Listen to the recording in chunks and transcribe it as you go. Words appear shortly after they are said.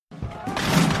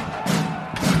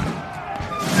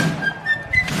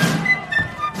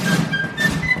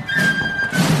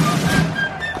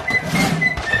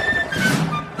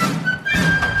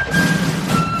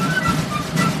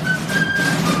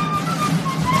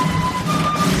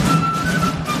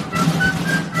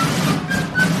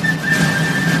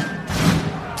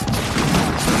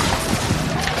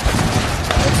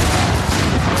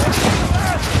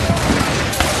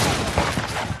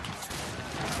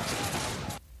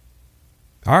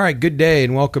All right, good day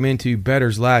and welcome into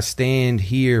Bettor's Last Stand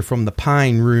here from the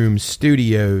Pine Room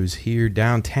Studios here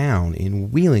downtown in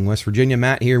Wheeling, West Virginia.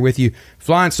 Matt here with you.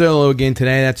 Flying solo again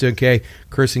today, that's okay.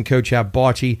 Chris and Coach have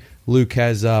bocce. Luke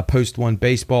has post one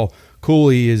baseball.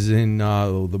 Cooley is in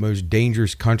the most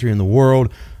dangerous country in the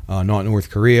world. Not North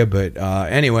Korea, but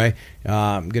anyway,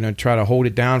 I'm going to try to hold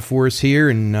it down for us here.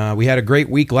 And we had a great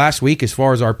week last week as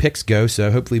far as our picks go,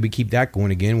 so hopefully we keep that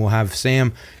going again. We'll have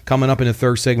Sam coming up in the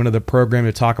third segment of the program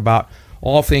to talk about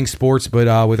all things sports,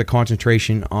 but with a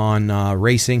concentration on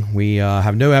racing. We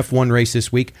have no F1 race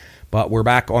this week, but we're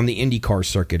back on the IndyCar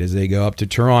circuit as they go up to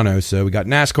Toronto. So we got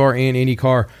NASCAR and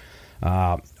IndyCar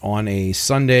on a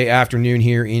Sunday afternoon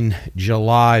here in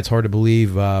July. It's hard to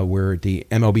believe we're at the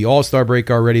MLB All-Star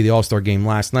break already. The All-Star game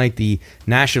last night. The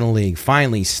National League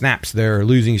finally snaps their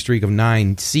losing streak of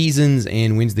 9 seasons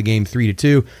and wins the game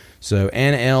 3-2. So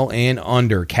NL and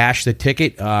under. Cash the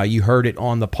ticket. You heard it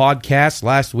on the podcast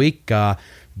last week.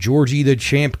 Georgie the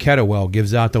Champ Kettlewell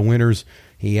gives out the winners.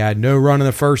 He had no run in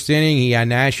the first inning. He had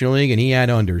National League, and he had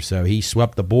under. So he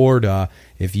swept the board.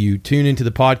 If you tune into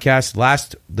the podcast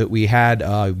last that we had,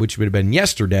 which would have been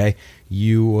yesterday,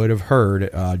 you would have heard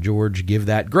George give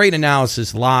that great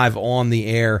analysis live on the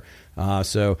air.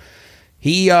 So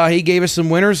he gave us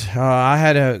some winners. I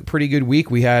had a pretty good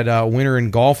week. We had a winner in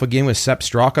golf again with Sepp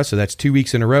Straka, so that's 2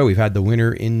 weeks in a row. We've had the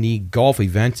winner in the golf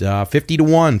event,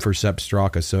 50-1 for Sepp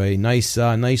Straka, so a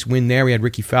nice win there. We had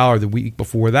Ricky Fowler the week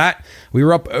before that. We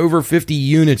were up over 50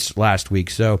 units last week,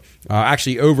 so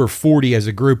actually over 40 as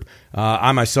a group.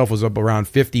 I myself was up around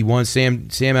 51. Sam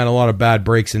had a lot of bad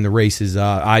breaks in the races.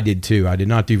 I did too. I did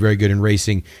not do very good in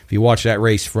racing. If you watch that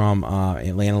race from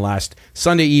Atlanta last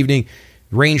Sunday evening,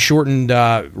 rain-shortened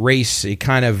race, it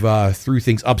kind of threw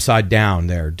things upside down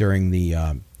there during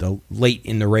the late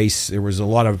in the race. There was a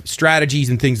lot of strategies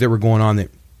and things that were going on that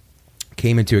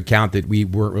came into account that we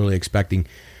weren't really expecting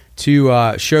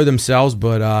to show themselves,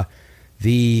 but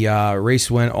the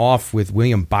race went off with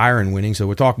William Byron winning, so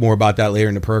we'll talk more about that later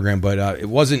in the program, but it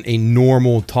wasn't a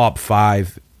normal top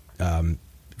 5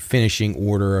 finishing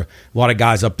order. A lot of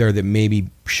guys up there that maybe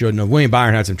shouldn't have. William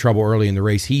Byron had some trouble early in the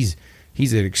race. He's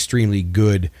an extremely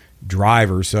good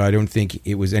driver, so I don't think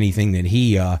it was anything that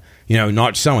he,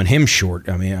 not selling him short.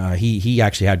 I mean, he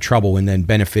actually had trouble and then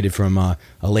benefited from a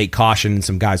late caution and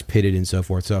some guys pitted and so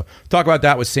forth. So talk about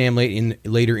that with Sam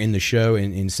later in the show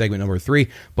in segment number 3.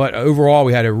 But overall,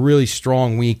 we had a really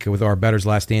strong week with our Bettor's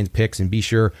Last Stand picks, and be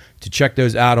sure to check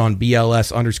those out on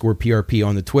BLS_PRP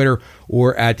on the Twitter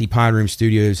or at the Pine Room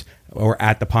Studios or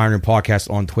at the Pine Room Podcast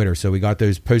on Twitter. So we got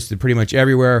those posted pretty much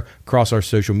everywhere across our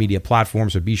social media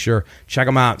platforms. So be sure, check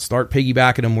them out. Start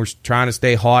piggybacking them. We're trying to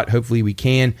stay hot. Hopefully we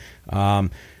can.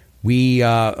 We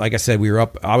like I said,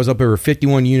 I was up over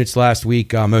 51 units last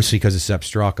week, mostly because of Sepp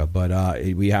Straka. But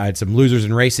we had some losers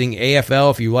in racing.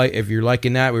 AFL, if you're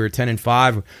liking that, we were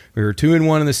 10-5. We were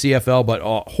 2-1 in the CFL, but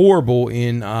horrible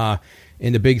in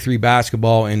the Big 3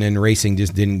 basketball, and then racing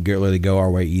just didn't really go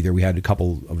our way either. We had a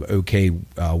couple of okay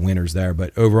winners there,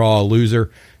 but overall a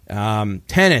loser.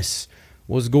 Tennis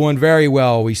was going very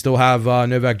well. We still have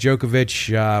Novak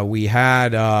Djokovic. We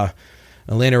had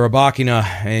Elena Rybakina,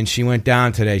 and she went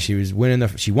down today. She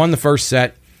won the first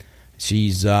set.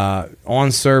 She's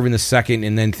on serve in the second,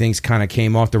 and then things kind of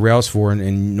came off the rails for her.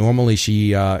 And normally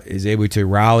she is able to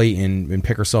rally and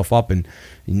pick herself up, and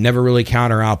you never really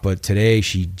count her out. But today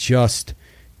she just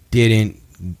didn't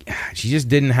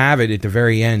have it at the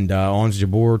very end. Ons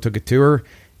Jabeur took it to her,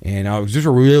 and it was just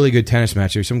a really good tennis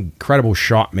match. There's some incredible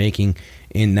shot making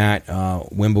in that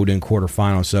Wimbledon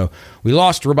quarterfinal. So we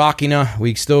lost Rybakina.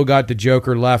 We still got the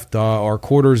Joker left. Our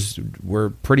quarters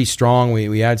were pretty strong.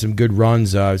 We had some good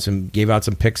runs. Gave out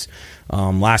some picks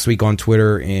last week on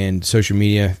Twitter and social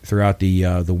media throughout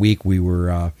the week. We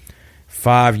were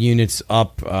 5 units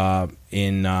up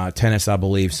in tennis, I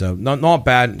believe. So not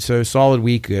bad. So solid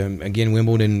week. Again,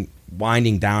 Wimbledon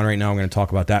winding down right now. I'm going to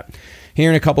talk about that here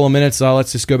in a couple of minutes.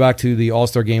 Let's just go back to the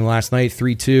All-Star game last night.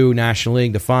 3-2 National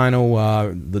League, the final.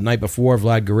 The night before,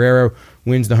 Vlad Guerrero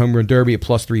wins the Home Run Derby at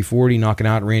plus 340, knocking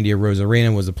out Randy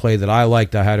Arozarena. Was a play that I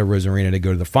liked. I had Arozarena to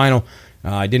go to the final.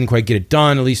 I didn't quite get it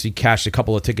done. At least he cashed a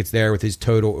couple of tickets there with his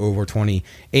total over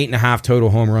 28.5 total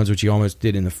home runs, which he almost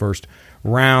did in the first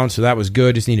round. So that was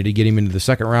good. Just needed to get him into the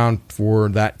second round for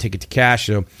that ticket to cash.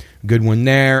 So good one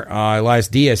there. Elias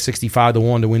Diaz,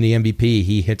 65-1 to win the MVP.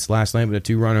 He hits last night with a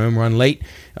 2-run home run late.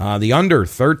 The under,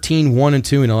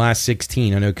 13-1-2 in the last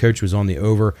 16. I know Coach was on the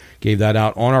over, gave that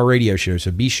out on our radio show.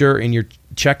 So be sure and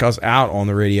check us out on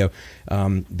the radio.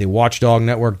 The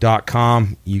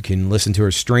WatchdogNetwork.com. You can listen to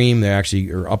her stream. They actually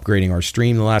actually are upgrading our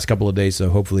stream the last couple of days. So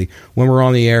hopefully when we're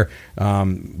on the air,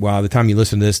 by the time you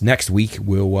listen to this next week,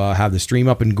 we'll have the stream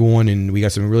up and going. And we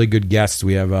got some really good guests.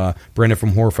 We have Brenda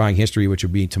from Horrifying History, which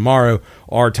will be tomorrow,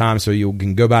 our time. So you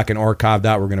can go back and archive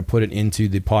that. We're going to put it into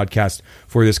the podcast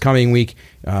for this coming week.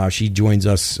 She joins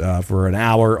us for an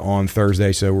hour on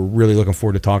Thursday. So we're really looking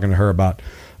forward to talking to her about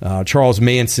Charles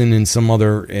Manson and some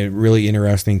other really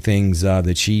interesting things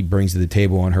that she brings to the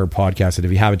table on her podcast. And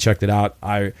if you haven't checked it out,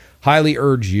 I highly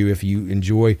urge you, if you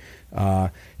enjoy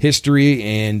history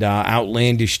and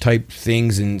outlandish type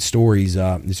things and stories,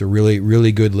 it's a really,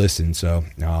 really good listen. So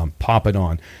pop it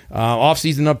on.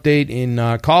 Off-season update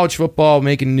in college football,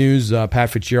 making news.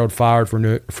 Pat Fitzgerald fired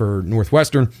for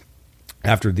Northwestern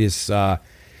after this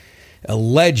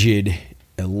alleged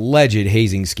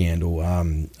hazing scandal.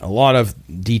 A lot of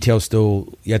details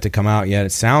still yet to come out yet.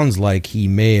 It sounds like he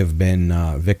may have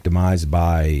been victimized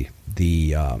by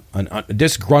a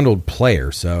disgruntled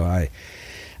player. So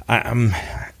I'm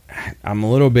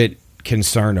a little bit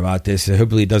concerned about this.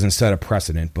 Hopefully it doesn't set a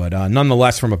precedent, but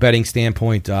nonetheless, from a betting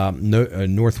standpoint, Notre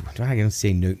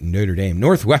Dame,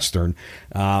 Northwestern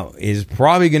is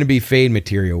probably going to be fade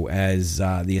material as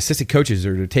the assistant coaches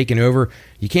are taking over.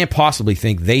 You can't possibly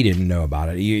think they didn't know about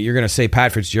it. You're going to say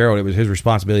Pat Fitzgerald, it was his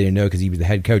responsibility to know because he was the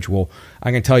head coach. Well,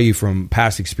 I can tell you from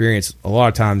past experience, a lot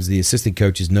of times the assistant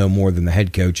coaches know more than the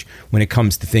head coach when it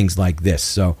comes to things like this.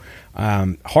 So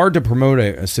hard to promote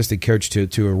an assistant coach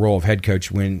to a role of head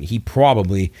coach when he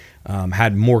probably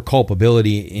had more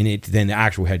culpability in it than the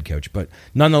actual head coach. But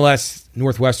nonetheless,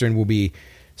 Northwestern will be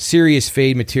serious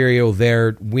fade material.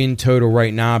 Their win total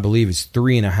right now, I believe, is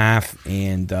 3.5,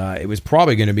 and it was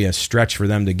probably going to be a stretch for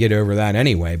them to get over that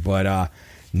anyway. But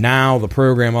now the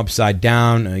program upside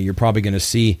down, you're probably going to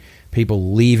see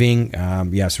people leaving.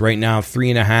 Yes, right now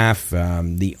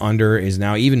 3.5. The under is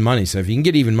now even money. So if you can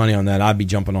get even money on that, I'd be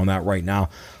jumping on that right now.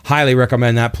 Highly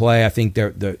recommend that play. I think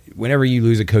whenever you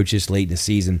lose a coach this late in the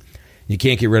season, you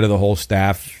can't get rid of the whole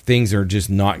staff. Things are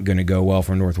just not going to go well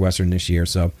for Northwestern this year.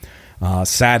 So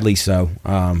sadly so.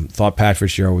 Thought Pat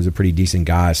Fitzgerald was a pretty decent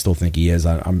guy. I still think he is.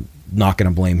 I'm not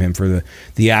going to blame him for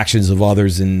the actions of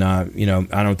others. And, I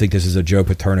don't think this is a Joe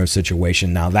Paterno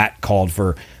situation. Now, that called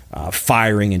for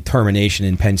firing and termination,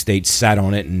 and Penn State sat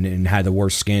on it and had the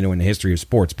worst scandal in the history of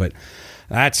sports. But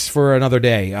that's for another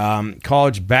day.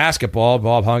 College basketball,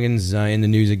 Bob Huggins in the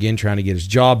news again, trying to get his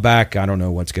job back. I don't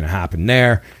know what's going to happen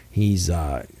there. He's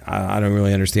I don't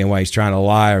really understand why he's trying to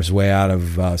lie his way out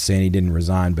of saying he didn't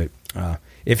resign. But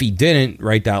if he didn't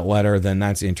write that letter, then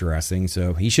that's interesting.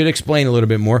 So he should explain a little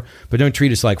bit more, but don't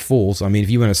treat us like fools. I mean,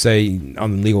 if you want to say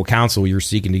on legal counsel you're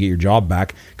seeking to get your job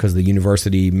back because the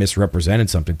university misrepresented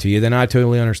something to you, then I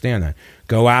totally understand that.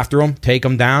 Go after them, take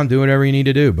them down, do whatever you need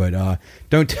to do. But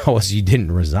don't tell us you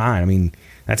didn't resign. I mean,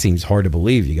 that seems hard to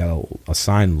believe. You got a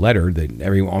signed letter that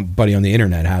everybody on the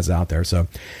internet has out there. So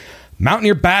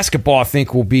Mountaineer basketball, I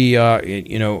think, will be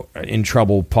in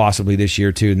trouble possibly this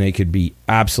year too, and they could be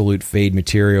absolute fade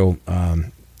material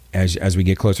as we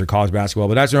get closer to college basketball.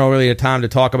 But that's not really a time to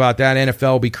talk about that.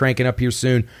 NFL will be cranking up here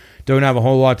soon. Don't have a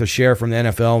whole lot to share from the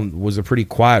NFL. It was a pretty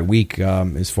quiet week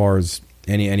as far as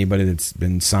anybody that's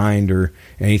been signed or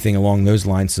anything along those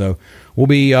lines. So we'll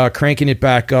be cranking it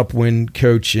back up when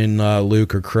Coach and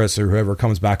Luke or Chris or whoever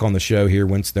comes back on the show here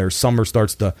once their summer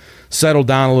starts to settle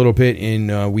down a little bit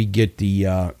and we get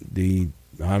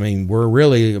we're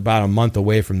really about a month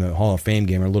away from the Hall of Fame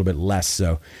game, or a little bit less.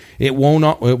 So it will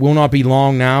not be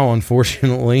long now,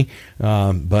 unfortunately.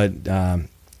 But I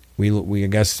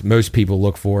guess most people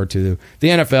look forward to the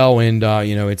NFL, and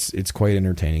it's quite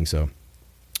entertaining. So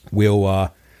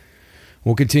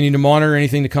We'll continue to monitor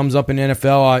anything that comes up in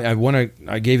NFL.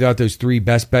 I gave out those 3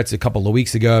 best bets a couple of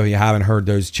weeks ago. If you haven't heard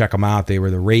those, check them out. They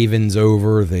were the Ravens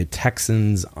over, the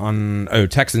Texans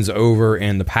over,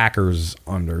 and the Packers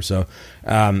under. So,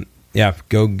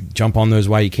 go jump on those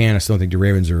while you can. I still think the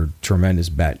Ravens are a tremendous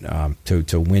bet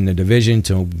to win the division,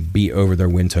 to be over their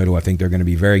win total. I think they're going to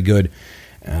be very good.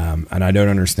 And I don't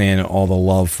understand all the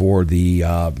love for the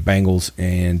Bengals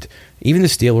and even the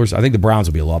Steelers. I think the Browns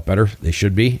will be a lot better. They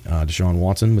should be. Deshaun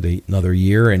Watson with another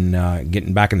year and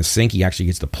getting back in the sync. He actually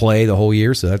gets to play the whole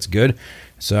year, so that's good.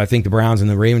 So I think the Browns and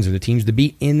the Ravens are the teams to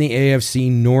beat in the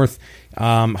AFC North.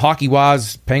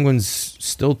 Hockey-wise, Penguins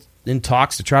still in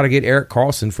talks to try to get Erik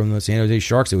Karlsson from the San Jose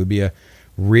Sharks. It would be a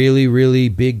really, really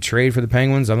big trade for the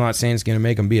Penguins. I'm not saying it's going to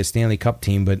make them be a Stanley Cup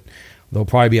team, but they'll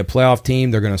probably be a playoff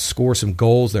team. They're going to score some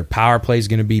goals. Their power play is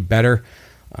going to be better.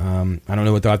 I don't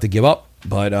know what they'll have to give up,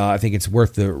 but I think it's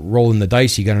worth the rolling the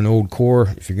dice. You got an old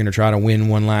core. If you're going to try to win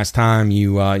one last time,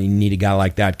 you need a guy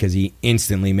like that because he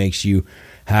instantly makes you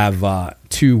have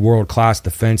two world-class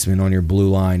defensemen on your blue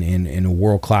line and a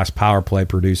world-class power play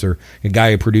producer, a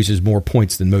guy who produces more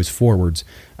points than most forwards.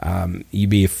 You'd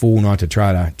be a fool not to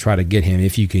try to get him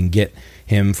if you can get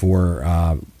him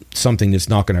for something that's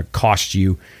not going to cost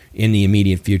you in the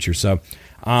immediate future. So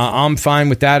I'm fine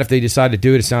with that if they decide to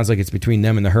do it. It sounds like it's between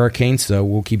them and the Hurricanes, so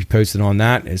we'll keep you posted on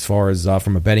that. As far as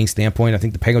from a betting standpoint, I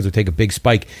think the Penguins will take a big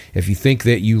spike. If you think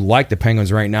that you like the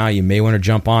Penguins right now, you may want to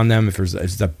jump on them. If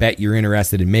there's a bet you're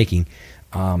interested in making,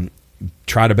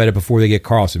 try to bet it before they get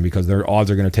Karlsson, because their odds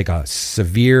are going to take a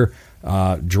severe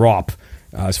drop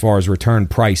as far as return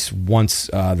price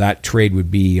once that trade would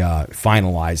be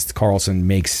finalized. Karlsson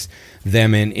makes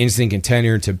them an instant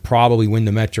contender to probably win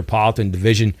the Metropolitan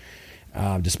Division,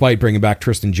 despite bringing back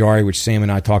Tristan Jarry, which Sam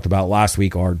and I talked about last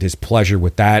week. Our displeasure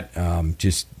with that,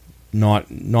 just not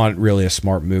really a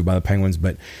smart move by the Penguins.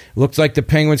 But it looks like the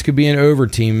Penguins could be an over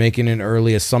team, making an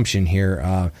early assumption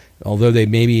here. Although they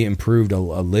maybe improved a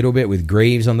little bit with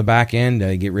Graves on the back end,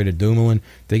 they get rid of Dumoulin.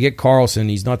 They get Karlsson.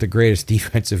 He's not the greatest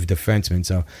defensive defenseman.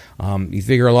 So you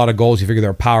figure a lot of goals. You figure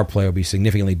their power play will be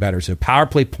significantly better. So power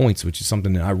play points, which is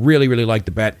something that I really, really like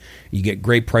to bet. You get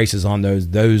great prices on those.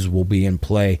 Those will be in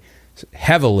play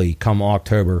heavily come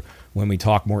October when we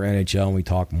talk more NHL and we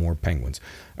talk more Penguins.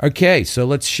 Okay, so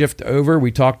let's shift over.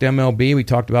 We talked MLB. We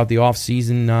talked about the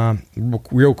offseason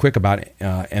real quick about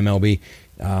MLB.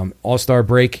 All-Star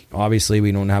break, obviously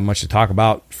we don't have much to talk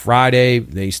about. Friday,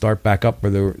 they start back up for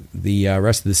the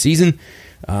rest of the season.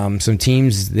 Some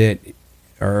teams that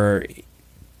are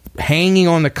hanging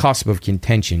on the cusp of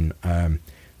contention.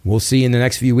 We'll see in the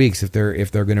next few weeks if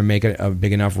they're going to make a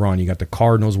big enough run. You got the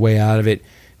Cardinals way out of it.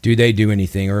 Do they do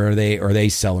anything, or are they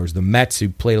sellers? The Mets, who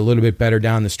played a little bit better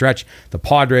down the stretch. The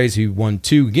Padres, who won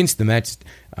 2 against the Mets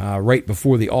right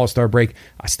before the All-Star break.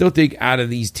 I still think out of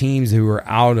these teams who are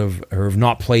out of or have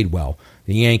not played well,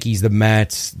 the Yankees, the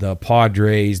Mets, the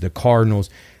Padres, the Cardinals,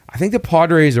 I think the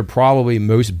Padres are probably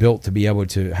most built to be able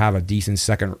to have a decent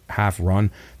second half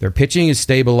run. Their pitching is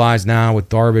stabilized now with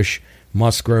Darvish,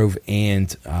 Musgrove,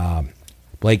 and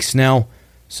Blake Snell.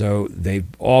 So they've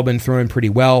all been throwing pretty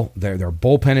well. Their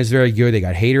bullpen is very good. They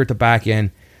got Hader at the back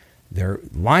end. Their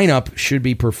lineup should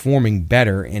be performing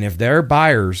better. And if they're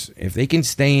buyers, if they can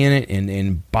stay in it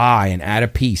and buy and add a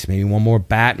piece, maybe one more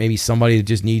bat, maybe somebody that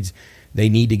just need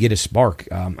to get a spark.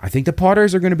 I think the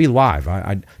Padres are going to be live.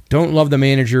 I don't love the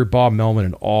manager, Bob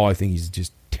Melvin, at all. I think he's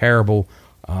just terrible.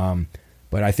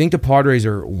 But I think the Padres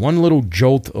are one little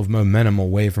jolt of momentum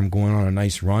away from going on a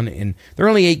nice run, and they're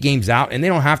only 8 games out, and they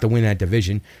don't have to win that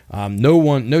division.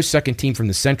 No second team from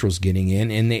the Central's getting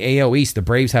in. In the AL East, the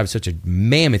Braves have such a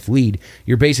mammoth lead.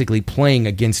 You're basically playing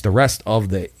against the rest of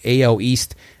the AL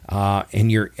East and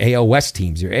your AL West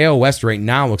teams. Your AL West right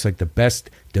now looks like the best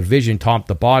division top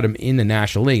to bottom in the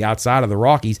National League. Outside of the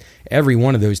Rockies, every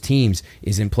one of those teams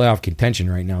is in playoff contention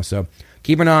right now. So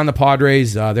keep an eye on the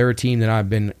Padres. They're a team that I've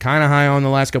been kind of high on the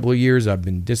last couple of years. I've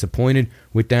been disappointed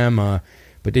with them.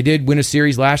 But they did win a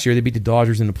series last year. They beat the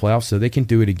Dodgers in the playoffs, so they can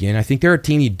do it again. I think they're a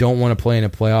team you don't want to play in the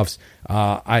playoffs.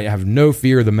 I have no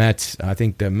fear of the Mets. I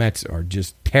think the Mets are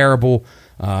just terrible.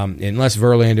 Unless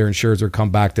Verlander and Scherzer come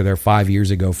back to their 5 years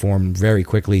ago form very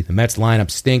quickly. The Mets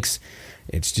lineup stinks.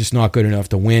 It's just not good enough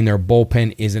to win. Their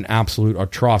bullpen is an absolute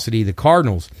atrocity. The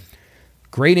Cardinals,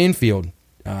 great infield.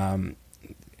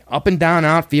 Up and down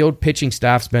outfield, pitching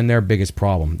staff's been their biggest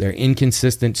problem. They're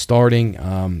inconsistent starting.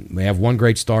 They have one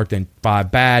great start, then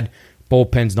 5 bad.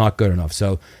 Bullpen's not good enough.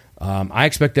 So I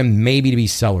expect them maybe to be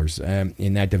sellers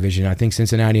in that division. I think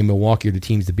Cincinnati and Milwaukee are the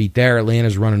teams to beat there.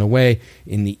 Atlanta's running away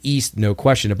in the East, no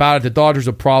question about it. The Dodgers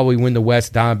will probably win the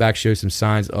West. Diamondbacks show some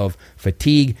signs of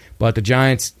fatigue, but the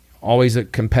Giants, always a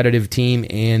competitive team,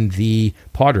 and the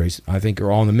Padres, I think,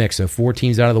 are all in the mix. So 4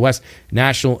 teams out of the West.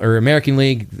 National or American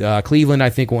League, Cleveland,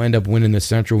 I think, will end up winning the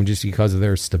Central just because of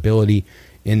their stability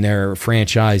in their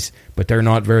franchise, but they're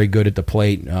not very good at the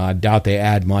plate. I doubt they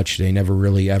add much. They never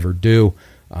really ever do.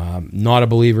 Not a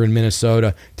believer in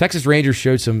Minnesota. Texas Rangers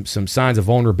showed some signs of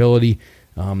vulnerability.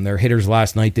 Their hitters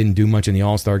last night didn't do much in the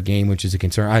All-Star game, which is a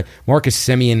concern. Marcus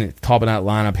Semien, top of that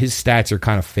lineup, his stats are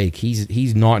kind of fake.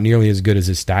 He's not nearly as good as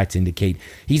his stats indicate.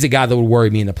 He's a guy that would worry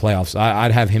me in the playoffs.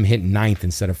 I'd have him hitting 9th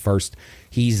instead of 1st.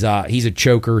 He's a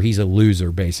choker. He's a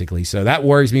loser, basically. So that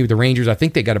worries me with the Rangers. I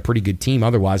think they got a pretty good team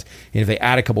otherwise. And if they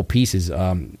add a couple pieces,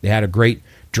 they had a great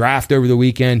draft over the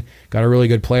weekend. Got a really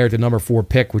good player at the number 4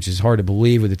 pick, which is hard to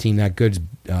believe with a team that good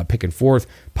picking 4th.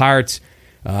 Pirates,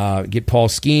 Get Paul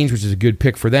Skeens, which is a good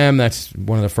pick for them. That's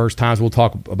one of the first times we'll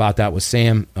talk about that with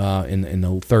Sam in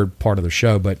the third part of the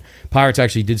show. But Pirates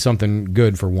actually did something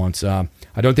good for once. I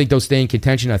don't think they'll stay in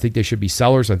contention. I think they should be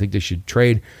sellers. I think they should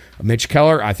trade Mitch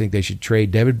Keller. I think they should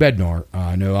trade David Bednar.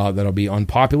 I know that'll be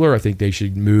unpopular. I think they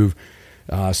should move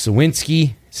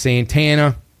Sawinski,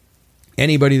 Santana,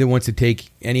 anybody that wants to take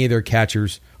any of their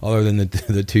catchers other than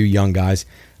the two young guys.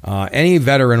 Any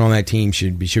veteran on that team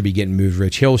should be getting moved.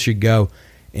 Rich Hill should go.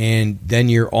 And then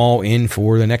you're all in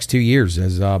for the next 2 years.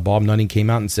 As Bob Nutting came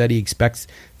out and said, he expects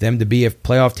them to be a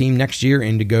playoff team next year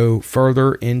and to go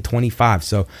further in 25.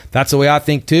 So that's the way I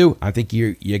think, too. I think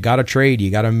you got to trade.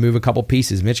 You got to move a couple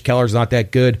pieces. Mitch Keller's not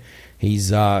that good.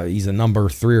 He's a number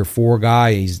 3 or 4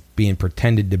 guy. He's being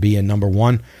pretended to be a number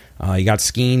 1. You got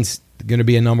Skeens going to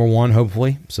be a number 1,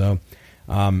 hopefully. So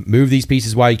move these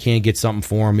pieces while you can, get something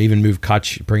for them. Even move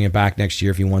Kutch, bring it back next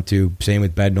year if you want to. Same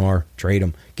with Bednar, trade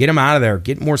him. Get him out of there.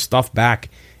 Get more stuff back,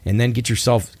 and then get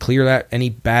yourself, clear that any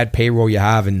bad payroll you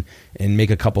have, and make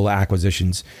a couple of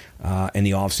acquisitions in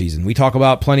the offseason. We talk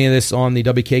about plenty of this on the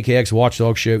WKKX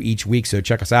Watchdog Show each week, so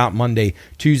check us out Monday,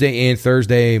 Tuesday, and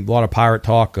Thursday. A lot of Pirate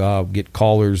talk. Get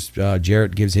callers.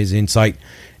 Jarrett gives his insight.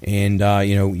 And,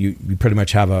 you pretty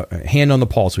much have a hand on the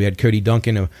pulse. We had Cody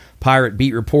Duncan, a Pirate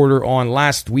beat reporter, on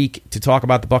last week to talk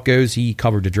about the Buccos. He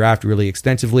covered the draft really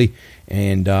extensively,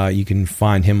 and you can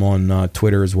find him on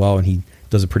Twitter as well, and he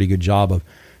does a pretty good job of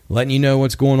letting you know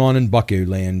what's going on in Bucco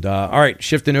land. All right,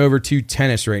 shifting over to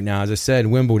tennis right now. As I said,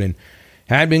 Wimbledon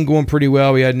had been going pretty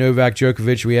well. We had Novak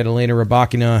Djokovic. We had Elena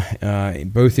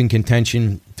Rybakina, both in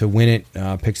contention to win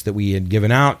it, picks that we had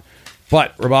given out.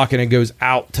 But Rybakina goes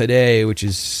out today, which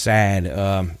is sad.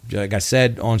 Like I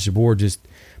said, Ons Jabeur just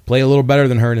played a little better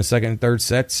than her in the second and third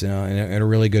sets in a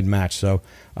really good match. So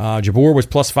Jabeur was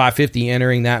plus 550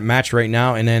 entering that match right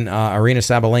now. And then Aryna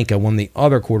Sabalenka won the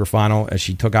other quarterfinal as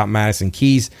she took out Madison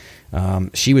Keys.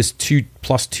 She was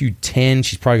plus 210.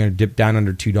 She's probably going to dip down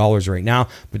under $2 right now.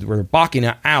 But with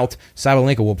Rybakina out,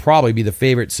 Sabalenka will probably be the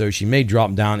favorite, so she may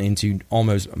drop down into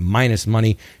almost minus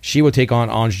money. She will take on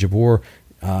Ons Jabeur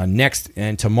next,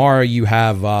 and tomorrow you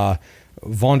have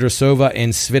Vondrousova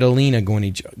and Svitolina going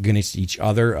against each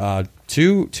other.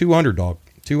 Two underdog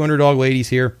ladies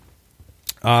here.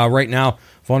 Right now,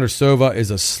 Vondrousova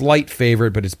is a slight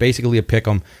favorite, but it's basically a pick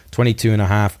 'em,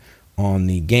 22.5 on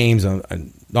the games.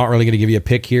 I'm not really going to give you a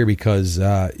pick here because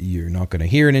you're not going to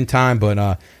hear it in time,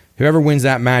 but whoever wins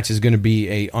that match is going to be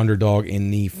a underdog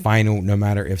in the final, no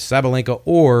matter if Sabalenka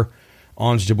or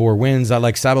Ons Jabeur wins. I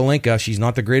like Sabalenka. She's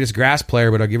not the greatest grass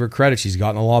player, but I'll give her credit. She's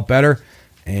gotten a lot better,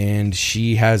 and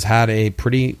she has had a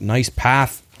pretty nice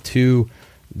path to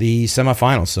the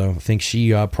semifinals. So I think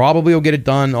she probably will get it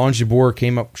done. Ons Jabeur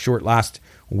came up short last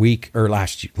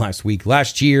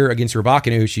year against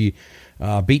Rybakina, who she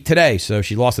beat today. So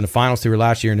she lost in the finals to her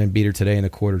last year and then beat her today in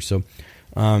the quarters. So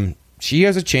she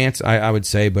has a chance, I would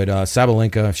say, but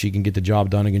Sabalenka, if she can get the job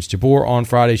done against Jabeur on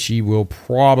Friday, she will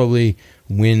probably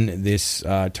win this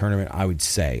tournament, I would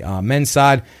say. Men's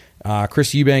side,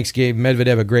 Chris Eubanks gave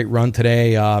Medvedev a great run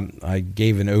today. I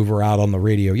gave an over out on the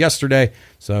radio yesterday,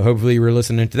 so hopefully you were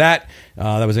listening to that.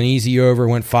 That was an easy over,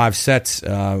 went 5 sets.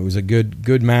 It was a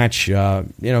good match.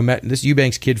 This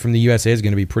Eubanks kid from the USA is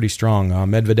going to be pretty strong.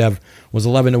 Medvedev was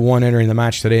 11-1 entering the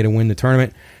match today to win the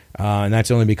tournament, and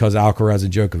that's only because Alcaraz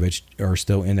and Djokovic are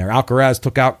still in there. Alcaraz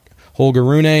took out Holger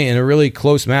Rune in a really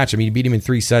close match. I mean, he beat him in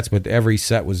 3 sets, but every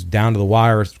set was down to the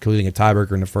wire, including a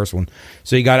tiebreaker in the first one.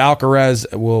 So you got Alcaraz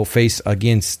will face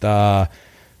against,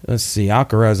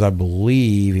 Alcaraz, I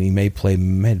believe he may play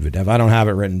Medvedev. I don't have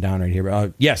it written down right here.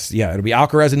 But, it'll be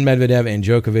Alcaraz and Medvedev and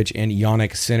Djokovic and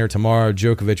Jannik Sinner tomorrow.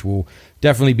 Djokovic will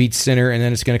definitely beat Sinner, and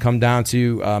then it's going to come down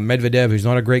to Medvedev, who's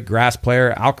not a great grass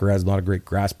player. Alcaraz is not a great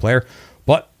grass player,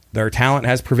 but their talent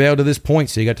has prevailed to this point,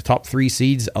 so you got the top 3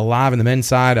 seeds alive in the men's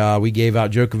side. We gave out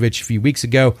Djokovic a few weeks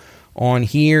ago on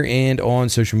here and on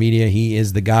social media. He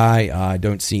is the guy. I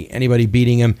don't see anybody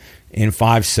beating him in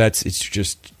 5 sets. It's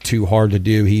just too hard to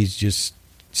do. He's just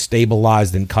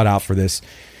stabilized and cut out for this.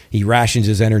 He rations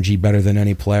his energy better than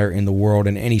any player in the world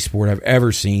in any sport I've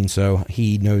ever seen, so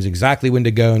he knows exactly when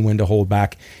to go and when to hold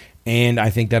back, and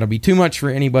I think that'll be too much for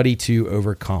anybody to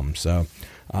overcome. So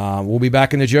we'll be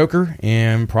back in the Joker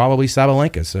and probably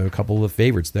Sabalenka. So a couple of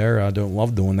favorites there. I don't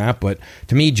love doing that, but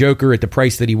to me, Joker at the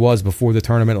price that he was before the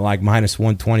tournament, like minus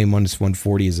 120, minus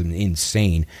 140 is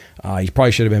insane. He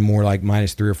probably should have been more like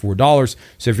minus $3 or $4.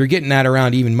 So if you're getting that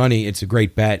around even money, it's a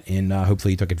great bet, and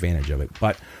hopefully you took advantage of it.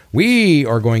 But we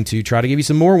are going to try to give you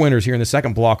some more winners here in the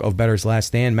second block of Bettor's Last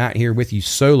Stand. Matt here with you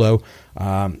solo.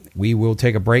 We will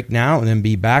take a break now and then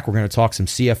be back. We're going to talk some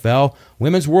CFL.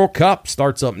 Women's World Cup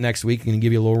starts up next week. I'm going to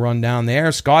give you a little rundown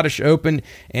there. Scottish Open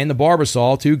and the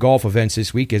Barbasol, 2 golf events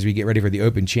this week as we get ready for the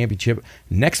Open Championship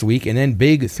next week. And then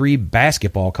Big 3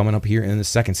 basketball coming up here in the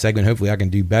second segment. Hopefully I can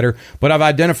do better. But I've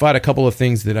identified a couple of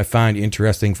things that I find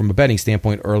interesting from a betting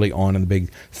standpoint early on in the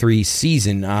Big 3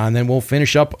 season. And then we'll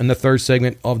finish up in the third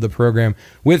segment of the program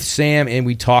with Sam, and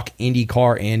we talk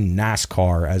IndyCar and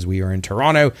NASCAR as we are in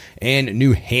Toronto and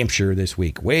New Hampshire this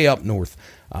week, way up north.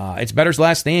 It's Bettor's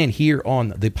Last Stand here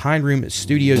on the Pine Room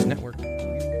Studios Network.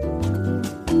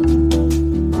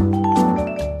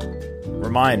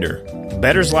 Reminder,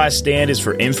 Bettor's Last Stand is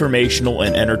for informational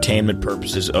and entertainment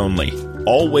purposes only.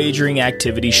 All wagering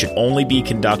activity should only be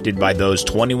conducted by those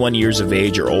 21 years of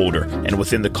age or older and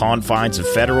within the confines of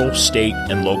federal, state,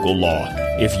 and local law.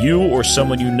 If you or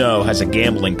someone you know has a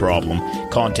gambling problem,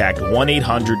 contact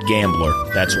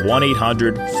 1-800-GAMBLER. That's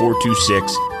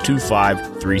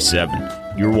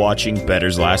 1-800-426-2537. You're watching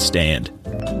Bettor's Last Stand.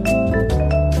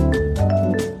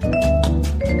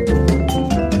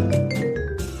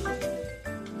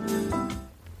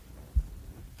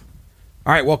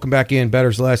 All right, welcome back in.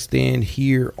 Bettor's Last Stand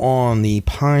here on the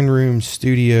Pine Room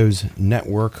Studios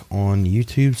Network on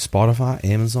YouTube, Spotify,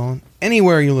 Amazon,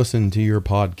 anywhere you listen to your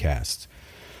podcasts.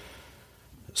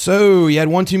 So, you had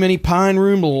one too many Pine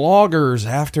Room loggers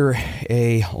after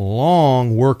a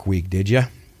long work week, did you?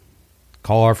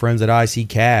 Call our friends at IC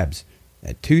Cabs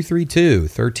at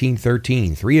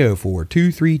 232-1313,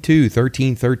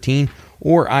 304-232-1313,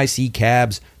 or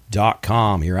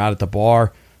iccabs.com. You're out at the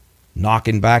bar,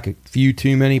 knocking back a few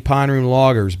too many Pine Room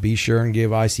loggers. Be sure and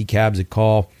give IC Cabs a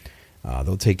call.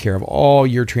 They'll take care of all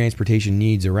your transportation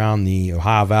needs around the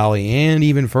Ohio Valley and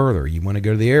even further. You want to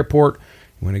go to the airport,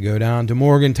 you want to go down to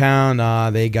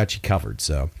Morgantown, they got you covered.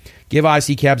 So give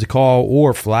IC Cabs a call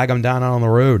or flag them down out on the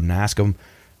road and ask them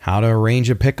how to arrange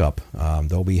a pickup.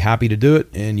 They'll be happy to do it,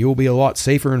 and you'll be a lot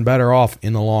safer and better off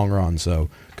in the long run. So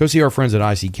go see our friends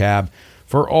at IC Cab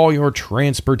for all your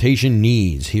transportation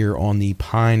needs here on the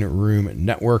Pine Room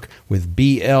Network with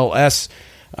BLS.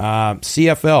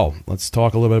 CFL, let's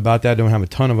talk a little bit about that. Don't have a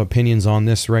ton of opinions on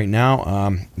this right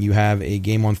now. You have a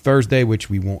game on Thursday, which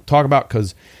we won't talk about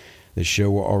because the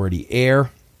show will already air.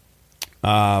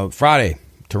 Friday,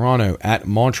 Toronto at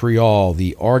Montreal.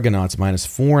 The Argonauts minus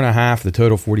 4.5. The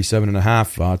total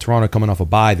 47.5. Toronto coming off a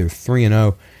bye. They're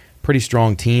 3-0. Pretty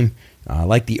strong team. I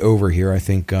like the over here. I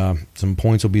think some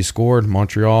points will be scored.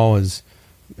 Montreal is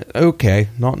okay,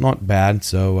 not bad.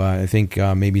 So I think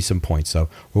maybe some points. So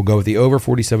we'll go with the over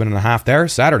 47.5 there.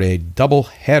 Saturday, double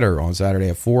header on Saturday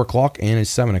at 4 o'clock and at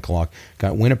 7 o'clock.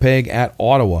 Got Winnipeg at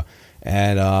Ottawa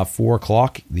at 4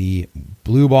 o'clock. The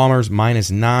Blue Bombers minus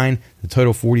 9. The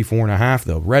total 44.5.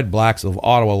 The Red Blacks of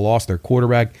Ottawa lost their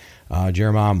quarterback,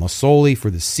 Jeremiah Masoli, for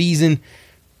the season.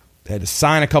 They had to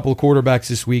sign a couple of quarterbacks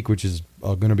this week, which is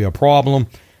going to be a problem.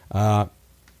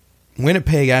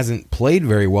 Winnipeg hasn't played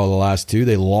very well the last two.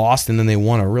 They lost, and then they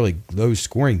won a really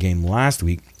low-scoring game last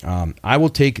week. I will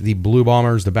take the Blue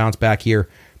Bombers to bounce back here.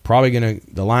 The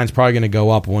line's probably going to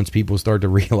go up once people start to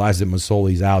realize that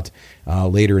Masoli's out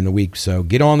later in the week. So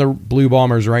get on the Blue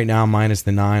Bombers right now, minus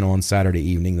the 9 on Saturday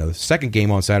evening. The second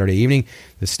game on Saturday evening,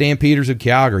 the Stampeders of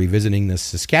Calgary visiting the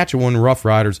Saskatchewan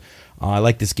Roughriders. I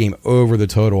like this game over the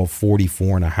total of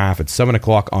 44.5 at 7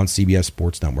 o'clock on CBS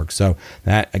Sports Network. So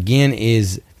that, again,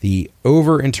 is the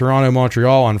over in Toronto,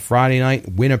 Montreal on Friday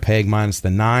night, Winnipeg minus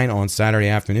the 9 on Saturday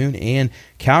afternoon, and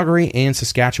Calgary and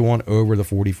Saskatchewan over the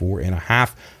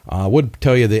 44.5. Would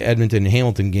tell you the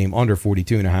Edmonton-Hamilton game under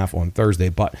 42.5 on Thursday,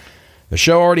 but the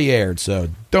show already aired, so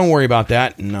don't worry about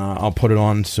that, and I'll put it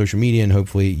on social media, and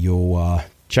hopefully you'll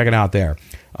check it out there.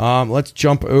 Let's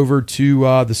jump over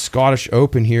to the Scottish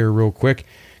Open here real quick.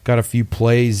 Got a few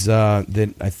plays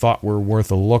that I thought were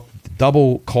worth a look.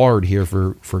 Double card here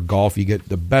for golf. You get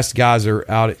the best guys are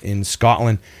out in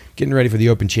Scotland getting ready for the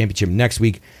Open Championship next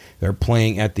week. They're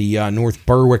playing at the North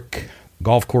Berwick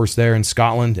golf course there in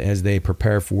Scotland as they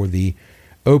prepare for the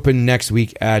Open next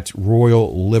week at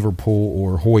Royal Liverpool,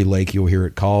 or Hoy Lake, you'll hear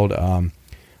it called.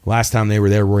 Last time they were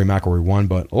there, Rory McIlroy won,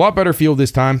 but a lot better field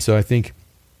this time, so I think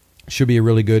should be a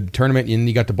really good tournament. And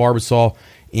you got the Barbasol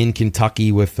in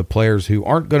Kentucky with the players who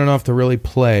aren't good enough to really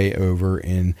play over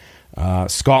in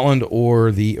Scotland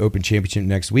or the Open Championship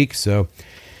next week. So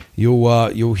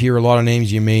you'll hear a lot of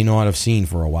names you may not have seen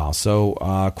for a while.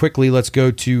 So quickly, let's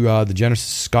go to the Genesis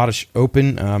Scottish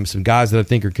Open. Some guys that I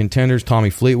think are contenders. Tommy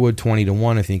Fleetwood,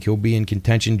 20-1. I think he'll be in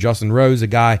contention. Justin Rose, a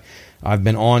guy I've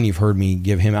been on. You've heard me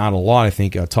give him out a lot. I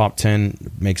think a top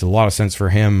 10 makes a lot of sense for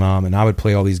him, and I would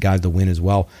play all these guys to win as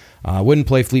well. Wouldn't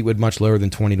play Fleetwood much lower than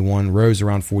 20-1. Rose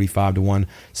around 45-1.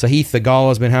 Sahith Theegala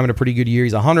has been having a pretty good year.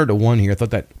 He's 100-1 here. I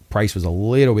thought that price was a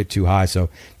little bit too high, so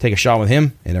take a shot with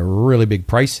him at a really big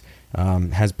price.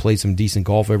 Has played some decent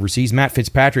golf overseas. Matt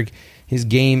Fitzpatrick, his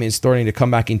game is starting to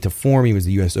come back into form. He was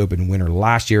the U.S. Open winner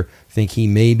last year. I think he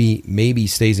maybe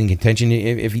stays in contention.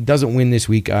 If he doesn't win this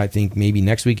week, I think maybe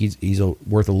next week he's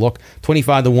worth a look.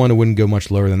 25-1, it wouldn't go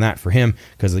much lower than that for him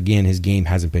because, again, his game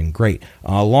hasn't been great.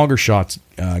 Longer shots,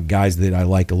 guys that I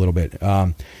like a little bit.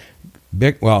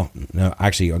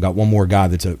 Actually, I got one more guy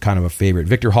that's kind of a favorite.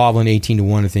 Victor Hovland,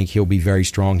 18-1. I think he'll be very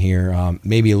strong here.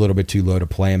 Maybe a little bit too low to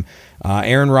play him.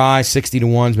 Aaron Rai,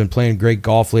 60-1. Has been playing great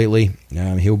golf lately.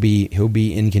 He'll be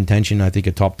in contention. I think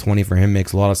a top 20 for him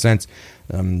makes a lot of sense.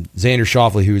 Xander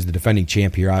Schauffele, who is the defending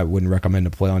champ here, I wouldn't recommend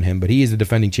to play on him, but he is the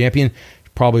defending champion.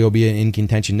 Probably will be in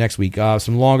contention next week.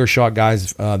 Some longer shot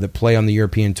guys that play on the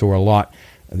European Tour a lot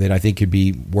that I think could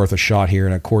be worth a shot here,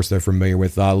 and of course they're familiar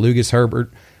with Lucas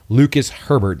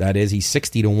Herbert, that is. He's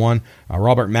 60-1.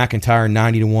 Robert McIntyre,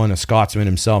 90-1. A Scotsman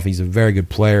himself. He's a very good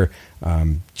player.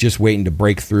 Just waiting to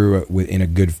break through in a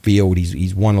good field.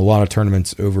 He's won a lot of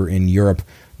tournaments over in Europe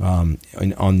on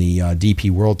the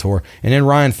DP World Tour. And then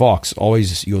Ryan Fox.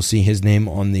 Always you'll see his name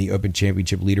on the Open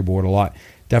Championship leaderboard a lot.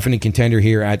 Definite contender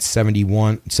here at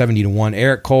 70-1.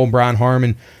 Eric Cole, Brian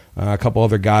Harman, a couple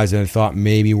other guys that I thought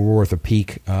maybe were worth a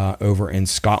peek over in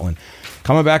Scotland.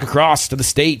 Coming back across to the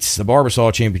States, the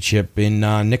Barbasol Championship in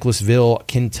Nicholasville,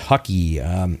 Kentucky.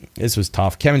 This was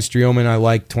tough. Kevin Streelman, I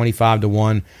like,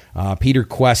 25-1. Peter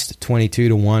Quest,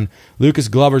 22-1. Lucas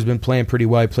Glover's been playing pretty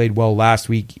well. He played well last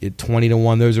week at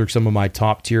 20-1. Those are some of my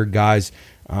top-tier guys.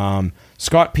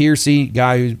 Scott Piercy,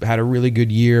 guy who had a really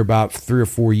good year about 3 or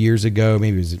 4 years ago.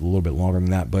 Maybe it was a little bit longer than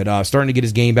that. But starting to get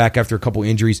his game back after a couple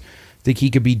injuries. I think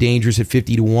he could be dangerous at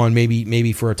 50-1,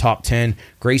 maybe for a top 10.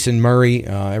 Grayson Murray,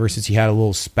 ever since he had a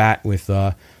little spat with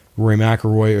Rory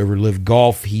McIlroy over Live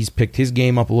Golf, he's picked his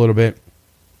game up a little bit.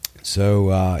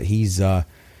 So he's at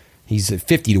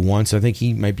 50-1, so I think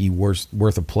he might be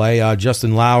worth a play.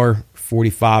 Justin Lauer,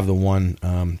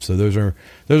 45-1. So those are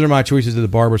my choices of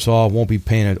the Barbasol. Won't be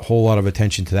paying a whole lot of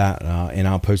attention to that, and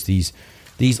I'll post these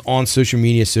on social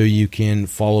media so you can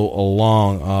follow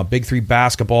along. Big Three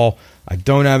basketball. I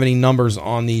don't have any numbers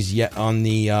on these yet on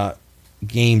the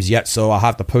games yet, so I'll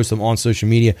have to post them on social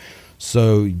media.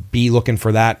 So be looking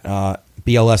for that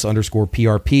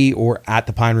BLS_PRP or at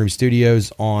the Pine Room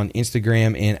Studios on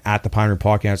Instagram and at the Pine Room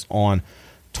Podcast on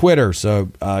Twitter. So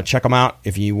check them out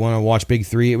if you want to watch Big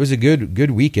Three. It was a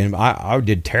good weekend. I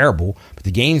did terrible, but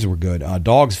the games were good.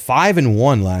 Dogs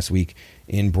 5-1 last week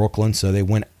in Brooklyn, so they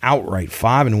went outright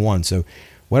 5-1. So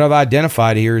what I've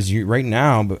identified here is right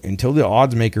now, but until the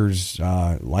odds makers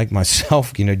like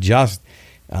myself can adjust,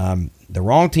 the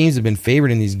wrong teams have been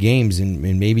favored in these games, and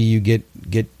maybe you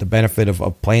get the benefit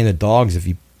of playing the dogs. If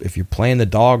you're playing the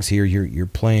dogs here, you're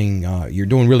playing you're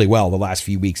doing really well the last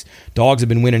few weeks. Dogs have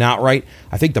been winning outright.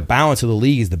 I think the balance of the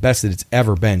league is the best that it's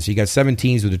ever been. So you got 7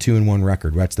 teams with a 2-1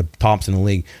 record. That's the tops in the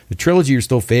league. The Trilogy are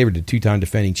still favored, the 2-time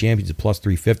defending champions at plus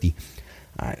 350.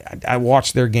 I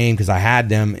watched their game because I had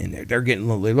them, and they're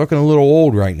looking a little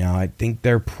old right now. I think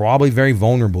they're probably very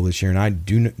vulnerable this year, and I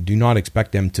do not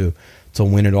expect them to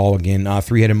win it all again.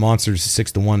 Three-Headed Monsters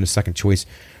 6-1, the second choice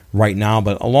right now,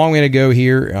 but a long way to go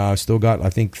here. Still got, I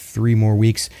think, 3 more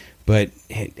weeks, but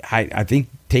I think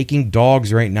taking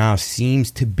dogs right now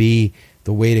seems to be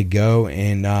the way to go,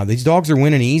 and these dogs are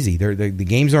winning easy. The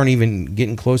games aren't even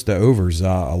getting close to overs,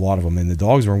 a lot of them, and the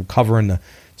dogs are covering the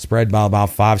spread by about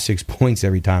 5-6 points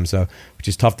every time, so which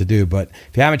is tough to do. But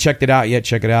if you haven't checked it out yet,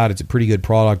 check it out. It's a pretty good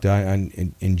product,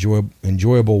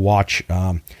 enjoyable watch,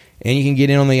 and you can get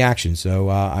in on the action.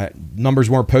 So numbers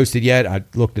weren't posted yet. I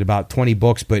looked at about 20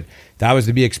 books, but that was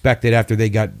to be expected after they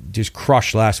got just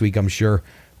crushed last week, I'm sure,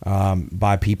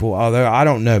 by people. Although I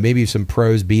don't know, maybe some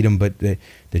pros beat them, but the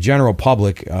general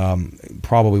public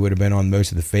probably would have been on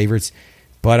most of the favorites.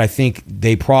 But I think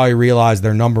they probably realized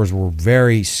their numbers were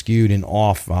very skewed and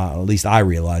off. At least I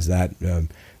realized that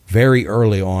very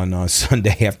early on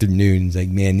Sunday afternoon. It's like,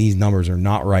 man, these numbers are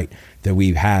not right that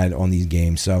we've had on these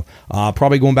games. So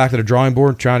probably going back to the drawing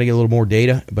board, trying to get a little more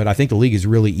data. But I think the league is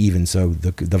really even, so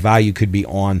the value could be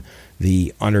on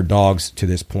the underdogs to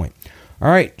this point. All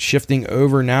right, shifting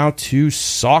over now to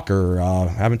soccer. I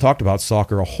haven't talked about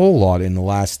soccer a whole lot in the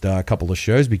last couple of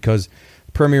shows because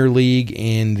Premier League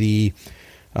and the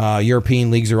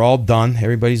European leagues are all done.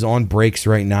 Everybody's on breaks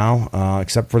right now,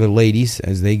 except for the ladies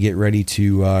as they get ready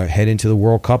to head into the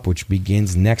World Cup, which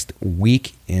begins next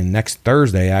week and next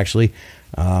Thursday, actually.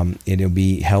 It'll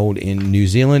be held in New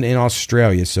Zealand and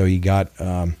Australia. So you got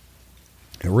a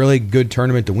really good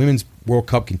tournament. The women's World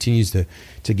Cup continues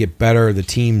to get better. The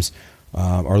teams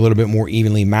are a little bit more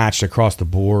evenly matched across the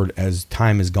board as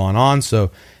time has gone on.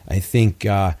 So I think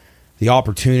the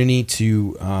opportunity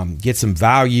to get some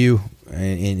value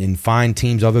and find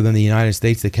teams other than the United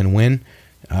States that can win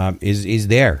is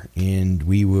there, and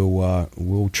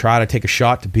we'll try to take a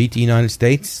shot to beat the United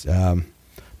States.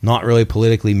 Not really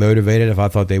politically motivated. If I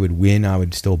thought they would win, I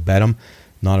would still bet them.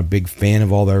 Not a big fan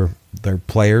of all their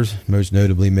players, most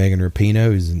notably Megan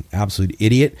Rapinoe, who's an absolute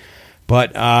idiot.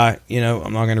 But I'm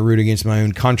not going to root against my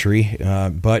own country.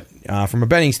 But from a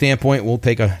betting standpoint, we'll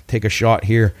take a shot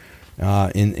here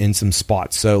in some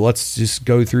spots. So let's just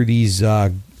go through these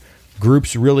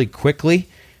groups really quickly.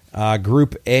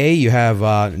 Group A, you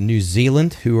have New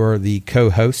Zealand, who are the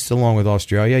co-hosts, along with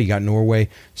Australia. You got Norway,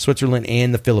 Switzerland,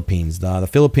 and the Philippines. The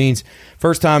Philippines,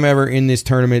 first time ever in this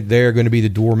tournament, they're going to be the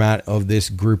doormat of this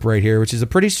group right here, which is a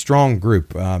pretty strong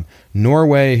group.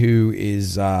 Norway, who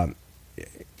is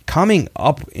coming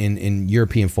up in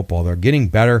European football. They're getting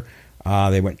better.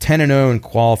 They went 10-0 in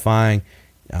qualifying.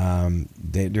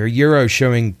 Their Euro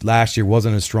showing last year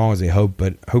wasn't as strong as they hoped,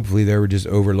 but hopefully they were just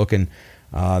overlooking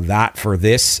that for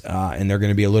this, and they're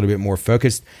going to be a little bit more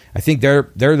focused. I think they're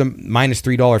the minus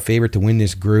 $3 favorite to win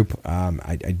this group.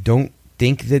 I don't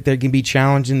think that they can be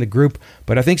challenged in the group,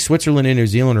 but I think Switzerland and New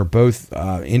Zealand are both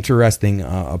interesting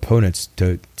opponents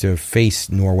to face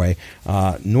Norway.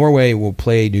 Norway will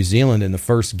play New Zealand in the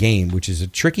first game, which is a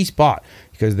tricky spot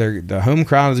because the home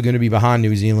crowd is going to be behind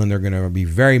New Zealand. They're going to be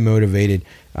very motivated.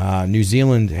 New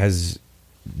Zealand has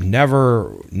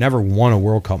never won a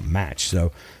World Cup match,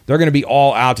 so they're going to be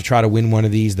all out to try to win one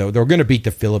of these, though. They're going to beat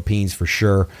the Philippines for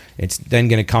sure. It's then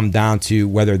going to come down to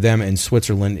whether them and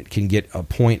Switzerland can get a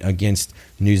point against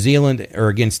New Zealand or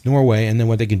against Norway, and then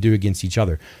what they can do against each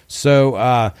other.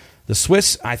 So the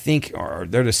Swiss, I think,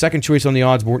 they're the second choice on the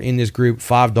odds board in this group,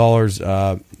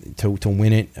 $5 to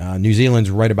win it. New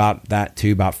Zealand's right about that,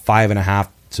 too, about 5.5,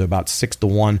 so about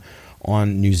 6-1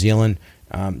 on New Zealand.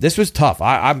 This was tough.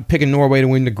 I'm picking Norway to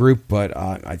win the group, but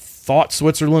I thought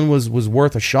Switzerland was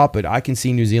worth a shot, but I can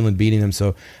see New Zealand beating them,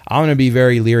 so I'm going to be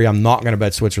very leery. I'm not going to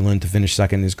bet Switzerland to finish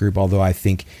second in this group, although I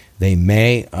think they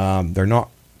may. They're not.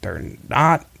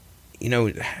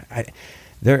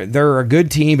 They're a good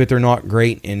team, but they're not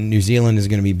great, and New Zealand is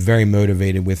going to be very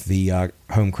motivated with the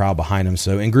home crowd behind them.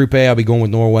 So in Group A, I'll be going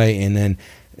with Norway, and then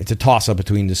it's a toss-up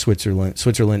between the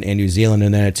Switzerland and New Zealand,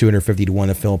 and then at 250-1,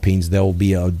 the Philippines, they'll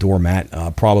be a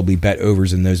doormat. Probably bet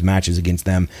overs in those matches against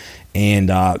them and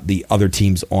the other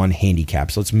teams on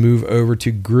handicaps. Let's move over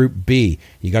to Group B.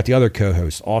 You got the other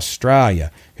co-host,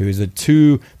 Australia, who is a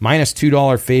minus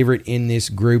 $2 favorite in this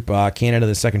group. Canada,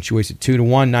 the second choice, at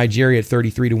 2-1. Nigeria at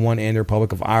 33-1, and the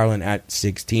Republic of Ireland at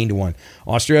 16-1.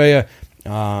 Australia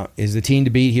is the team to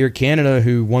beat here. Canada,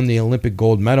 who won the Olympic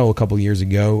gold medal a couple years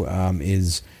ago,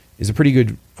 is a pretty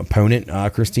good opponent.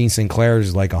 Christine Sinclair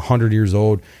is like 100 years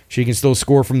old. She can still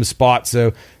score from the spot.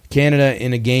 So Canada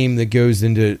in a game that goes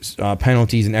into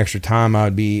penalties and extra time, I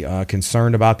would be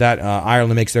concerned about that.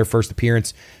 Ireland makes their first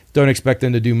appearance. Don't expect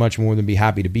them to do much more than be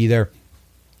happy to be there.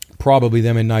 Probably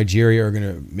them and Nigeria are going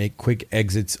to make quick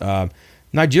exits.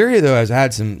 Nigeria, though, has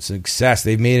had some success.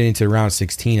 They've made it into round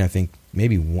 16, I think,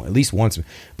 maybe at least once.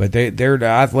 But they're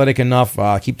athletic enough,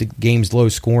 keep the games low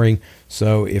scoring.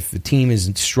 So if the team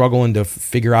is struggling to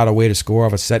figure out a way to score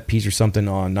off a set piece or something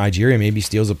on Nigeria, maybe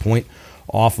steals a point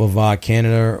off of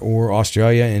Canada or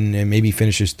Australia and maybe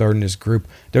finishes third in this group.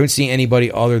 Don't see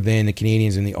anybody other than the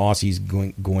Canadians and the Aussies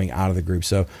going out of the group.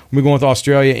 So we're going with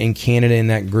Australia and Canada in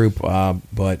that group,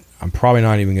 but I'm probably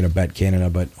not even going to bet Canada,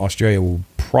 but Australia will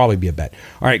probably be a bet.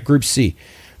 All right, Group C.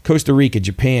 Costa Rica,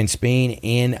 Japan, Spain,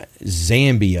 and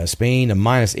Zambia. Spain, a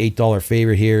minus $8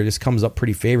 favorite here. This comes up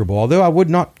pretty favorable, although I would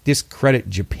not discredit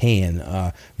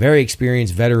Japan. Very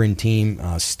experienced veteran team,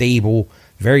 stable,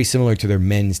 very similar to their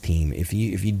men's team. If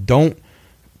you don't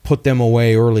put them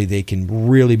away early, they can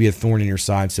really be a thorn in your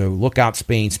side. So look out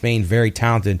Spain. Spain, very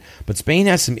talented, but Spain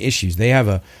has some issues. They have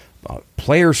a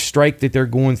player strike that they're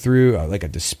going through, like a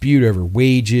dispute over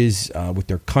wages with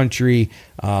their country.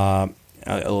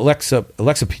 Alexa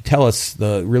Putellas,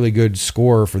 the really good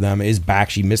scorer for them, is back.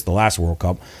 She missed the last World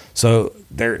Cup, so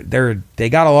they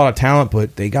got a lot of talent,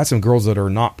 but they got some girls that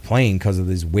are not playing because of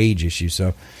this wage issue.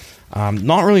 So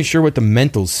not really sure what the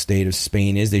mental state of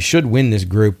Spain is. They should win this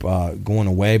group going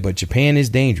away, but Japan is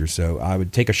dangerous, so I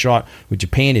would take a shot with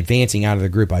Japan advancing out of the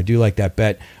group. I do like that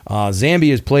bet. Zambia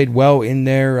has played well in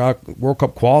their World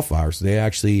Cup qualifiers. They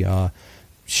actually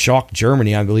shocked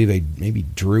Germany. I believe they maybe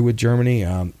drew with Germany.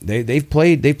 They've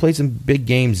played some big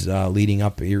games leading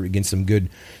up here against some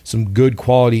good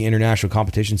quality international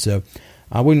competition. So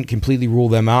I wouldn't completely rule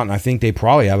them out, and I think they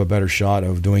probably have a better shot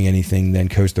of doing anything than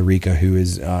Costa Rica, who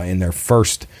is in their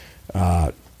first,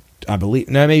 I believe,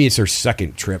 no, maybe it's their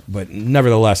second trip, but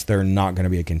nevertheless, they're not going to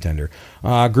be a contender.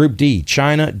 Group D,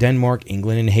 China, Denmark,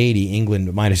 England, and Haiti.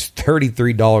 England minus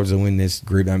 $33 to win this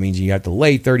group. That means you have to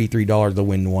lay $33 to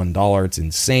win $1. It's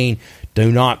insane. Do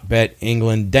not bet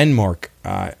England. Denmark,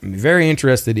 I'm very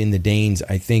interested in the Danes.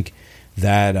 I think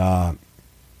that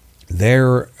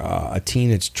they're a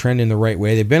team that's trending the right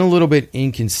way. They've been a little bit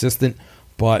inconsistent,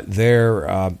 but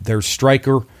their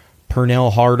striker,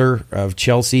 Pernell Harder of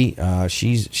Chelsea,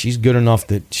 she's good enough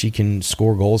that she can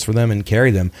score goals for them and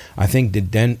carry them. I think the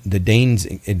Danes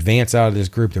advance out of this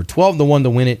group. They're 12-1 to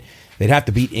win it. They'd have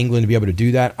to beat England to be able to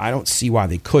do that. I don't see why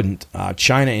they couldn't.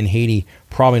 China and Haiti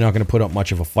probably not going to put up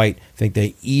much of a fight. I think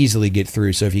they easily get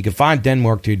through. So if you can find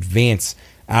Denmark to advance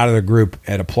out of the group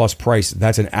at a plus price,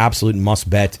 that's an absolute must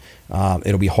bet.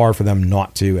 It'll be hard for them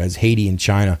not to, as Haiti and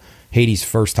China, Haiti's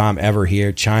first time ever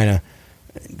here. China,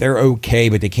 they're okay,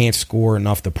 but they can't score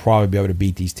enough to probably be able to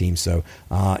beat these teams. So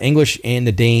English and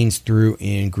the Danes through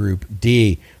in Group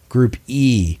D. Group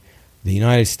E, the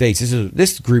United States.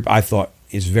 This group I thought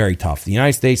is very tough. The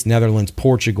United States, Netherlands,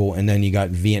 Portugal, and then you got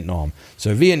Vietnam.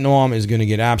 So Vietnam is going to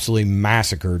get absolutely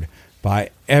massacred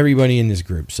by everybody in this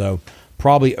group. So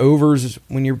probably overs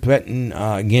when you're betting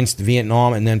against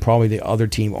Vietnam, and then probably the other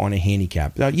team on a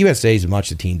handicap. Now, USA is much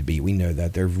the team to beat. We know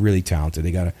that. They're really talented.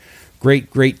 They got a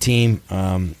great team.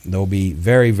 They'll be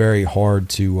very, very hard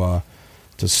to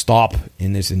stop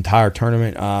in this entire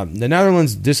tournament. The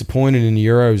Netherlands disappointed in the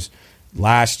Euros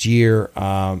last year.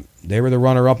 They were the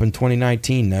runner-up in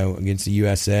 2019, though, against the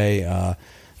USA.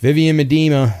 Vivian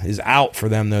Miedema is out for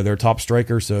them, though, their top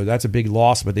striker, so that's a big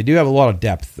loss. But they do have a lot of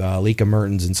depth. Lika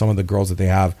Mertens and some of the girls that they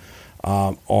have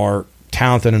are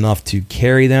talented enough to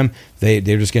carry them. They're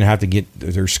just going to have to get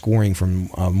their scoring from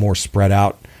more spread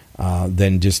out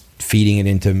than just feeding it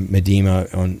into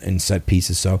Miedema in set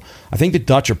pieces. So I think the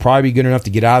Dutch are probably good enough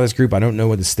to get out of this group. I don't know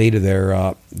what the state of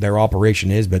their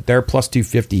operation is, but they're plus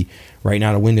 250 right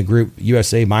now to win the group.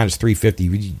 USA minus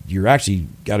 350. You're actually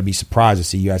got to be surprised to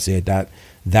see USA at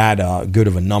that good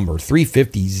of a number.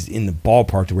 350 is in the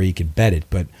ballpark to where you could bet it,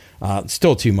 but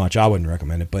still too much. I wouldn't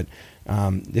recommend it. But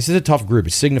this is a tough group.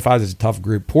 It signifies it's a tough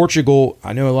group. Portugal,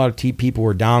 I know a lot of people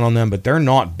were down on them, but they're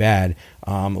not bad.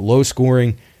 Low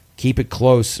scoring. Keep it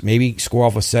close. Maybe score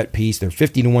off a set piece. They're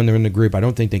 50-1. They're in the group. I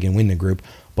don't think they can win the group,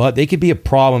 but they could be a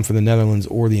problem for the Netherlands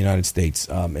or the United States.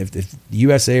 If the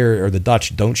USA or the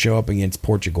Dutch don't show up against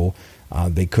Portugal,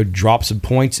 they could drop some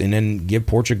points and then give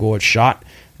Portugal a shot.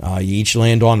 You each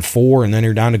land on 4, and then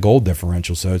you're down to goal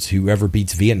differential. So it's whoever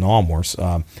beats Vietnam worse.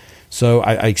 So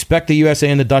I expect the USA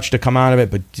and the Dutch to come out of it,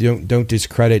 but don't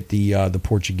discredit the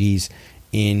Portuguese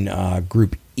in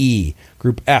Group E.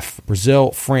 Group F,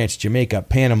 Brazil, France, Jamaica,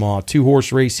 Panama.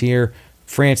 2-horse race here.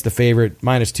 France the favorite,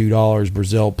 minus $2.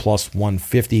 Brazil plus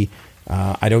 150.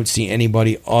 I don't see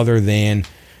anybody other than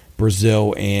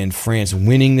Brazil and France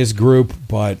winning this group,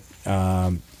 but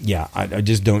I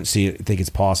just don't think it's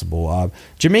possible.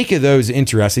 Jamaica, though, is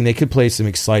interesting. They could play some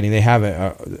exciting. They have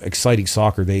exciting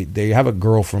soccer. They have a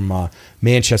girl from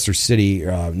Manchester City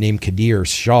named Kadir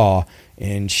Shaw,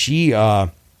 and she's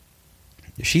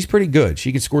pretty good.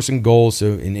 She can score some goals.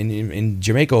 So, and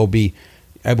Jamaica will be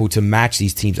able to match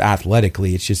these teams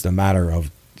athletically. It's just a matter of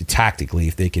tactically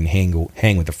if they can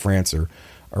hang with the France or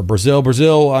Brazil.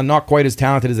 Brazil, not quite as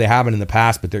talented as they have been in the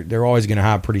past, but they're always going to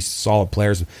have pretty solid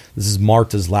players. This is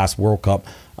Marta's last World Cup,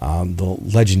 the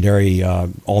legendary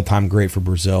all-time great for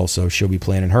Brazil. So she'll be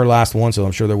playing in her last one, so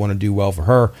I'm sure they want to do well for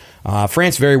her.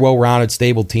 France, very well-rounded,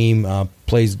 stable team,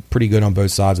 plays pretty good on both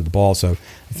sides of the ball. So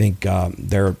I think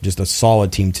they're just a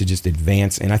solid team to just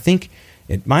advance. And I think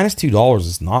at minus $2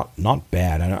 is not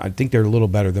bad. I think they're a little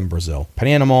better than Brazil.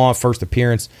 Panama, first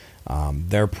appearance.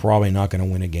 They're probably not going to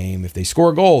win a game. If they score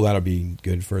a goal, that'll be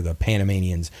good for the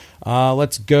Panamanians.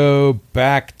 Let's go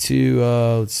back to,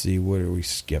 let's see, what did we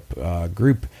skip?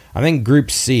 Group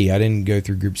C. I didn't go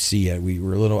through Group C yet. We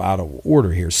were a little out of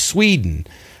order here. Sweden.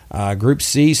 Group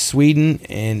C, Sweden,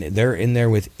 and they're in there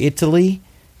with Italy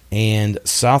and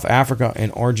South Africa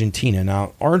and Argentina.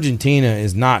 Now, Argentina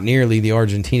is not nearly the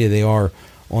Argentina they are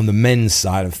on the men's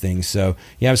side of things. So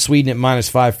you have Sweden at minus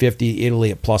 550,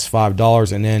 Italy at plus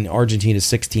 $5, and then Argentina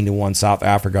 16-1, South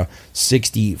Africa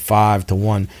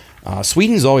 65-1.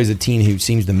 Sweden's always a team who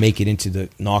seems to make it into the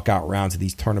knockout rounds of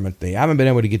these tournaments. They haven't been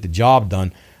able to get the job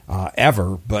done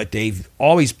ever, but they've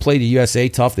always played the USA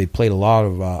tough. They've played a lot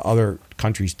of other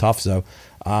countries tough. So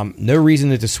no reason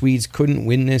that the Swedes couldn't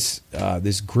win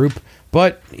this group.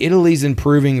 But Italy's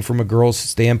improving from a girls'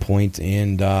 standpoint,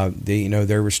 and they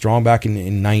were strong back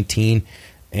in 19.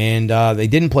 And they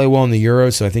didn't play well in the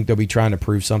Euros, so I think they'll be trying to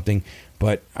prove something.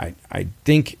 But I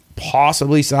think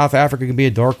possibly South Africa can be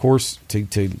a dark horse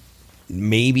to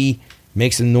maybe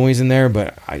make some noise in there,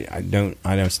 but I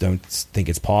just don't think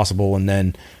it's possible. And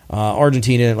then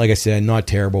Argentina, like I said, not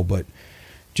terrible, but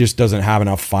just doesn't have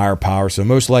enough firepower. So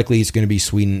most likely it's going to be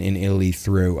Sweden and Italy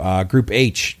through. Group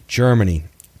H, Germany,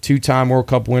 2-time World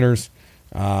Cup winners,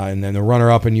 and then the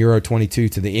runner-up in Euro 22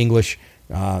 to the English.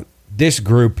 This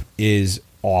group is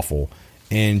awful,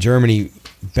 and Germany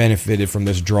benefited from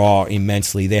this draw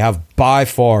immensely. They have by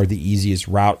far the easiest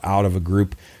route out of a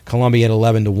group. Colombia at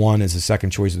 11-1 is the second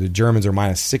choice. The Germans are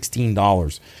minus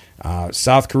 $16.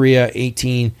 South Korea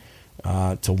 18-1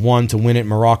 to win it.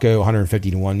 Morocco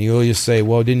 150-1. You'll just say,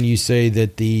 well, didn't you say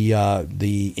that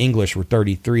the English were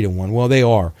 33-1? Well, they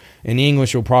are, and the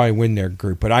English will probably win their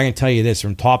group. But I can tell you this,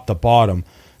 from top to bottom,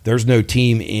 there's no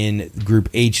team in Group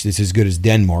H that's as good as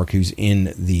Denmark, who's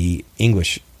in the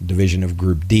English division of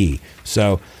Group D.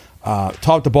 So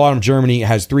top to bottom, Germany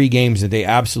has 3 games that they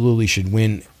absolutely should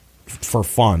win for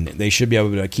fun. They should be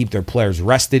able to keep their players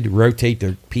rested, rotate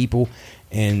their people,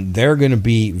 and they're going to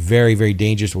be very, very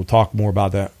dangerous. We'll talk more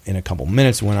about that in a couple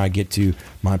minutes when I get to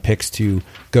my picks to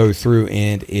go through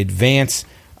and advance.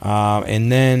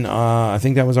 And then I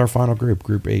think that was our final group,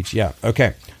 Group H. Yeah,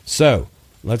 okay. So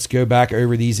let's go back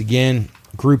over these again.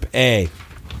 Group A,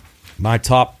 my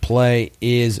top play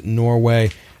is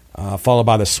Norway, followed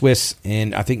by the Swiss,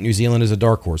 and I think New Zealand is a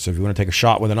dark horse. So if you want to take a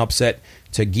shot with an upset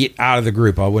to get out of the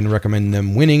group, I wouldn't recommend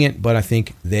them winning it, but I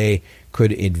think they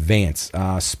could advance.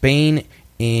 Spain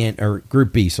or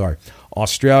Group B, sorry.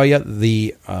 Australia,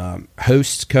 the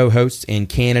hosts, co-hosts, and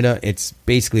Canada. It's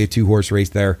basically a 2-horse race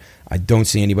there. I don't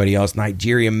see anybody else.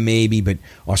 Nigeria maybe, but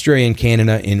Australia and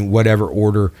Canada in whatever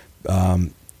order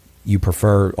you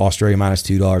prefer. Australia minus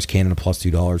 $2, Canada plus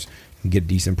 $2. You can get a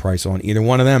decent price on either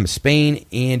one of them. Spain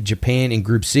and Japan in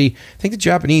Group C. I think the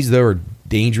Japanese, though, are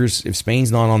dangerous if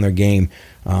Spain's not on their game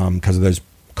because of those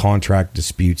contract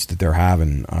disputes that they're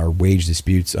having, or wage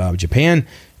disputes. Japan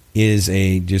is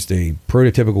just a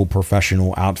prototypical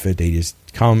professional outfit. They just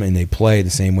come and they play the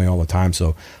same way all the time.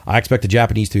 So I expect the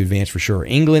Japanese to advance for sure.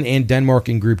 England and Denmark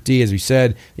in Group D, as we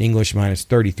said, English minus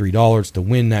 $33 to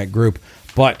win that group.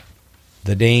 But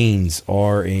the Danes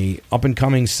are a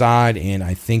up-and-coming side, and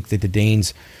I think that the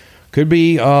Danes could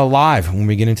be live when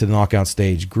we get into the knockout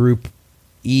stage. Group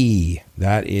E,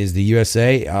 that is the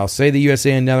USA. I'll say the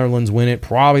USA and Netherlands win it.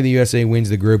 Probably the USA wins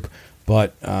the group,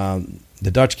 but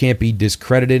the Dutch can't be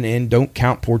discredited, and don't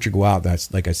count Portugal out.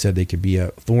 That's, like I said, they could be a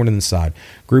thorn in the side.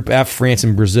 Group F, France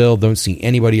and Brazil. Don't see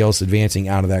anybody else advancing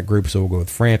out of that group, so we'll go with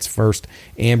France first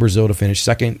and Brazil to finish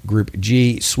second. Group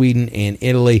G, Sweden and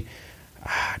Italy.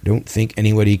 I don't think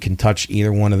anybody can touch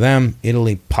either one of them.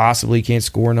 Italy possibly can't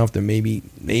score enough to maybe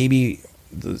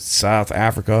the South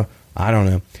Africa. I don't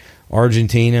know.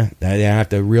 Argentina, they have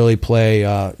to really play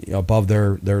above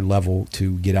their level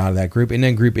to get out of that group. And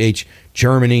then Group H,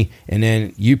 Germany, and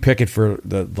then you pick it for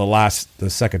the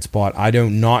second spot. I do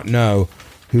not know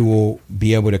who will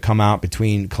be able to come out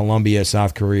between Colombia,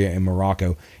 South Korea, and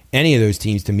Morocco. Any of those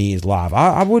teams to me is live.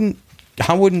 I wouldn't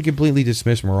completely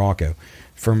dismiss Morocco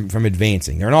from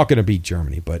advancing. They're not going to beat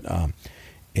Germany, but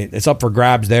it's up for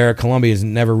grabs there. Colombia has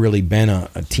never really been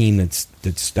a team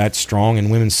that's that strong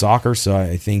in women's soccer, so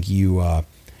I think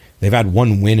they've had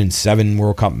 1 win in 7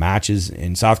 World Cup matches,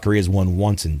 and South Korea's won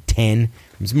once in 10.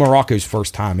 It's Morocco's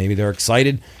first time. Maybe they're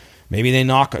excited. Maybe they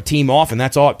knock a team off, and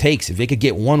that's all it takes. If they could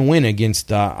get 1 win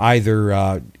against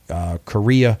either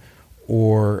Korea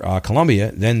or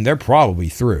Colombia, then they're probably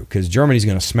through, because Germany's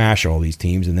going to smash all these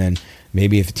teams, and then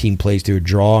maybe if a team plays to a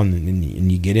draw and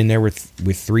you get in there with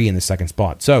 3 in the second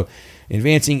spot. So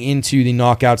advancing into the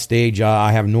knockout stage,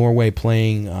 I have Norway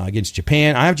playing against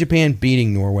Japan. I have Japan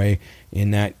beating Norway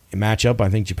in that matchup. I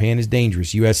think Japan is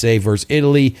dangerous. USA versus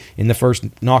Italy in the first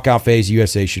knockout phase.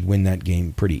 USA should win that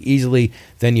game pretty easily.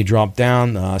 Then you drop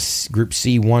down, Group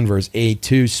C1 versus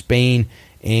A2, Spain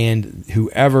and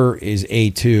whoever is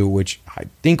A2, which I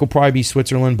think will probably be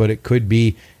Switzerland, but it could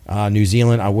be New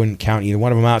Zealand. I wouldn't count either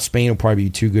one of them out. Spain will probably be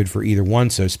too good for either one,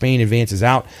 so Spain advances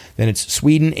out. Then it's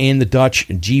Sweden and the Dutch,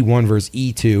 G1 versus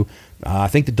E2. I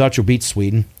think the Dutch will beat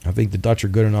Sweden. I think the Dutch are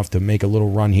good enough to make a little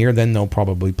run here. Then they'll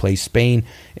probably play Spain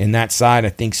in that side. I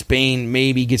think Spain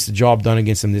maybe gets the job done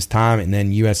against them this time, and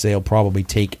then USA will probably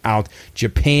take out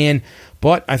Japan.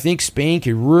 But I think Spain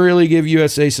could really give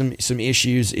USA some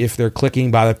issues if they're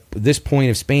clicking. By this point,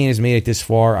 if Spain has made it this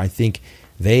far, I think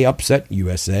they upset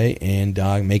USA and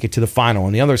make it to the final.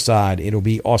 On the other side, it'll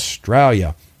be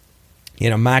Australia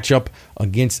in a matchup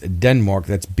against Denmark.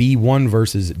 That's B1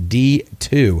 versus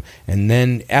D2. And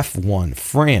then F1,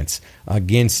 France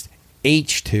against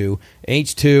H2.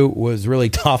 H2 was really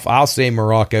tough. I'll say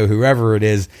Morocco. Whoever it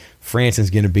is, France is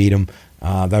going to beat them.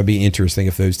 That would be interesting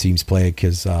if those teams play,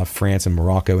 because France and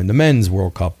Morocco in the men's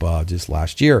World Cup just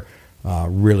last year,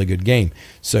 really good game.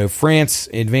 So France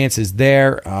advances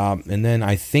there, and then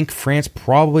I think France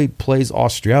probably plays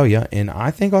Australia, and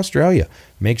I think Australia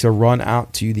makes a run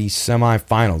out to the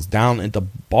semifinals. Down at the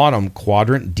bottom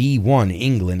quadrant, D1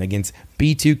 England against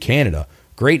B2 Canada.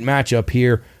 Great matchup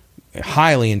here,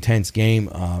 highly intense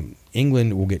game.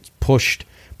 England will get pushed,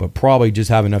 but probably just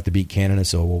have enough to beat Canada,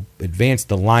 so we'll advance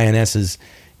the Lionesses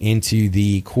into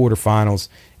the quarterfinals.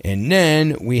 And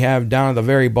then we have down at the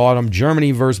very bottom,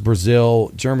 Germany versus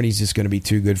Brazil. Germany's just going to be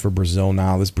too good for Brazil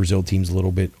now. This Brazil team's a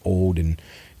little bit old and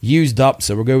used up,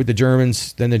 so we'll go with the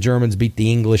Germans. Then the Germans beat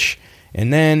the English.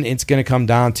 And then it's going to come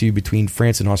down to between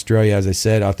France and Australia. As I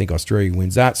said, I think Australia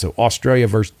wins that. So Australia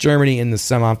versus Germany in the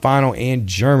semifinal, and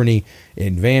Germany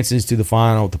advances to the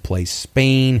final to play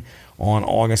Spain on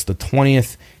August the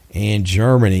 20th. And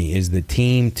Germany is the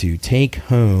team to take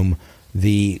home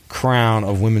the crown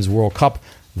of Women's World Cup.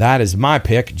 That is my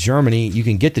pick. Germany, you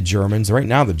can get the Germans. Right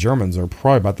now, the Germans are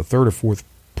probably about the third or fourth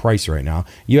price right now.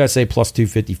 USA plus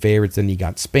 250 favorites. Then you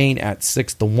got Spain at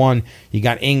 6-1. You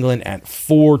got England at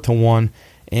 4-1.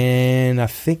 And I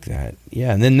think that,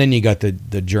 yeah. And then you got the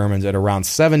Germans at around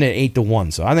 7 to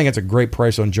 8-1. So I think that's a great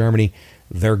price on Germany.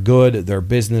 They're good. They're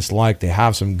business-like. They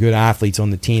have some good athletes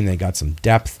on the team. They got some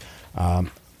depth,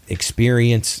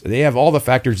 experience. They have all the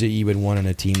factors that you would want in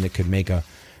a team that could make a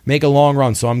long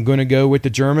run. So I'm going to go with the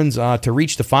Germans to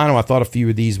reach the final. I thought a few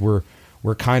of these were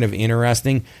kind of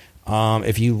interesting.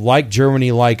 If you like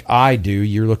Germany like I do,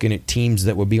 you're looking at teams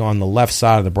that would be on the left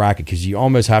side of the bracket, because you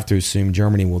almost have to assume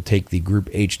Germany will take the Group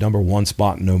H #1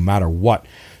 spot no matter what.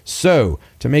 So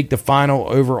to make the final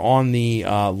over on the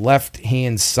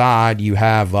left-hand side, you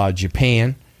have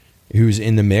Japan, who's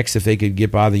in the mix. If they could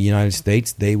get by the United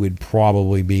States, they would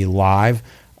probably be live.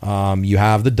 You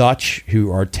have the Dutch,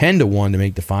 who are 10-1 to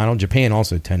make the final. Japan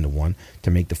also 10-1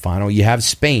 to make the final. You have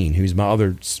Spain, who's my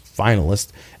other finalist,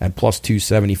 at plus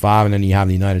 275, and then you have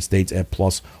the United States at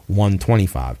plus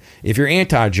 125. If you're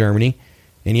anti-Germany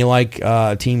and you like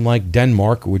a team like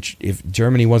Denmark, which if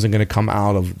Germany wasn't going to come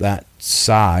out of that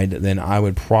side, then I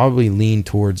would probably lean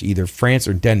towards either France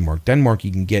or Denmark. Denmark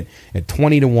you can get at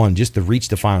 20-1 just to reach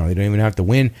the final. They don't even have to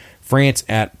win. France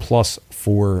at plus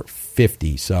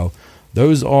 450. So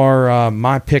those are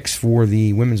my picks for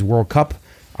the Women's World Cup.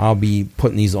 I'll be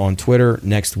putting these on Twitter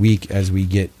next week as we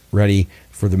get ready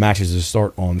for the matches to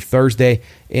start on Thursday.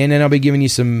 And then I'll be giving you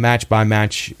some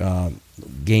match-by-match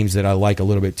games that I like a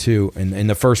little bit too. And in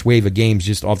the first wave of games,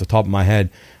 just off the top of my head,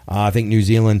 I think New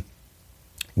Zealand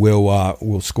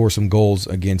will score some goals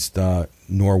against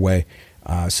Norway.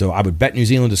 So I would bet New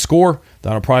Zealand to score.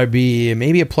 That'll probably be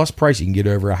maybe a plus price. You can get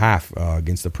over a half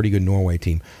against a pretty good Norway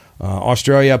team.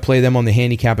 Australia, play them on the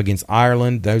handicap against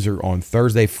Ireland. Those are on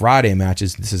Thursday, Friday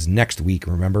matches. This is next week,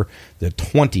 remember. The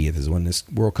 20th is when this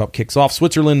World Cup kicks off.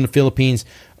 Switzerland and the Philippines,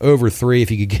 over 3. If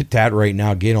you could get that right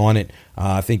now, get on it.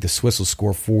 I think the Swiss will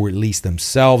score 4 at least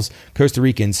themselves. Costa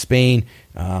Rica and Spain.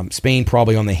 Spain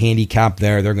probably on the handicap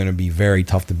there. They're going to be very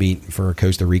tough to beat for a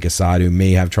Costa Rica side who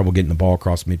may have trouble getting the ball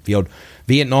across midfield.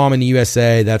 Vietnam and the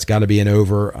USA, that's got to be an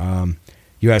over.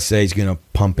 USA is going to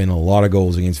pump in a lot of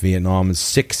goals against Vietnam.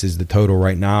 6 is the total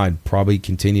right now. I'd probably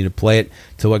continue to play it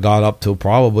till it got up till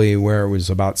probably where it was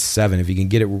about 7. If you can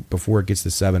get it before it gets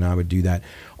to 7, I would do that.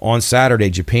 On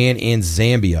Saturday, Japan and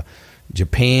Zambia.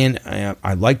 Japan,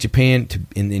 I like Japan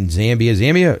in Zambia.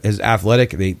 Zambia is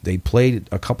athletic. They played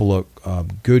a couple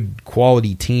of good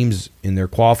quality teams in their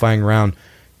qualifying round,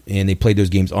 and they played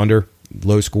those games under.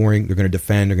 Low scoring. They're going to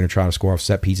defend. They're going to try to score off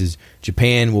set pieces.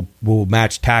 Japan will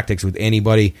match tactics with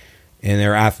anybody, and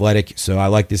they're athletic. So I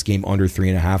like this game under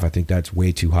 3.5. I think that's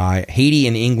way too high. Haiti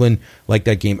and England, like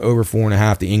that game over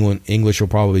 4.5. The English will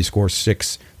probably score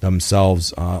 6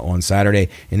 themselves on Saturday.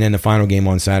 And then the final game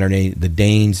on Saturday, the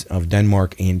Danes of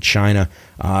Denmark and China.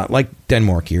 Like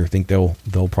Denmark here. I think they'll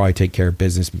probably take care of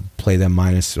business, play them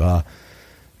minus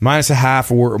a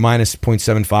half or minus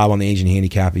 0.75 on the Asian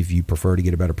handicap if you prefer to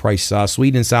get a better price.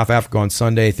 Sweden and South Africa on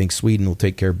Sunday. I think Sweden will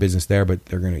take care of business there, but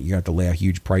you have to lay a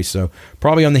huge price. So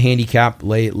probably on the handicap,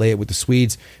 lay it with the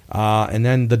Swedes. And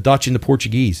then the Dutch and the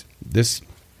Portuguese. If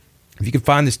you can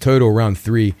find this total around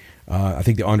 3, I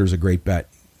think the under is a great bet.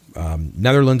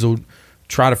 Netherlands will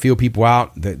try to feel people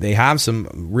out. They have some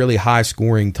really high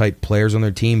scoring type players on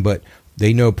their team, but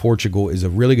they know Portugal is a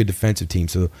really good defensive team.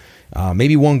 So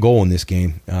maybe 1 goal in this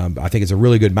game. I think it's a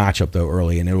really good matchup though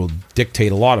early, and it will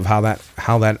dictate a lot of how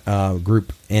that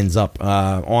group ends up.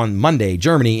 On Monday,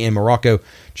 Germany and Morocco.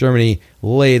 Germany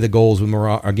lay the goals with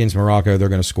against Morocco. They're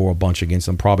going to score a bunch against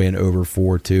them, probably an over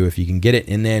 4-2 if you can get it.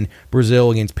 And then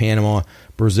Brazil against Panama.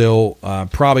 Brazil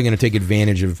probably going to take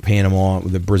advantage of Panama.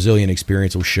 The Brazilian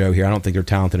experience will show here. I don't think they're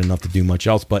talented enough to do much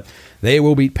else, but they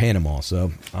will beat Panama.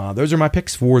 So those are my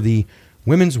picks for the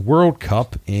Women's World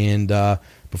Cup. And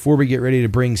before we get ready to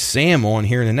bring Sam on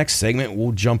here in the next segment,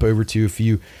 we'll jump over to a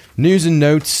few news and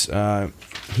notes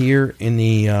here in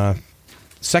the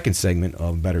second segment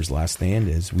of Bettor's Last Stand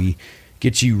as we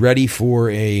get you ready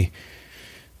for a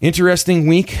interesting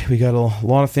week. We got a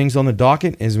lot of things on the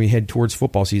docket as we head towards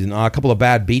football season. A couple of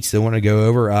bad beats that I want to go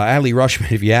over. Adley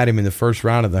Rushman, if you had him in the first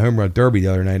round of the Home Run Derby the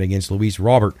other night against Luis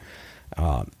Robert,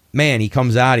 man, he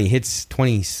comes out, he hits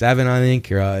 27, I think,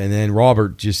 and then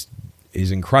Robert just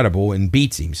is incredible and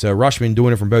beats him. So Rushman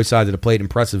doing it from both sides of the plate.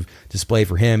 Impressive display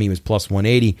for him. He was plus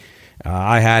 180.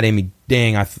 I had him.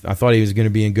 Dang, I thought he was going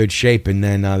to be in good shape, and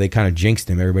then they kind of jinxed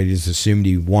him. Everybody just assumed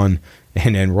he won,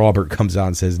 and then Robert comes out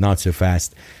and says, not so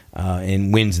fast,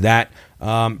 and wins that.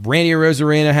 Randy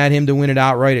Arozarena had him to win it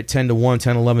outright at 10-1,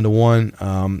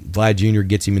 10-11-1. Vlad Jr.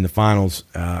 gets him in the finals,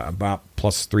 about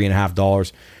plus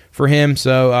 $3.50 for him.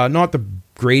 So not the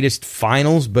greatest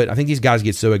finals, but I think these guys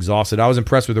get so exhausted. I was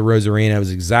impressed with Arozarena. It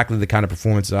was exactly the kind of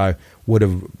performance I would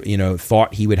have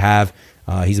thought he would have.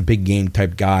 He's a big game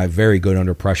type guy, very good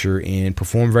under pressure, and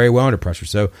performed very well under pressure.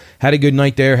 So had a good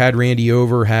night there, had Randy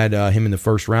over, had him in the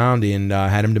first round, and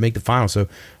had him to make the final. So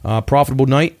profitable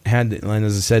night, and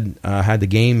as I said, had the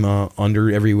game under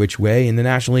every which way in the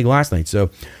National League last night.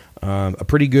 So a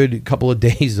pretty good couple of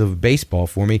days of baseball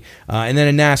for me. And then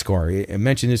in NASCAR, I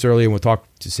mentioned this earlier, and we'll talk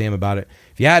to Sam about it.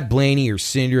 If you had Blaney or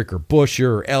Cindric or Buescher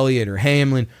or Elliott or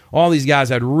Hamlin, all these guys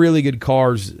had really good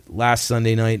cars last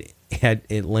Sunday night at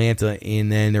Atlanta, and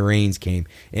then the rains came.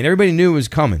 And everybody knew it was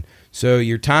coming. So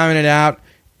you're timing it out,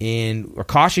 and a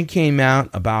caution came out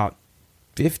about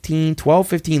 12,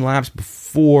 15 laps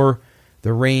before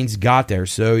the rains got there.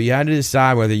 So you had to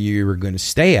decide whether you were going to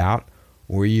stay out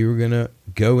or you were going to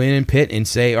go in and pit and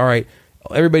say, all right,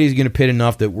 everybody's going to pit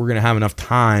enough that we're going to have enough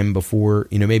time before,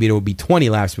 maybe it'll be 20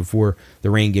 laps before the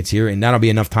rain gets here, and that'll be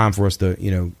enough time for us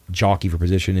to, jockey for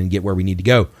position and get where we need to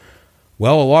go.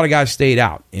 Well, a lot of guys stayed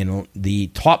out, and the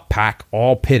top pack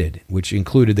all pitted, which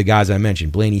included the guys I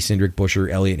mentioned, Blaney, Cindric, Buescher,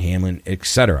 Elliott, Hamlin,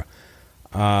 etc.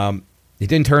 It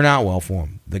didn't turn out well for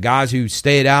them. The guys who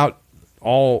stayed out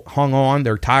all hung on.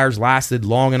 Their tires lasted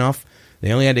long enough.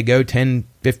 They only had to go 10,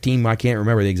 15, I can't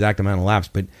remember the exact amount of laps,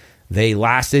 but they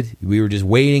lasted. We were just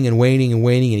waiting and waiting and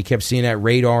waiting, and you kept seeing that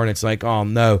radar, and it's like, oh,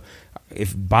 no.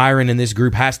 If Byron and this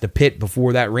group has to pit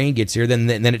before that rain gets here, then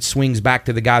it swings back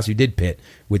to the guys who did pit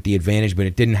with the advantage, but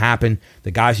it didn't happen.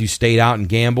 The guys who stayed out and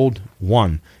gambled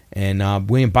won. And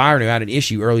William Byron, who had an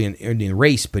issue early in the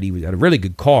race, but he had a really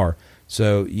good car,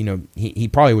 so he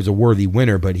probably was a worthy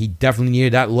winner, but he definitely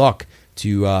needed that luck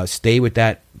to stay with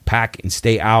that pack and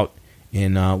stay out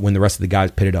and when the rest of the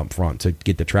guys pitted up front to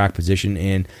get the track position,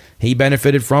 and he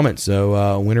benefited from it.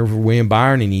 So winner for William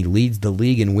Byron, and he leads the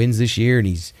league in wins this year, and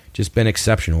he's just been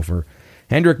exceptional for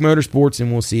Hendrick Motorsports, and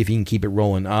we'll see if he can keep it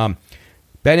rolling.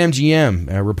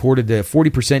 BetMGM reported a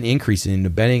 40% increase in the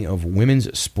betting of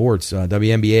women's sports,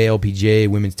 WNBA, LPGA,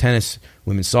 women's tennis,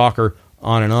 women's soccer,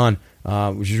 on and on,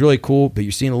 which is really cool. But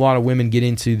you're seeing a lot of women get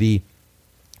into the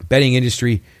betting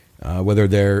industry, whether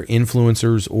they're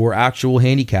influencers or actual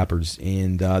handicappers,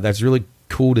 and that's really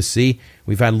cool to see.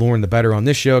 We've had Lauren the Bettor on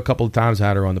this show a couple of times,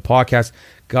 had her on the podcast.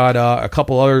 Got a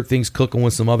couple other things cooking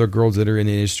with some other girls that are in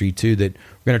the industry too that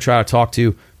we're going to try to talk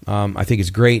to. I think it's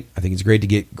great. I think it's great to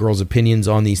get girls' opinions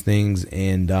on these things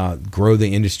and grow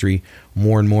the industry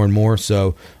more and more and more.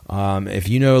 So if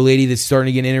you know a lady that's starting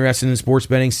to get interested in sports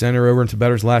betting, send her over into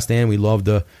Bettor's Last Stand. We love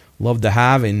to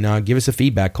have, and give us a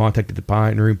feedback. Contact at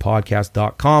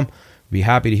thepineroom.podcast.com. Be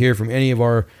happy to hear from any of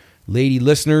our lady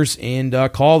listeners, and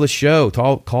call the show.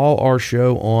 Call our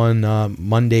show on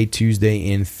Monday,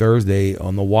 Tuesday, and Thursday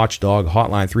on the Watchdog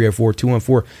hotline,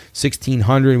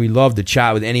 304-214-1600. We love to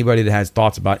chat with anybody that has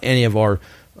thoughts about any of our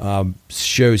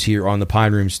shows here on the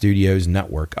Pine Room Studios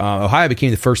network. Ohio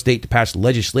became the first state to pass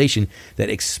legislation that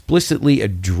explicitly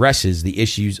addresses the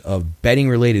issues of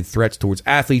betting-related threats towards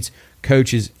athletes,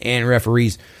 coaches, and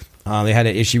referees. They had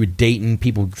an issue with Dayton,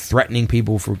 people threatening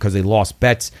people because they lost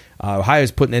bets. Ohio's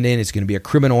putting it in. It's going to be a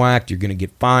criminal act. You're going to get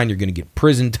fined. You're going to get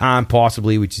prison time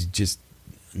possibly, which is just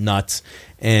nuts.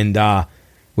 And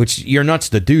which you're nuts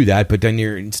to do that, but then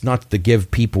it's nuts to give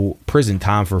people prison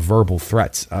time for verbal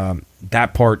threats.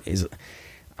 That part is,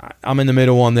 I'm in the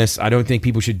middle on this. I don't think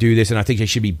people should do this, and I think they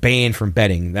should be banned from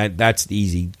betting. That's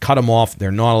easy. Cut them off.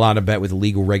 They're not allowed to bet with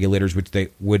illegal regulators, which they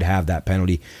would have that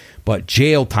penalty. But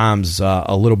jail time's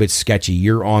a little bit sketchy.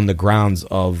 You're on the grounds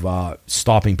of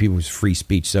stopping people's free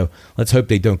speech. So let's hope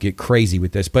they don't get crazy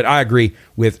with this. But I agree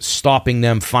with stopping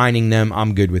them, fining them.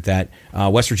 I'm good with that.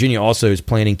 West Virginia also is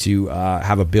planning to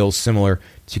have a bill similar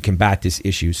to combat this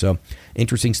issue. So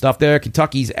interesting stuff there.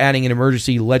 Kentucky's adding an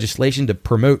emergency legislation to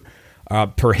prohibit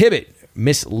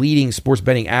misleading sports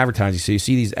betting advertising. So you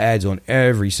see these ads on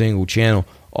every single channel,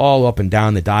 all up and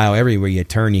down the dial. Everywhere you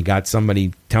turn, you got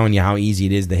somebody telling you how easy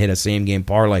it is to hit a same-game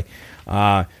parlay.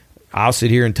 I'll sit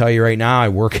here and tell you right now, I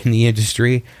work in the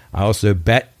industry. I also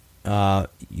bet.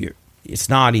 It's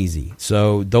not easy.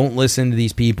 So don't listen to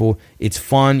these people. It's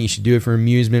fun. You should do it for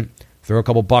amusement. Throw a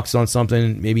couple bucks on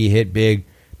something. Maybe you hit big.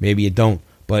 Maybe you don't.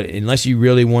 But unless you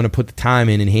really want to put the time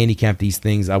in and handicap these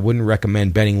things, I wouldn't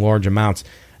recommend betting large amounts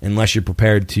unless you're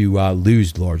prepared to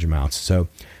lose large amounts. So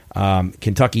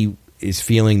Kentucky is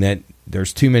feeling that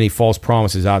there's too many false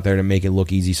promises out there to make it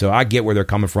look easy. So I get where they're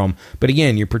coming from. But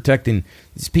again, you're protecting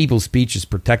these people's speech is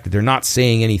protected. They're not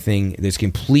saying anything that's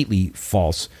completely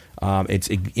false. It's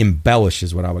embellished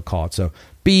is what I would call it. So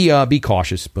be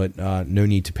cautious, but no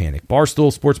need to panic.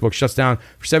 Barstool Sportsbook shuts down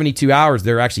for 72 hours.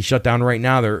 They're actually shut down right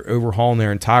now. They're overhauling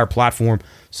their entire platform.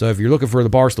 So if you're looking for the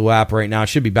Barstool app right now, it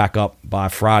should be back up by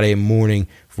Friday morning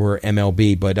for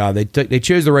MLB. But they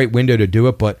chose the right window to do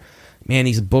it. But man,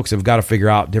 these books have got to figure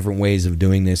out different ways of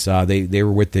doing this. They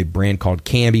were with the brand called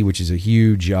Kambi, which is a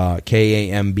huge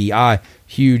Kambi,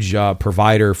 huge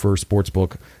provider for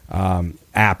sportsbook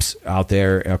apps out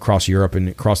there across Europe and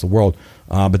across the world.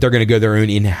 But they're going to go their own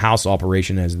in-house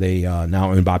operation as they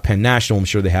now owned by Penn National. I'm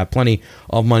sure they have plenty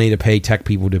of money to pay tech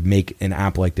people to make an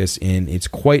app like this, and it's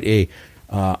quite a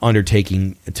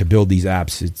undertaking to build these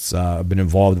apps. It's been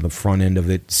involved in the front end of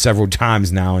it several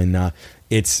times now, and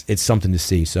it's something to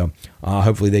see. So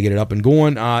hopefully they get it up and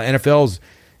going. NFL's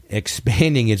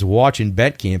expanding its watch and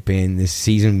bet campaign this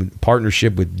season with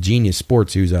partnership with Genius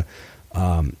Sports, who's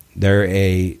they're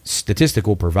a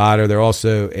statistical provider. They're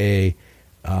also a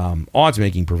odds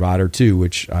making provider too,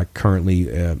 which I currently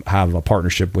have a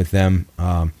partnership with them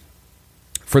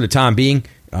for the time being.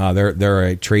 They're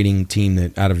a trading team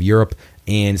that out of Europe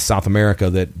and South America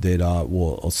that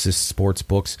will assist sports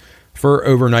books for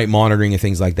overnight monitoring and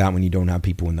things like that when you don't have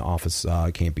people in the office.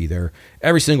 Can't be there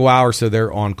every single hour, so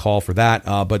they're on call for that.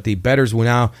 But the bettors will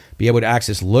now be able to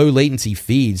access low latency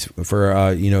feeds for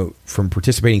from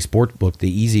participating sportsbook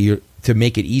to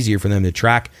make it easier for them to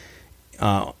track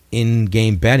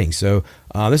in-game betting. So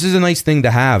this is a nice thing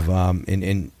to have.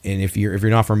 And if you're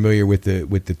not familiar with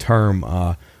the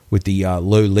term with the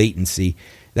low latency,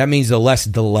 that means a less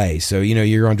delay. So,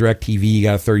 you're on DirecTV, you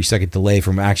got a 30-second delay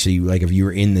from actually, like, if you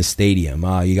were in the stadium.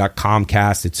 You got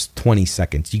Comcast, it's 20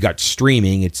 seconds. You got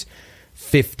streaming, it's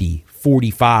 50,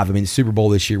 45. I mean, the Super Bowl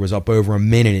this year was up over a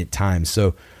minute at times.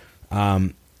 So,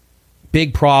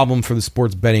 big problem for the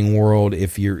sports betting world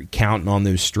if you're counting on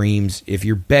those streams. If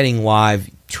you're betting live,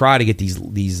 try to get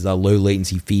these low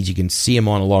latency feeds. You can see them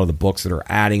on a lot of the books that are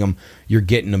adding them. You're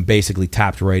getting them basically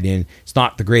tapped right in. It's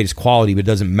not the greatest quality, but it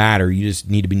doesn't matter. You just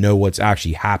need to know what's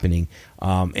actually happening.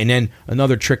 And then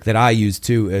another trick that I use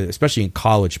too, especially in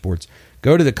college sports,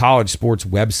 go to the college sports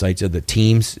websites of the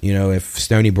teams. If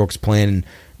Stony Brook's playing,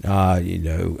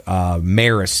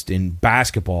 Marist in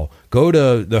basketball, go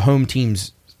to the home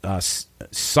team's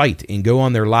site and go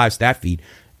on their live stat feed.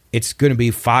 It's going to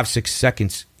be 5-6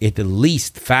 seconds at the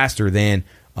least faster than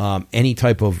any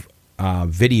type of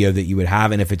video that you would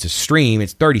have. And if it's a stream,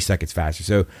 it's 30 seconds faster.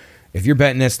 So if you're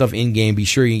betting that stuff in game, be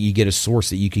sure you get a source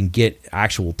that you can get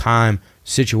actual time,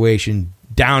 situation,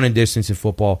 down and distance in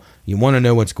football. You want to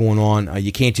know what's going on.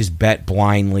 You can't just bet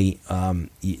blindly.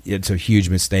 It's a huge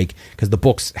mistake because the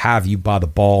books have you by the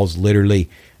balls, literally.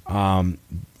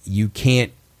 You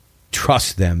can't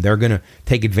trust them. They're going to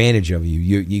take advantage of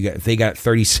you. If they got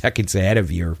 30 seconds ahead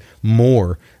of you or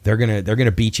more, they're going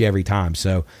to beat you every time.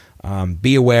 So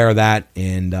be aware of that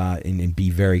and be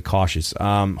very cautious.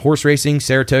 Horse racing,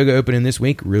 Saratoga opening this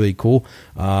week. Really cool.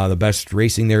 The best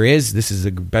racing there is. This is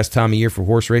the best time of year for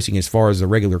horse racing as far as the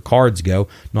regular cards go.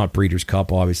 Not Breeders'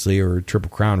 Cup, obviously, or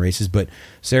Triple Crown races, but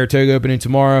Saratoga opening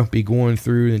tomorrow. Be going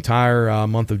through the entire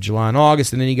month of July and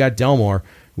August, and then you got Del Mar,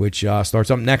 which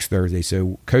starts up next Thursday.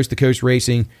 So coast-to-coast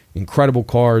racing, incredible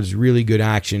cards, really good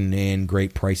action, and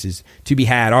great prices to be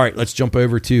had. All right, let's jump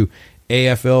over to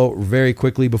AFL very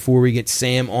quickly before we get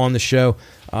Sam on the show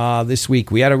this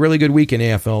week. We had a really good week in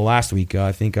AFL last week.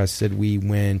 I think I said we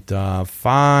went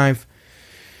 5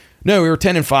 No, we were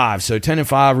 10-5, so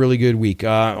 10-5, really good week.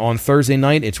 On Thursday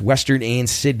night, it's Western and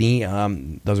Sydney.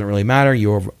 Doesn't really matter.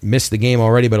 You missed the game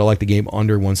already, but I like the game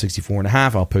under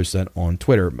 164.5. I'll post that on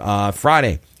Twitter.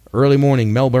 Friday, early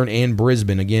morning, Melbourne and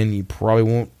Brisbane. Again,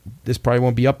 this probably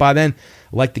won't be up by then.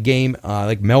 I like the game. I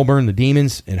like Melbourne, the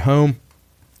Demons at home.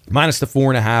 Minus the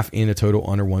 4.5 in a total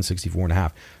under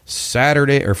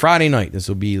 164.5. Friday night. This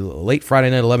will be late Friday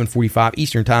night, 11:45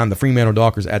 Eastern Time. The Fremantle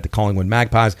Dockers at the Collingwood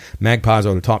Magpies. Magpies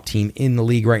are the top team in the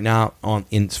league right now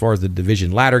as far as the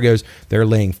division ladder goes. They're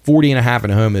laying 40.5 at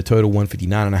home. The total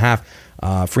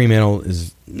 159.5. Fremantle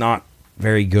is not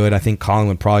very good. I think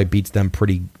Collingwood probably beats them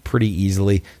pretty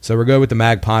easily. So we'll go with the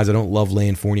Magpies. I don't love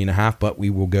laying 40.5, but we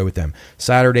will go with them.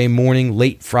 Saturday morning,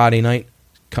 late Friday night.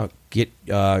 Get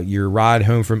your ride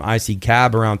home from IC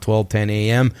Cab around 12:10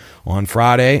 a.m. on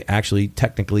Friday. Actually,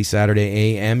 technically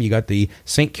Saturday a.m. You got the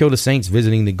St. Kilda Saints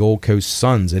visiting the Gold Coast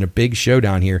Suns in a big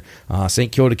showdown here.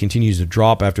 St. Kilda continues to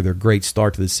drop after their great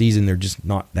start to the season. They're just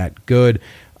not that good.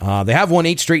 They have won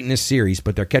 8 straight in this series,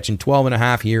 but they're catching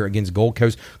 12.5 here against Gold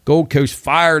Coast. Gold Coast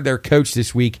fired their coach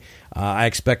this week. I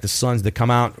expect the Suns to come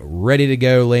out ready to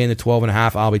go, laying the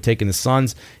 12.5. I'll be taking the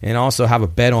Suns and also have a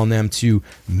bet on them to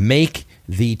make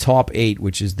the top 8,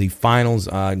 which is the finals.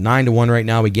 9-1 right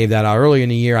now. We gave that out earlier in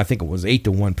the year. I think it was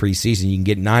 8-1 preseason. You can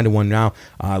get 9-1 now.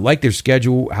 I like their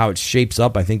schedule, how it shapes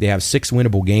up. I think they have 6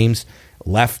 winnable games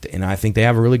left, and I think they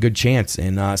have a really good chance.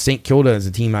 And St. Kilda is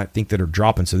a team I think that are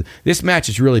dropping. So this match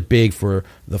is really big for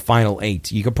the final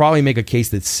 8. You could probably make a case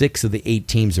that 6 of the 8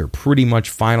 teams are pretty much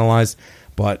finalized,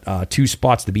 but 2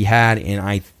 spots to be had, and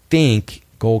I think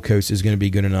Gold Coast is going to be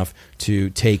good enough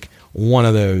to take one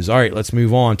of those. All right, let's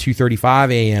move on.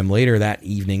 2:35 a.m. later that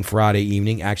evening, Friday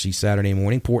evening, actually Saturday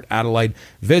morning, Port Adelaide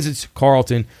visits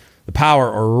Carlton. The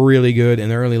Power are really good, and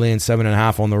they're only laying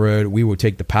 7.5 on the road. We will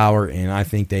take the Power, and I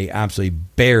think they absolutely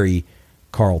bury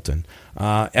Carlton.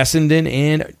 Essendon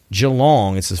and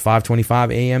Geelong. It's this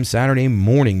 5:25 a.m. Saturday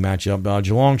morning matchup.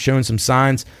 Geelong showing some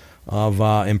signs of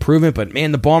improvement, but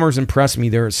man, the Bombers impressed me.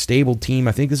 They're a stable team.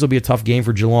 I think this will be a tough game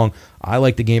for Geelong. I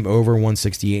like the game over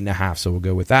 168.5, so we'll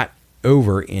go with that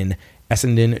over in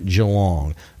Essendon,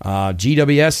 Geelong.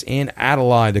 GWS and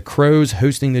Adelaide. The Crows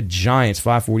hosting the Giants,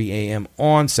 5:40 a.m.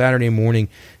 on Saturday morning.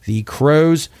 The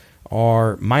Crows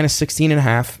are minus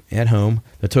 16.5 at home.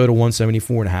 The total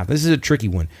 174.5. This is a tricky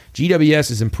one. GWS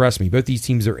has impressed me. Both these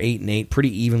teams are 8-8,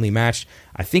 pretty evenly matched.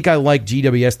 I think I like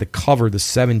GWS to cover the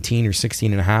 17 or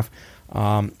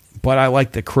 16.5. But I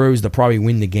like the Crows to probably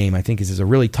win the game. I think this is a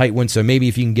really tight one. So maybe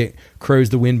if you can get Crows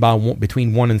to win by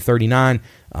between 1 and 39,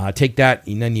 take that,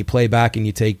 and then you play back and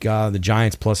you take the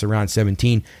Giants plus around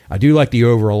 17. I do like the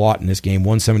over a lot in this game,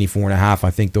 174.5.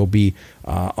 I think there'll be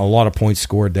a lot of points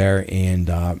scored there, and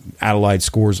Adelaide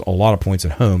scores a lot of points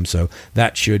at home, so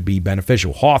that should be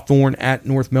beneficial. Hawthorn at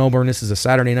North Melbourne. This is a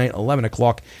Saturday night, 11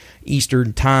 o'clock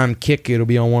Eastern Time kick. It'll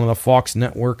be on one of the Fox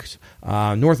networks.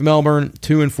 North Melbourne,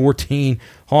 2-14.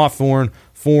 Hawthorn,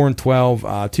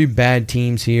 4-12. 2 bad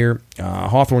teams here.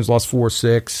 Hawthorn's lost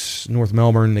 4-6. North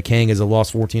Melbourne, the Kangas have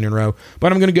lost 14 in a row.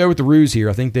 But I'm going to go with the Roos here.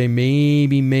 I think they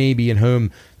maybe at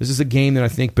home. This is a game that I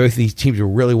think both of these teams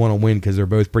will really want to win because they're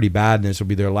both pretty bad, and this will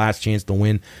be their last chance to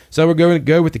win. So we're going to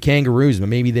go with the Kangaroos, but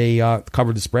maybe they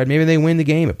cover the spread. Maybe they win the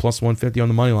game at plus 150 on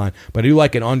the money line. But I do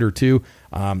like it under, too.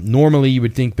 Normally, you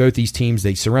would think both these teams,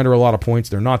 they surrender a lot of points.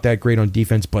 They're not that great on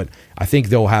defense, but I think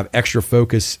they'll have extra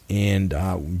focus and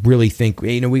really think,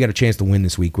 hey, we got a chance to win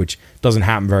this week, which doesn't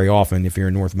happen very often if you're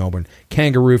a North Melbourne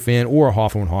Kangaroo fan or a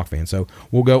Hawthorn Hawk fan. So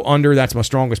we'll go under. That's my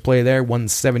strongest play there,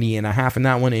 170.5 in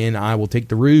that one, and I will take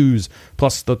the Roos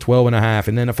plus the 12.5.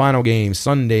 And then the final game,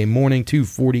 Sunday morning,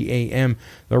 2:40 a.m.,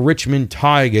 the Richmond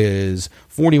Tigers,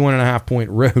 41.5 point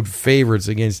road favorites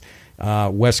against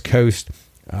West Coast.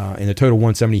 In the total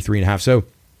 173.5. So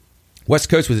West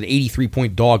Coast was an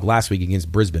 83-point dog last week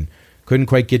against Brisbane. Couldn't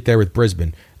quite get there with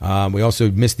Brisbane. We also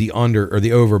missed the under or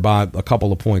the over by a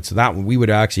couple of points. So that one, we would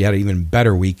have actually had an even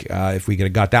better week if we could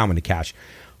have got that one to cash.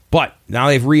 But now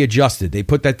they've readjusted. They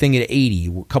put that thing at 80.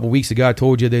 A couple of weeks ago, I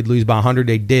told you they'd lose by 100.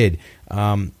 They did.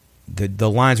 The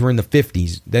lines were in the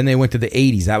 50s. Then they went to the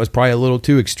 80s. That was probably a little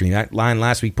too extreme. That line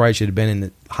last week probably should have been in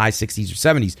the high 60s or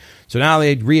 70s. So now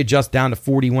they readjust down to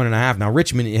 41.5. Now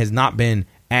Richmond has not been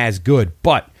as good,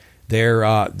 but they're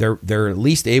at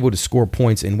least able to score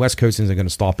points, and West Coast isn't going to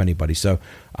stop anybody. So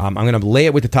I'm going to lay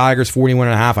it with the Tigers,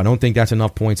 41.5. I don't think that's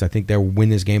enough points. I think they'll win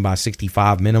this game by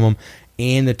 65 minimum.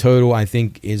 And the total, I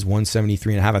think, is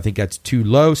 173.5. I think that's too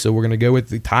low, so we're going to go with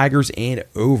the Tigers and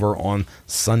over on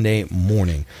Sunday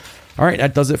morning. All right,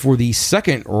 that does it for the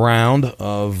second round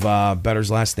of Bettor's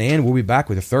Last Stand. We'll be back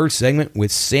with a third segment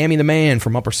with Sammy the Man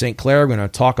from Upper St. Clair. We're going to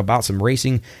talk about some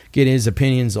racing, get his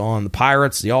opinions on the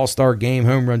Pirates, the All-Star Game,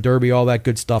 Home Run Derby, all that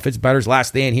good stuff. It's Bettor's Last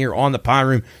Stand here on the Pine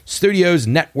Room Studios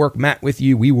Network. Matt with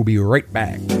you. We will be right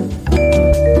back.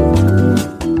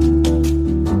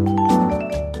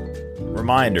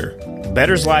 Reminder,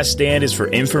 Bettor's Last Stand is for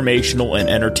informational and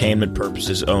entertainment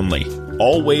purposes only.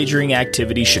 All wagering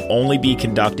activity should only be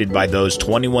conducted by those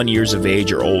 21 years of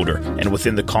age or older and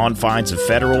within the confines of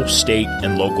federal, state,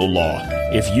 and local law.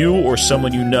 If you or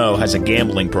someone you know has a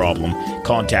gambling problem,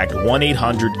 contact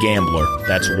 1-800-GAMBLER.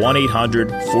 That's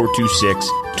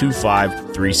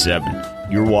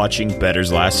 1-800-426-2537. You're watching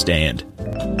Bettor's Last Stand.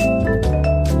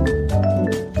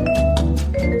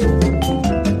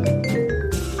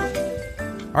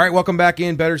 All right, welcome back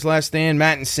in. Bettor's Last Stand.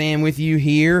 Matt and Sam with you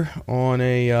here on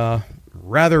a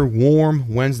rather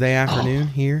warm Wednesday afternoon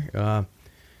here.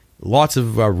 Lots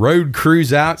of road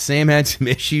crews out. Sam had some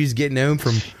issues getting home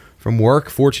from work.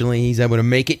 Fortunately, he's able to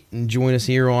make it and join us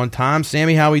here on time.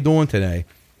 Sammy, how are we doing today?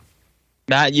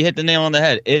 Matt, you hit the nail on the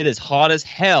head. It is hot as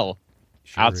hell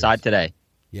outside today.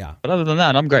 Yeah. But other than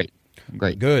that, I'm great.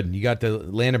 Good. You got the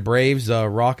Atlanta Braves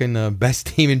rocking the best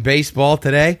team in baseball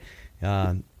today.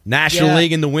 National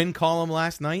League in the win column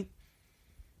last night.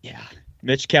 Yeah.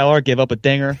 Mitch Keller gave up a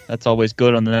dinger. That's always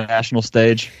good on the national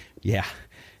stage. Yeah,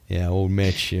 old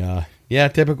Mitch.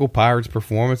 Typical Pirates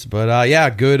performance. But,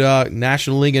 good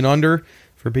National League and under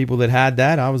for people that had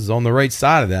that. I was on the right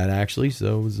side of that, actually,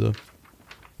 so it was a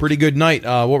pretty good night.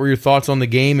 What were your thoughts on the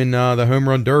game and the Home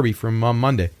Run Derby from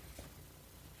Monday?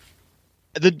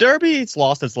 The Derby, it's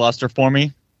lost its luster for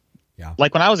me. Yeah.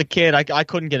 Like when I was a kid, I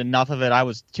couldn't get enough of it. I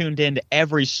was tuned into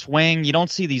every swing. You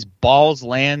don't see these balls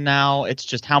land now. It's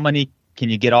just how many can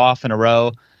you get off in a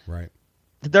row? Right.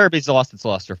 The Derby's lost its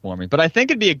luster for me. But I think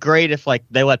it'd be great if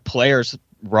they let players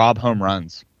rob home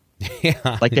runs.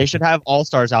 Yeah. Like they should have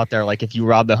all-stars out there. Like if you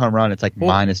rob the home run, it's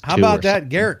 -2. How about that?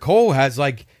 Garrett Cole has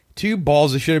two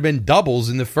balls that should have been doubles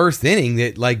in the first inning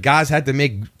that guys had to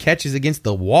make catches against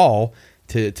the wall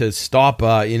to stop,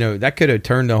 that could have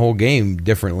turned the whole game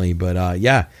differently. But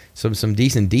some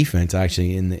decent defense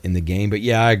actually in the game. But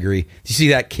yeah, I agree. Did you see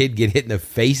that kid get hit in the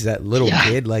face? That little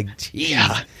kid, geez,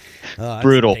 that's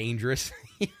brutal, dangerous.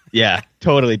 Yeah,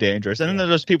 totally dangerous. And then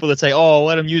there's people that say, "Oh,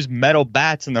 let him use metal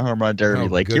bats in the home run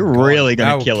derby." You're really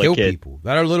going to kill a kid. People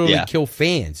that are literally kill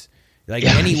fans.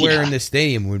 Anywhere in the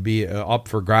stadium would be up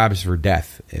for grabs for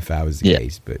death if that was the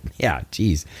case. But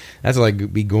geez, that's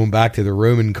like be going back to the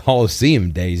Roman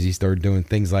Colosseum days. You start doing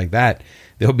things like that.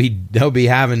 They'll be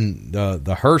having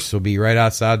the hearse will be right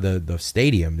outside the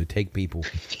stadium to take people.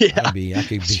 That could be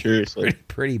seriously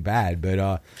pretty bad.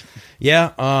 But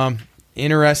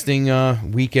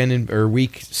interesting weekend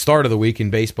start of the week in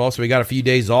baseball. So we got a few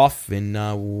days off and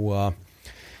we'll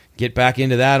get back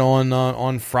into that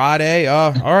on Friday.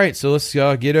 All right, so let's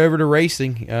get over to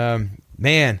racing.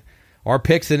 Man, our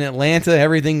picks in Atlanta,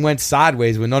 everything went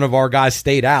sideways when none of our guys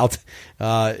stayed out.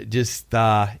 2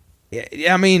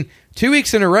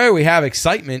 weeks in a row we have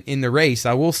excitement in the race.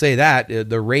 I will say that.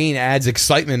 The rain adds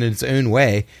excitement in its own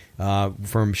way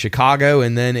from Chicago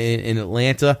and then in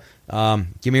Atlanta.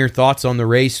 Give me your thoughts on the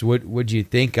race. What would you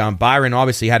think? Byron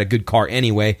obviously had a good car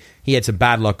anyway. He had some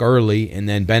bad luck early and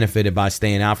then benefited by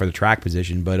staying out for the track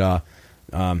position. But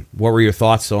what were your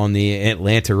thoughts on the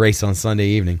Atlanta race on Sunday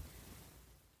evening?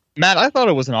 Matt, I thought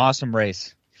it was an awesome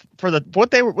race. For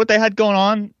what they had going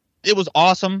on, it was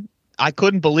awesome. I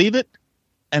couldn't believe it.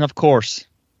 And of course,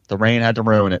 the rain had to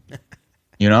ruin it.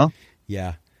 Yeah.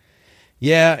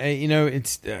 Yeah,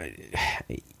 it's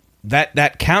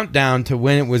that countdown to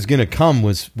when it was going to come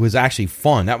was actually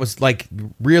fun. That was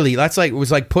it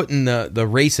was like putting the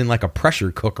race in like a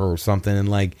pressure cooker or something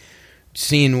and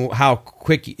seeing how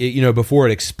quick before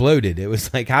it exploded. It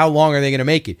was like, how long are they going to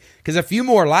make it? Because a few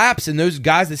more laps and those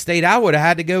guys that stayed out would have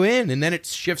had to go in, and then it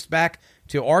shifts back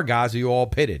to our guys who all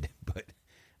pitted. But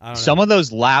some of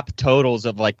those lap totals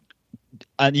of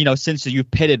since you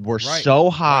pitted were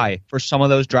so high for some of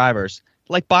those drivers.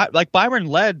 Like Byron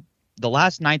led the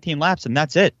last 19 laps, and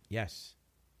that's it. Yes.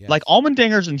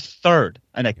 Allmendinger's in third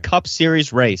in a Cup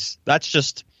Series race. That's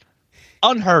just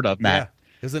unheard of, Matt. Yeah.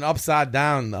 It was an upside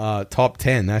down top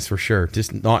 10, that's for sure.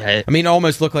 Just not. I mean,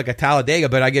 almost looked like a Talladega,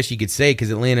 but I guess you could say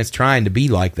because Atlanta's trying to be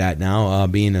like that now,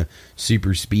 being a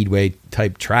super speedway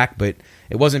type track. But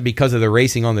it wasn't because of the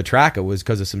racing on the track; it was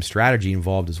because of some strategy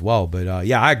involved as well. But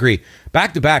I agree.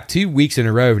 Back to back, 2 weeks in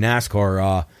a row of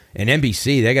NASCAR and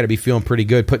NBC, they got to be feeling pretty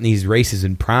good putting these races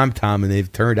in prime time, and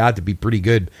they've turned out to be pretty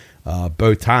good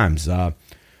both times.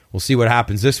 we'll see what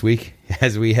happens this week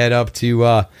as we head up to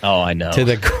I know, to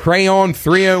the Crayon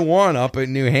 301 up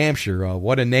in New Hampshire.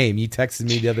 What a name. You texted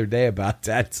me the other day about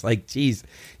that. It's like, geez,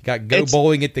 you got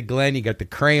bowling at the Glen, you got the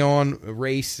Crayon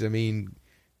race. I mean,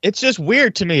 it's just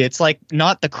weird to me. It's like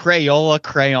not the Crayola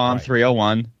Crayon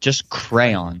 301, just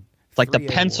Crayon. It's like the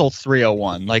pencil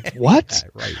 301. Like, what? Yeah,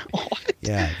 right. What?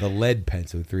 Yeah, the lead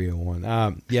pencil 301.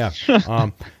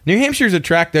 New Hampshire's a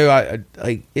track, though.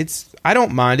 I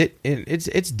don't mind it.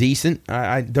 It's decent.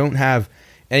 I don't have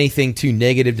anything too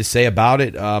negative to say about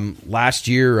it. Last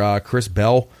year, Chris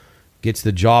Bell gets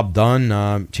the job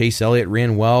done. Chase Elliott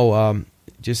ran well.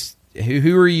 Just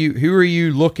who are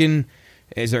you looking?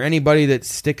 Is there anybody that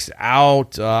sticks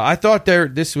out? I thought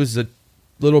this was a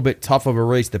little bit tough of a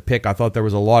race to pick. I thought there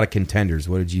was a lot of contenders.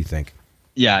 What did you think?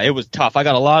 Yeah, it was tough. I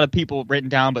got a lot of people written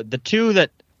down, but the two that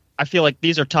I feel like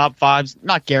these are top fives,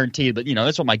 not guaranteed, but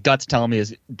that's what my gut's telling me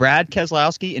is Brad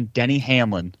Keselowski and Denny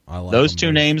Hamlin. Those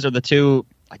two names are the two.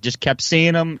 I just kept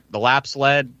seeing them. The laps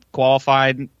led,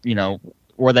 qualified,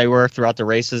 where they were throughout the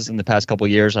races in the past couple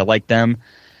of years. I like them.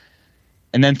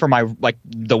 And then for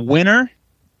the winner,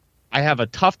 I have a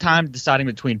tough time deciding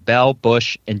between Bell,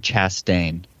 Busch, and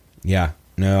Chastain. Yeah.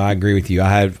 No, I agree with you.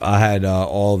 I had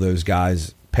all those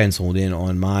guys penciled in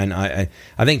on mine. I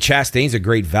think Chastain's a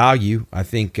great value. I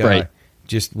think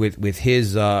just with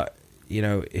his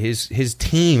his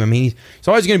team. I mean, he's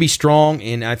always going to be strong,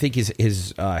 and I think his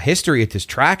history at this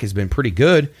track has been pretty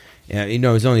good.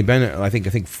 He's only been I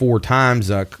think 4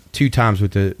 times, 2 times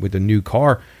with the new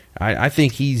car. I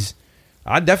think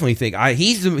I definitely think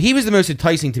he was the most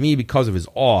enticing to me because of his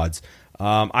odds.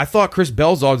 I thought Chris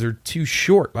Bell's odds are too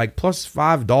short, like plus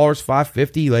 $5,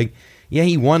 $5.50. Like, yeah,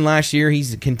 he won last year.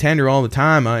 He's a contender all the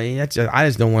time. I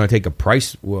just don't want to take a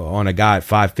price on a guy at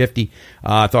 $5.50.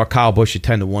 I thought Kyle Busch at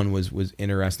 10-1 was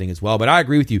interesting as well. But I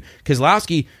agree with you.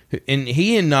 Keselowski and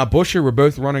he and Buescher were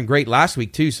both running great last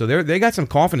week too, so they got some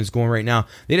confidence going right now.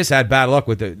 They just had bad luck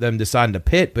with them deciding to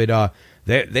pit, but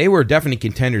they were definitely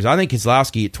contenders. I think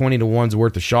Keselowski at 20-1 is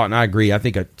worth a shot, and I agree. I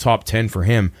think a top 10 for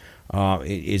him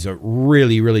is a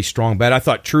really, really strong bet. I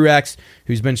thought Truex,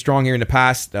 who's been strong here in the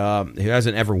past, who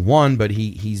hasn't ever won, but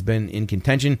he's been in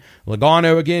contention.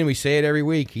 Logano, again, we say it every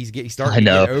week. He's starting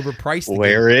to get overpriced again.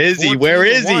 Where is he? Where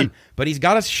is he? But he's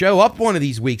got to show up one of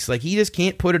these weeks. Like, he just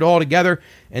can't put it all together.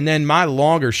 And then my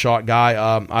longer shot guy,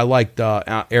 I liked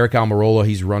Eric Almirola.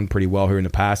 He's run pretty well here in the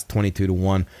past,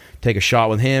 22-1. Take a shot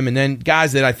with him. And then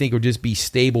guys that I think would just be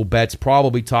stable bets,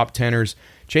 probably top teners.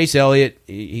 Chase Elliott,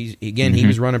 he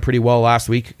was running pretty well last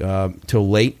week till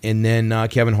late. And then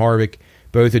Kevin Harvick,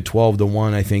 both at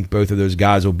 12-1. I think both of those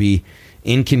guys will be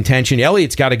in contention.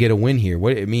 Elliott's got to get a win here.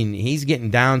 He's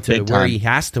getting down to where he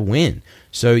has to win.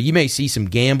 So you may see some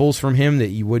gambles from him that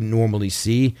you wouldn't normally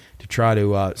see to try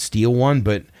to steal one.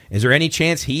 But is there any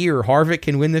chance he or Harvick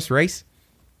can win this race?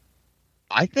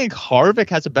 I think Harvick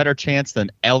has a better chance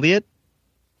than Elliott.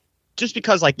 Just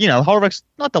because, Harvick's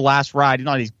not the last ride.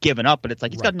 He's given up, but it's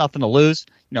like he's got nothing to lose.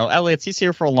 Elliott's, he's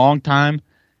here for a long time.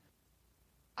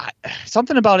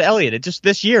 Something about Elliott,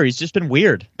 this year, he's just been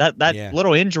weird. That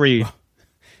little injury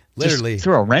literally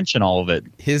threw a wrench in all of it.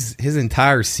 His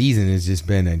entire season has just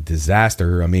been a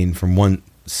disaster. I mean, from one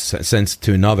sense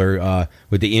to another,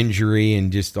 with the injury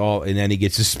and and then he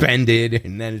gets suspended,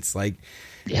 and then it's like,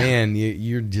 man,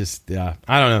 you're just, I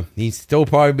don't know. He'd still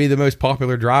probably be the most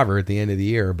popular driver at the end of the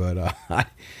year. But,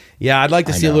 I'd like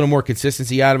to see a little more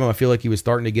consistency out of him. I feel like he was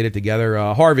starting to get it together.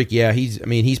 Harvick,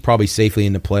 he's probably safely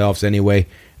in the playoffs anyway,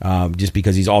 just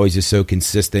because he's always just so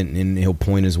consistent and he'll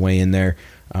point his way in there.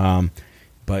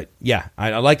 But,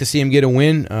 I'd like to see him get a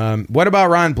win. What about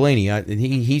Ryan Blaney?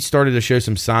 He started to show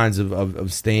some signs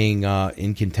of staying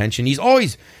in contention. He's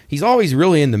always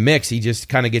really in the mix. He just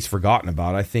kind of gets forgotten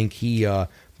about. I think he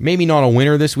maybe not a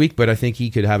winner this week, but I think he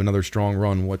could have another strong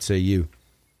run. What say you?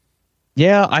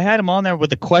 Yeah, I had him on there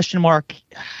with a question mark.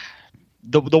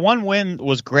 The one win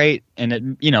was great,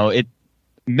 and it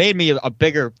made me a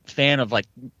bigger fan of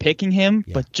picking him,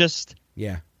 but just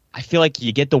I feel like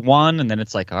you get the one, and then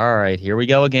it's like, all right, here we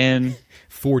go again.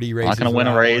 40 races. Not going to win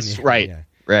a race. Right.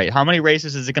 How many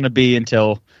races is it going to be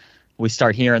until we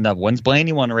start hearing that when's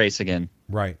Blaney won a race again?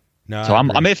 Right. No, so I'm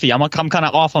iffy. I'm kind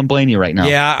of off on Blaney right now.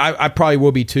 Yeah, I probably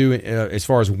will be too, as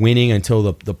far as winning until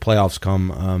the playoffs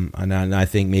come. And I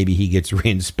think maybe he gets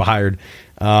re-inspired.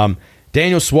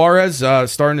 Daniel Suarez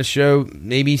starting to show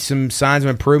maybe some signs of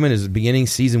improvement. His beginning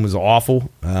season was awful.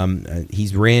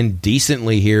 He's ran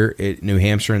decently here at New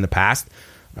Hampshire in the past.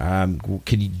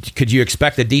 Could you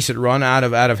expect a decent run out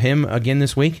of him again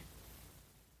this week?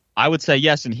 I would say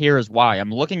yes, and here is why.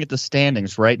 I'm looking at the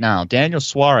standings right now. Daniel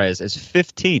Suarez is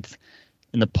 15th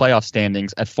in the playoff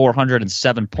standings at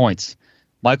 407 points.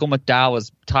 Michael McDowell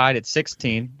is tied at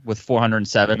 16 with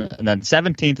 407, and then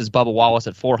 17th is Bubba Wallace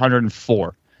at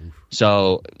 404.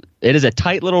 So it is a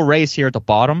tight little race here at the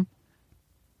bottom.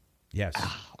 Yes.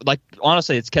 Like,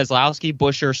 honestly, it's Keselowski,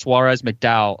 Buescher, Suarez,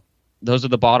 McDowell. Those are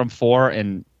the bottom four,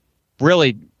 and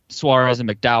really Suarez and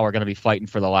McDowell are going to be fighting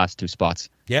for the last two spots.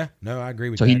 Yeah, no, I agree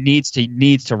with that. So he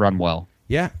needs to run well.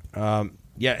 Yeah.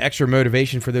 Extra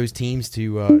motivation for those teams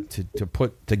to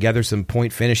put together some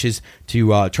point finishes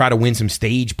to try to win some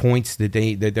stage points that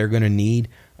they're going to need.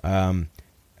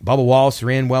 Bubba Wallace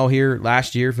ran well here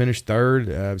last year, finished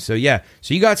third. So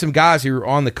you got some guys who are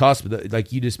on the cusp,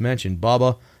 like you just mentioned,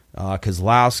 Bubba,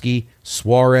 Keselowski,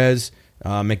 Suarez,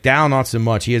 McDowell not so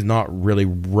much. He has not really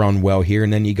run well here.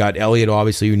 And then you got Elliott,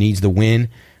 obviously, who needs the win.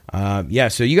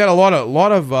 So you got a lot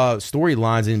of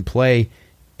storylines in play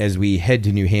as we head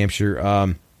to New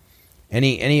Hampshire.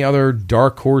 Any other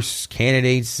dark horse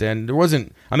candidates? And there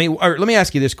wasn't. I mean, let me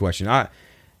ask you this question: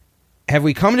 have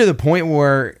we come to the point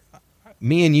where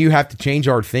me and you have to change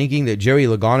our thinking that Joey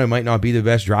Logano might not be the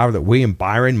best driver, that William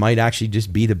Byron might actually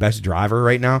just be the best driver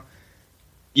right now?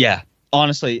 Yeah,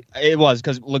 honestly, it was,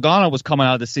 because Logano was coming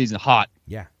out of the season hot.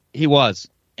 Yeah, he was,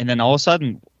 and then all of a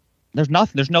sudden, there's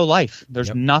nothing. There's no life.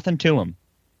 There's nothing to him.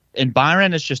 And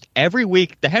Byron is just every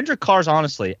week. The Hendrick cars,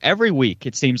 honestly, every week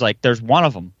it seems like there's one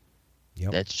of them.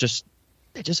 That's just,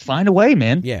 they just find a way,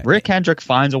 man. Yeah, Rick Hendrick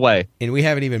finds a way. And we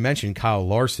haven't even mentioned Kyle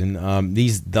Larson.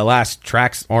 The last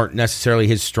tracks aren't necessarily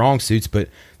his strong suits, but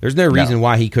there's no reason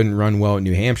why he couldn't run well at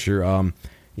New Hampshire.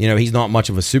 He's not much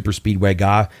of a super speedway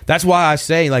guy. That's why I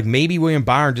say, like, maybe William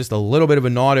Byron, just a little bit of a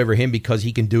nod over him because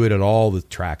he can do it at all the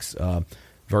tracks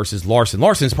versus Larson.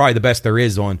 Larson's probably the best there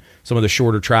is on some of the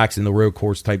shorter tracks and the road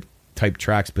course type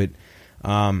tracks. But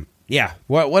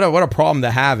what a problem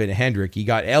to have at Hendrick. You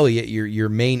got Elliott, your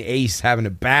main ace, having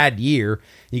a bad year.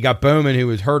 You got Bowman, who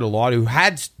was hurt a lot, who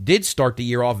did start the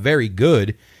year off very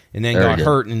good, and then got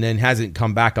hurt and then hasn't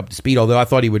come back up to speed, although I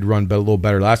thought he would run a little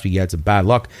better last week. He had some bad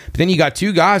luck. But then you got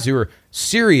two guys who are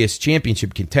serious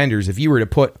championship contenders. If you were to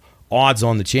put odds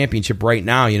on the championship right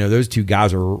now, those two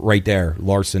guys are right there,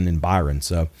 Larson and Byron.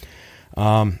 So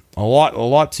a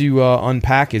lot to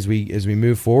unpack as we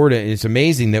move forward. It's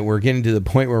amazing that we're getting to the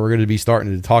point where we're going to be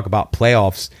starting to talk about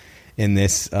playoffs in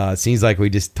this. Seems like we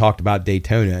just talked about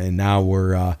Daytona, and now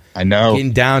we're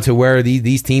getting down to where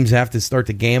these teams have to start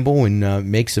to gamble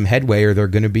and make some headway, or they're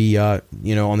going to be on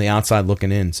the outside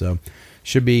looking in. So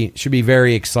should be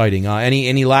very exciting.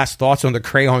 Any last thoughts on the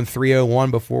Crayon 301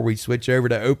 before we switch over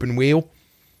to open wheel?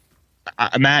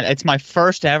 Man, it's my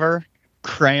first ever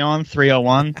Crayon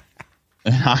 301.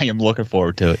 I am looking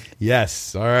forward to it.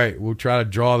 Yes. All right. We'll try to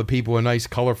draw the people a nice,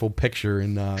 colorful picture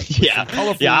and I'll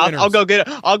go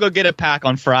get a pack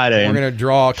on Friday. We're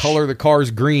gonna color the cars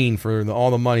green for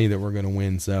all the money that we're gonna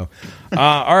win. So,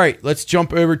 all right. Let's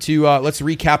jump over to let's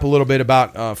recap a little bit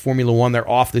about Formula One. They're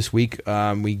off this week.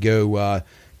 We go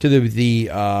to the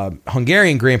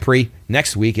Hungarian Grand Prix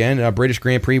next weekend. British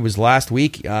Grand Prix was last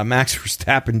week. Max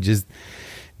Verstappen just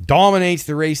dominates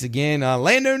the race again.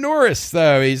 Lando Norris,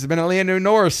 though, he's been a Lando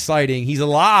Norris sighting. He's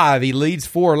alive. He leads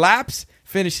 4 laps,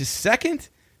 finishes second.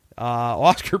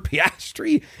 Oscar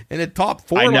Piastri in the top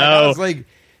 4. I was like,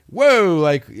 whoa!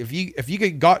 Like if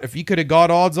you could have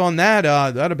got odds on that,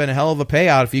 that'd have been a hell of a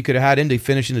payout. If you could have had Indy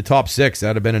finish in the top 6,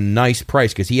 that'd have been a nice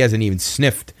price because he hasn't even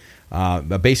sniffed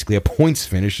basically a points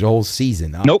finish the whole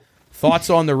season. Nope.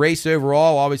 Thoughts on the race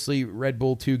overall? Obviously, Red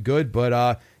Bull too good,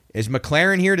 but is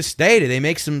McLaren here to stay? Do they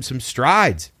make some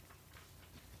strides?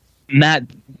 Matt,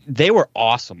 they were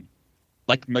awesome.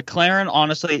 Like, McLaren,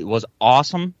 honestly, was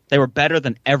awesome. They were better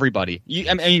than everybody.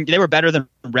 They were better than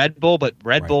Red Bull, but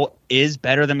Red Bull is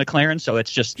better than McLaren, so it's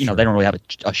just, they don't really have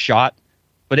a shot.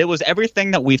 But it was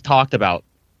everything that we've talked about,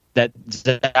 that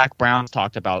Zach Brown's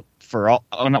talked about.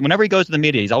 Whenever he goes to the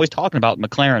media, he's always talking about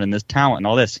McLaren and this talent and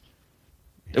all this.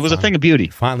 It was a thing of beauty.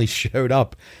 Finally showed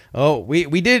up. Oh,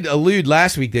 we did allude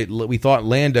last week that we thought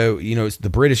Lando, the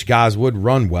British guys would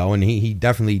run well, and he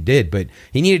definitely did, but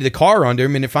he needed the car under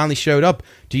him, and it finally showed up.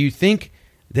 Do you think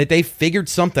that they figured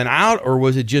something out, or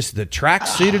was it just the track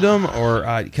suited them,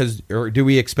 or do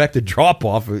we expect a drop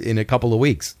off in a couple of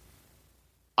weeks?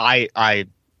 I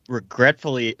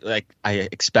regretfully, I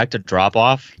expect a drop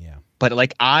off. Yeah. But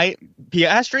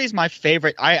Piastri is my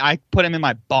favorite. I put him in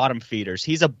my bottom feeders.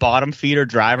 He's a bottom feeder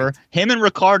driver. Him and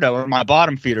Ricciardo are my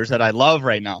bottom feeders that I love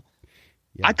right now.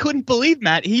 Yeah. I couldn't believe,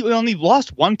 Matt, he only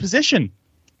lost 1 position.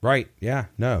 Right. Yeah.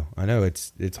 No, I know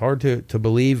it's hard to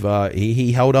believe.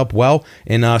 He held up well.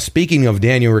 And speaking of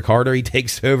Daniel Ricciardo, he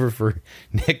takes over for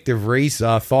Nick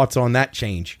DeVries. Thoughts on that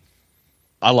change?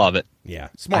 I love it. Yeah,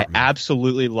 smart. I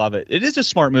absolutely love it. It is a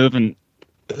smart move, and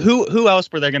who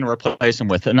else were they going to replace him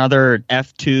with? Another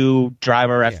F2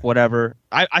 driver, F whatever.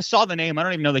 I saw the name. I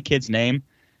don't even know the kid's name.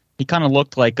 He kind of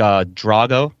looked like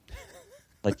Drago,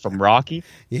 like from Rocky.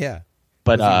 Yeah,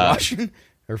 but was he Russian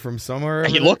or from somewhere?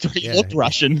 He looked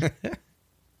Russian.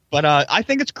 But I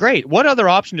think it's great. What other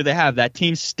option do they have? That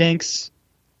team stinks.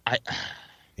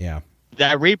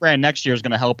 That rebrand next year is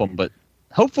going to help them, but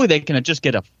hopefully they can just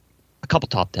get a couple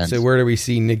top tens. So where do we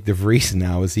see Nick DeVries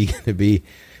now? Is he going to be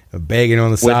begging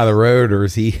on the side of the road, or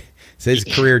is his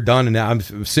career done? And I'm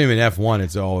assuming F1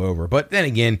 it's all over. But then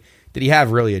again, did he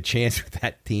have really a chance with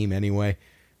that team anyway?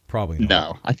 Probably not.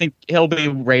 No. I think he'll be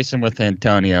racing with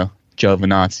Antonio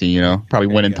Giovinazzi, probably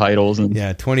winning titles.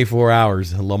 And 24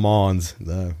 hours, Le Mans.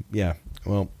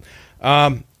 Well,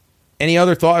 any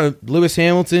other thought? Lewis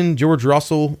Hamilton, George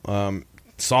Russell,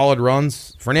 solid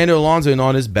runs. Fernando Alonso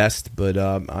not his best, but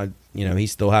he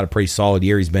still had a pretty solid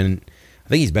year. I think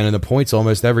he's been in the points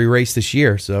almost every race this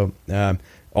year. So,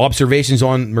 observations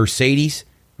on Mercedes.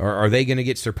 Are they going to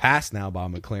get surpassed now by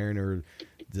McLaren? Or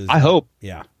I hope.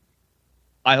 Yeah,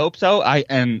 I hope so.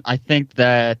 I think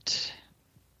that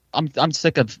I'm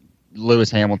sick of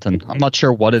Lewis Hamilton. I'm not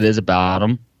sure what it is about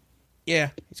him. Yeah,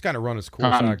 he's kind of run his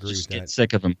course. I agree with that. Get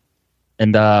sick of him.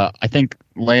 And I think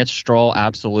Lance Stroll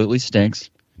absolutely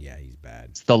stinks. Yeah, he's bad.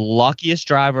 It's the luckiest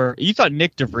driver. You thought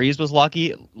Nick DeVries was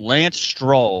lucky. Lance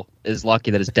Stroll is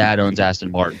lucky that his dad owns Aston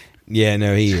Martin. Yeah,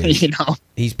 no, he is.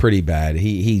 He's pretty bad.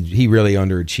 He really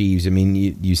underachieves. I mean,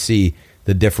 you see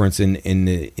the difference in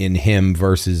him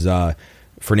versus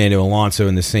Fernando Alonso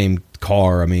in the same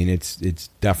car. I mean, it's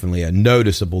definitely a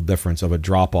noticeable difference of a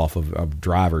drop off of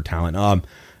driver talent.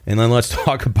 And then let's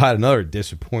talk about another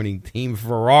disappointing team,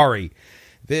 Ferrari.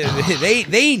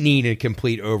 They need a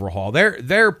complete overhaul.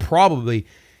 They're probably,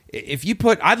 if you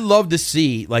put, I'd love to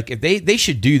see, like, if they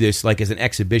should do this like as an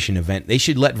exhibition event. They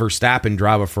should let Verstappen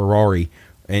drive a Ferrari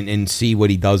and see what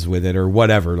he does with it or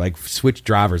whatever. Like, switch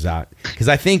drivers out, because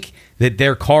I think that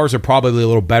their cars are probably a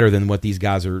little better than what these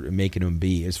guys are making them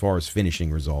be as far as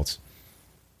finishing results.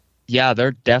 Yeah,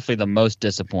 they're definitely the most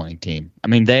disappointing team. I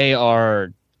mean, they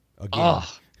are.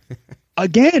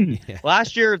 Again. Yeah.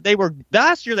 Last year they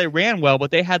ran well,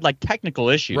 but they had like technical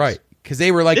issues. Right. Because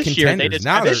they were like this contenders. Year they just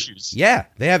now have issues. Yeah,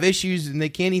 they have issues and they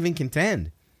can't even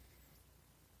contend.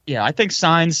 Yeah, I think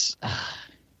Sainz,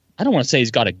 I don't want to say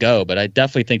he's got to go, but I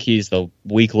definitely think he's the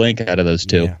weak link out of those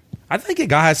two. Yeah. I think the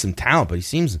guy has some talent, but he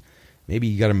seems maybe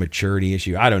he got a maturity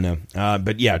issue. I don't know.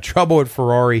 But yeah, trouble at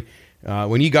Ferrari.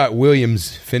 When you got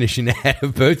Williams finishing ahead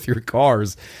of both your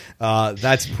cars,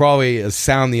 that's probably a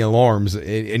sound the alarms.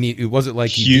 And it wasn't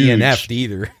like you DNF'd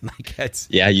either. Like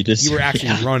you were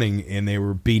actually running and they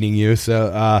were beating you.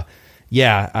 So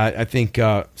I think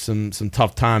some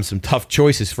tough times, some tough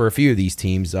choices for a few of these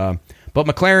teams. But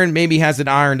McLaren maybe has it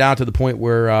ironed out to the point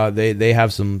where they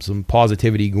have some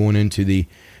positivity going into the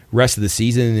rest of the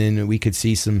season, and we could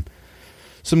see some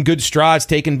good strides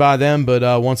taken by them,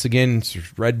 but once again,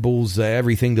 Red Bull's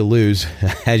everything to lose,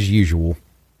 as usual.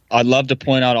 I'd love to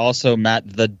point out also, Matt,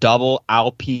 the double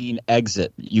Alpine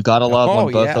exit. You got to love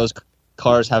when both those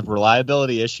cars have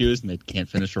reliability issues and they can't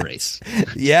finish a race.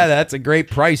 Yeah, that's a great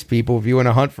price, people, if you want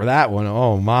to hunt for that one.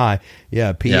 Oh, my.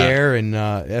 Yeah, Pierre and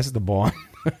Esteban.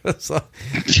 It's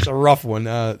a rough one.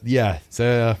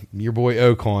 So your boy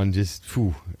Ocon just,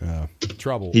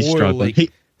 trouble. He's struggling.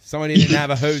 Somebody didn't have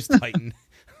a hose tighten.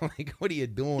 Like, what are you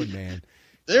doing, man?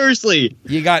 Seriously.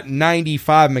 You got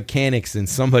 95 mechanics and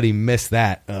somebody missed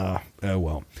that. Oh,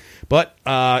 well. But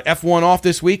F1 off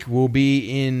this week. We'll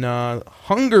be in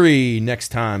Hungary next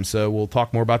time, so we'll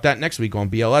talk more about that next week on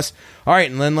BLS. All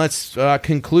right, and then let's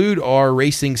conclude our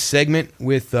racing segment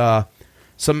with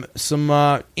some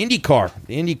IndyCar.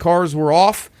 The Indy cars were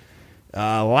off.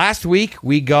 Last week,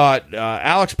 we got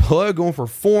Alex Palou going for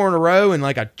 4 in a row and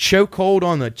like a chokehold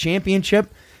on the championship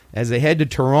as they head to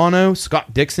Toronto.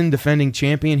 Scott Dixon, defending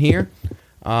champion here.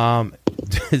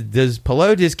 Does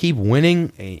Palou just keep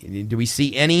winning? Do we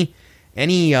see any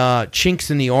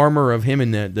chinks in the armor of him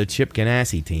and the Chip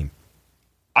Ganassi team?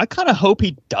 I kind of hope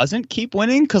he doesn't keep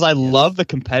winning because I love the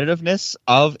competitiveness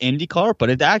of IndyCar, but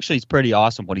it actually is pretty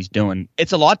awesome what he's doing.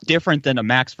 It's a lot different than a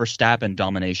Max Verstappen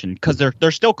domination because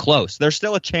they're still close. There's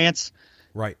still a chance,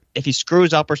 right? If he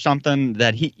screws up or something,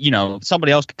 that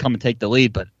somebody else could come and take the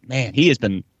lead. But man, he has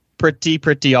been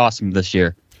pretty awesome this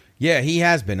year. Yeah, he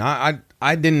has been. I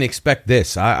didn't expect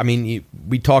this. I mean,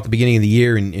 we talked at the beginning of the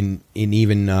year, and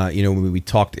even we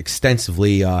talked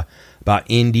extensively about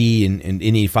Indy and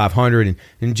Indy 500,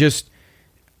 and just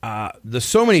there's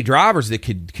so many drivers that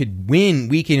could win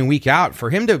week in and week out. For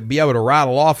him to be able to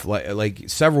rattle off like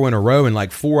several in a row and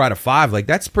like 4 out of 5, like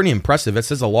that's pretty impressive. That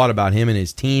says a lot about him and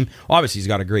his team. Obviously, he's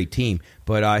got a great team,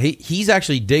 but he's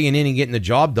actually digging in and getting the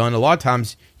job done. A lot of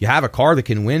times you have a car that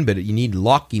can win, but you need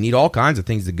luck. You need all kinds of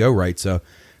things to go right. So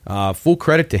full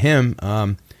credit to him.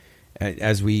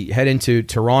 As we head into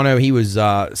Toronto, he was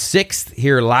 6th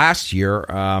here last year.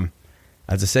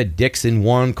 As I said, Dixon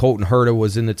won. Colton Herta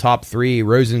was in the top 3.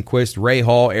 Rosenquist,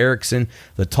 Rahal, Ericsson,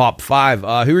 the top 5.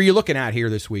 Who are you looking at here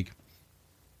this week?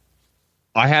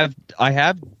 I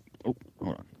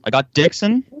got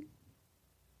Dixon.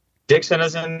 Dixon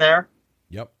is in there.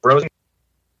 Yep. Rosen.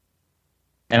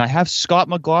 And I have Scott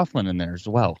McLaughlin in there as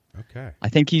well. Okay. I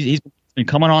think he's been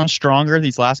coming on stronger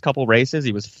these last couple races.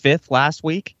 He was 5th last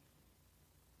week.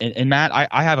 And Matt,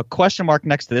 I have a question mark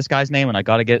next to this guy's name, and I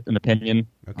got to get an opinion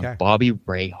on Bobby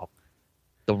Rahal.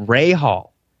 The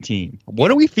Rahal team. What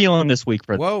are we feeling this week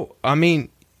for? Well, I mean,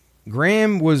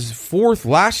 Graham was 4th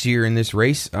last year in this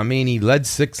race. I mean, he led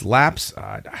 6 laps.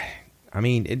 I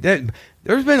mean,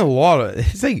 there's been a lot of...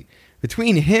 It's like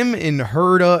between him and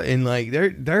Herta and like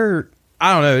they're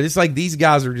I don't know. It's like these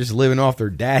guys are just living off their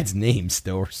dad's name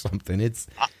still or something.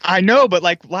 I know, but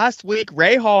like last week,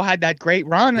 Rahal had that great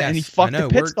run and he fucked the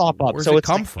pit stop up. Where's it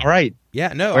come from? All right.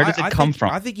 Yeah, no. Where does it come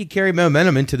from? I think he carried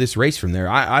momentum into this race from there.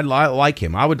 I like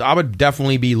him. I would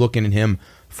definitely be looking at him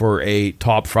for a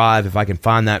top 5 if I can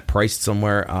find that priced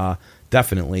somewhere.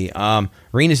 Definitely.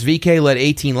 Rinus VeeKay led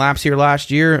 18 laps here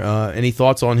last year. Any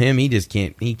thoughts on him? He just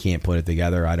can't. He can't put it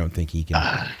together. I don't think he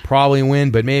can probably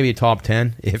win, but maybe a top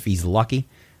 10 if he's lucky.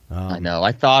 I know.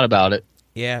 I thought about it.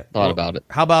 Yeah, about it.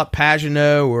 How about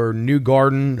Pagenaud or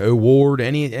Newgarden, O'Ward?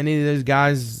 Any of those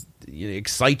guys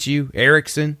excite you?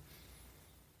 Ericsson?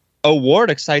 O'Ward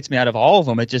excites me out of all of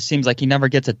them. It just seems like he never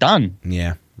gets it done.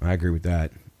 Yeah, I agree with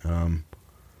that.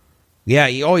 Yeah,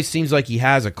 he always seems like he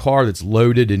has a car that's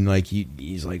loaded and like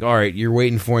he's like, all right, you're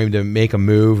waiting for him to make a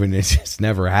move, and it just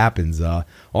never happens.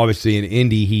 Obviously, in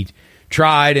Indy, he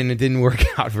tried and it didn't work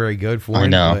out very good for him. I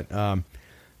know. But,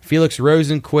 Felix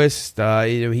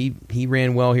Rosenquist, he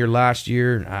ran well here last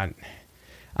year.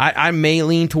 I may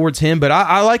lean towards him, but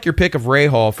I like your pick of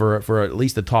Rahal for at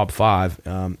least the top 5.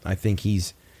 I think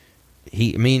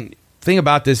I mean, thing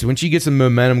about this, once you get some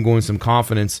momentum going, some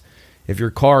confidence, if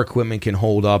your car equipment can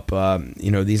hold up,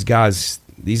 these guys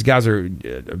are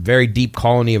a very deep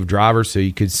colony of drivers, so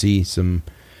you could see some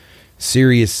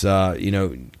serious,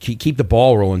 keep the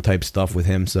ball rolling type stuff with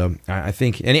him. So I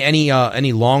think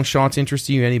any long shots interest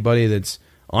you? Anybody that's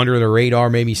under the radar,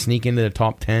 maybe sneak into the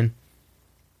top 10?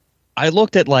 I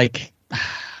looked at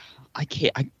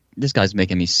this guy's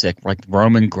making me sick. Like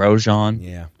Roman Grosjean.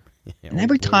 Yeah. And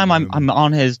every time I'm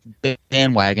on his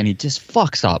bandwagon, he just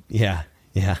fucks up. Yeah.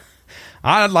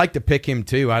 I'd like to pick him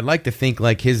too. I'd like to think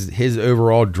like his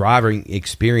overall driving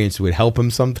experience would help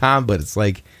him sometime, but it's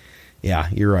like, yeah,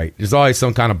 you're right. There's always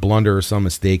some kind of blunder or some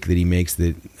mistake that he makes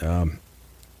that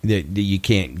you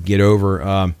can't get over.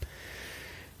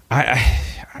 I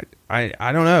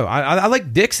don't know. I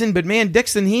like Dixon, but man,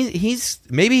 Dixon, he's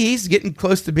getting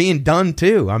close to being done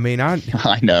too. I mean,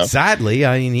 I know. Sadly,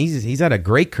 I mean he's had a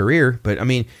great career, but I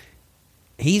mean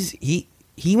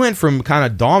he went from kind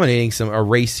of dominating a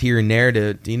race here and there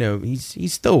to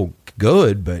he's still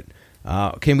good, but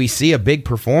can we see a big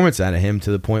performance out of him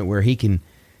to the point where he can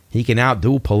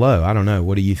outdo Palou? I don't know.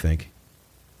 What do you think?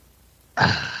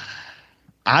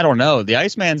 I don't know. The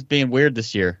Iceman's being weird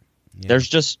this year. Yeah. There's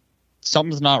just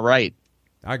something's not right.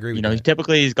 I agree with that.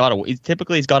 He's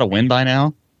got a win by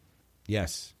now.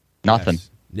 Yes. Nothing. Yes.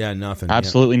 Yeah, nothing.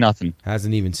 Absolutely nothing.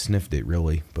 Hasn't even sniffed it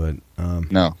really, but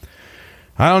no.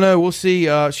 I don't know. We'll see.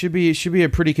 Should be a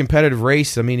pretty competitive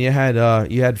race. I mean, you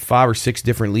had 5 or 6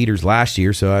 different leaders last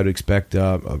year, so I'd expect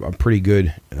a pretty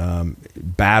good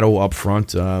battle up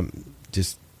front.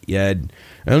 You had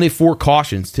only 4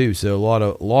 cautions too, so a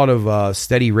lot of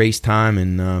steady race time,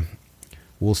 and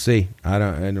we'll see. I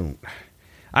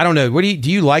don't know. What do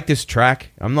you like this track?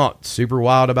 I'm not super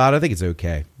wild about it. I think it's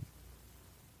okay.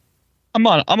 I'm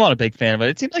not a big fan of it.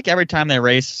 It seems like every time they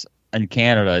race in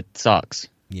Canada, it sucks.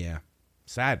 Yeah.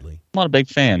 Sadly, I'm not a big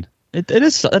fan. It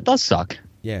does suck.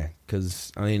 Yeah,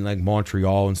 because I mean, like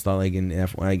Montreal and stuff like in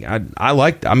F1.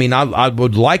 I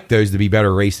would like those to be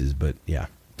better races, but yeah,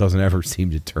 it doesn't ever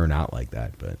seem to turn out like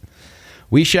that. But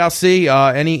we shall see.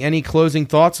 Any closing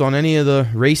thoughts on any of the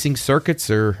racing circuits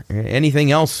or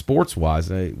anything else sports wise?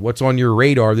 What's on your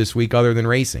radar this week other than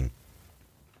racing?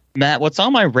 Matt, what's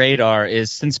on my radar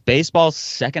is since baseball's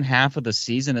second half of the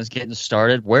season is getting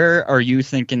started, where are you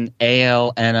thinking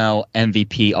AL, NL,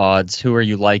 MVP odds? Who are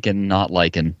you liking, not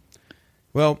liking?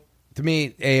 Well, To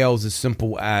me, AL is as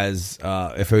simple as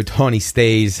if Ohtani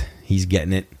stays, he's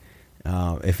getting it.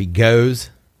 If he goes,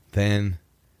 then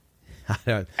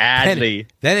Adley.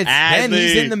 Then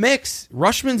he's in the mix.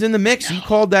 Rushman's in the mix. You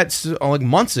called that like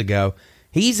months ago.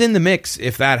 He's in the mix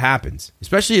if that happens,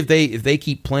 especially if they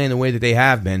keep playing the way that they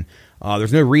have been.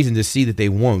 There's no reason to see that they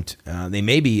won't. They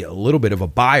may be a little bit of a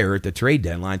buyer at the trade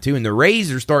deadline too, and the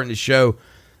Rays are starting to show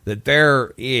that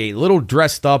they're a little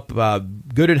dressed up,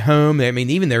 good at home. I mean,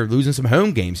 even they're losing some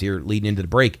home games here leading into the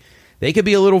break. They could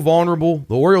be a little vulnerable.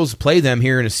 The Orioles play them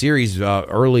here in a series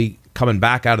early, coming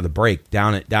back out of the break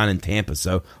down in Tampa.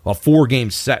 So a 4-game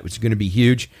set, which is going to be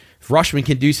huge. If Rushman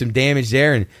can do some damage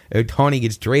there and Ohtani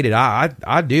gets traded,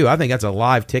 I do. I think that's a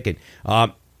live ticket.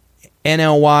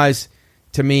 NL wise,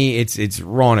 to me, it's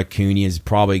Ron Acuna is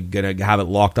probably going to have it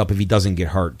locked up if he doesn't get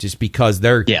hurt, just because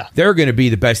they're going to be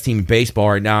the best team in baseball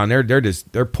right now, and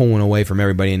they're pulling away from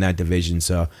everybody in that division.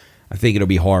 So I think it'll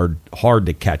be hard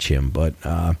to catch him. But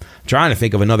I'm trying to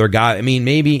think of another guy. I mean,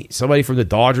 maybe somebody from the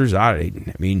Dodgers. I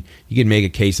mean, you could make a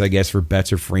case, I guess, for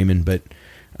Betts or Freeman, but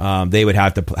they would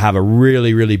have to have a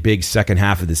really, really big second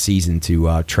half of the season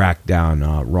to track down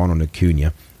Ronald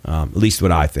Acuna. At least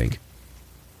what I think.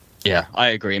 Yeah, I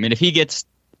agree. I mean, if he gets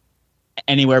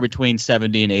anywhere between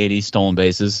 70 and 80 stolen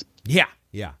bases, yeah,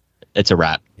 it's a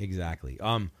wrap. Exactly.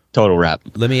 Total wrap.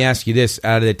 Let me ask you this: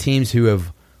 out of the teams who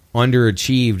have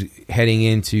underachieved heading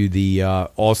into the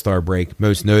All-Star break,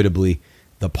 most notably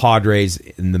the Padres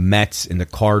and the Mets and the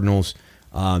Cardinals,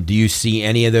 do you see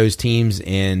any of those teams?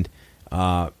 And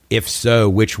if so,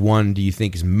 which one do you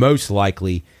think is most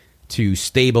likely to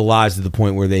stabilize to the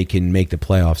point where they can make the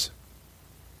playoffs?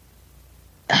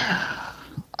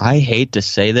 I hate to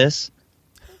say this.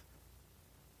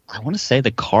 I want to say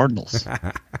the Cardinals.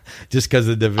 Just because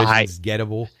the division is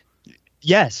gettable?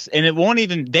 Yes, and it won't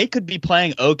even – they could be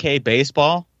playing okay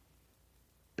baseball,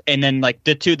 and then like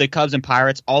the Cubs and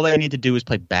Pirates, all they need to do is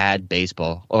play bad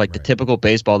baseball, or like the typical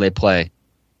baseball they play.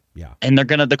 Yeah. And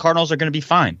the Cardinals are going to be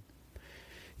fine.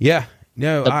 Yeah.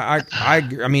 No,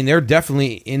 I mean, they're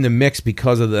definitely in the mix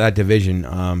because of that division.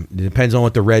 It depends on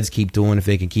what the Reds keep doing, if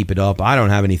they can keep it up. I don't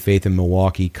have any faith in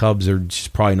Milwaukee. Cubs are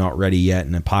just probably not ready yet,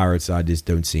 and the Pirates, I just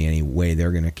don't see any way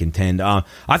they're going to contend. I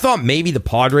thought maybe the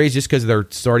Padres, just because their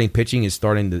starting pitching is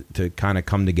starting to kind of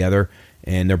come together,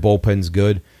 and their bullpen's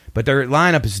good. But their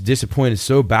lineup is disappointed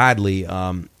so badly.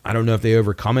 I don't know if they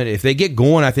overcome it. If they get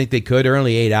going, I think they could. They're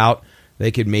only 8 out. They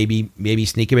could maybe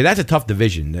sneak in. But that's a tough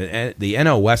division. The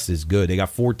NL West is good. They got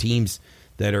 4 teams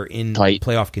that are in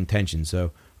playoff contention.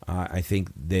 So I think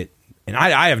that, and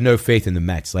I have no faith in the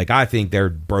Mets. Like, I think they're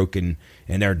broken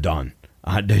and they're done.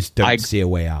 I just don't see a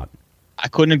way out. I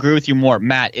couldn't agree with you more,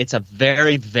 Matt. It's a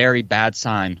very, very bad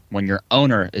sign when your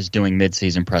owner is doing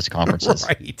midseason press conferences.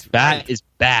 That is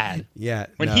bad. Yeah,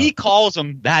 when he calls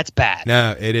them, that's bad.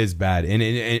 No, it is bad,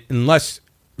 and unless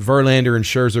Verlander and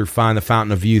Scherzer find the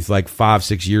fountain of youth like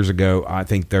 5-6 years ago, I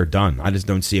think they're done. I just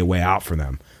don't see a way out for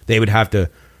them. They would have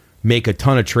to make a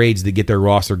ton of trades to get their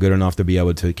roster good enough to be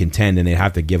able to contend, and they'd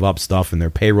have to give up stuff, and their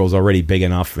payroll's already big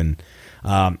enough. And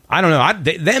I don't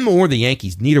know. Them or the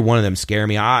Yankees, neither one of them scare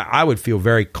me. I would feel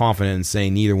very confident in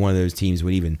saying neither one of those teams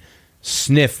would even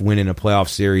sniff winning a playoff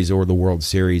series or the World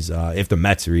Series if the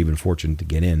Mets are even fortunate to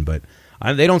get in. But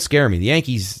they don't scare me. The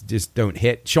Yankees just don't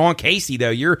hit. Sean Casey,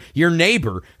 though, your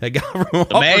neighbor, that guy from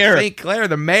St. Clair,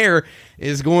 the mayor,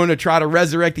 is going to try to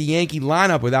resurrect the Yankee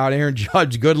lineup without Aaron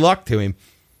Judge. Good luck to him.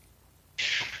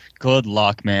 Good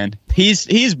luck, man.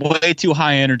 He's way too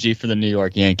high energy for the New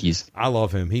York Yankees. I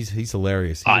love him. He's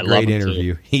hilarious. He's a great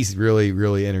interview. Too. He's really,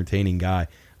 really entertaining guy.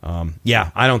 Yeah,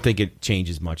 I don't think it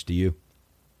changes much. Do you?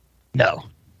 No.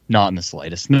 Not in the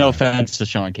slightest. No offense to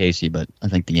Sean Casey, but I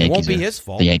think the Yankees. It won't be his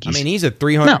fault. The Yankees. I mean, he's a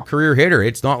 300 career hitter.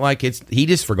 It's not like he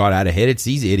just forgot how to hit. It's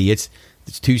these idiots.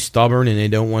 It's too stubborn, and they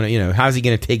don't want to. How's he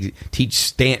going to teach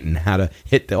Stanton how to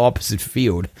hit the opposite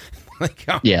field? Like,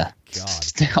 oh, yeah.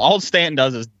 God. All Stanton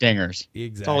does is dingers. Exactly.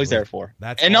 That's all he's there for.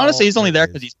 And honestly, he's only there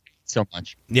because he's paid so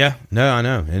much. Yeah. No, I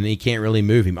know, and he can't really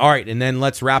move him. All right, and then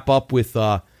let's wrap up with.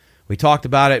 We talked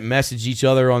about it, messaged each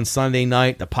other on Sunday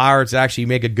night. The Pirates actually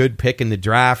make a good pick in the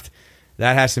draft.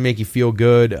 That has to make you feel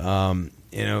good.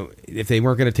 If they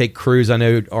weren't going to take Cruz, I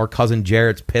know our cousin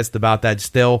Jarrett's pissed about that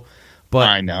still. But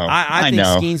I know. I think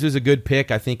Skeens was a good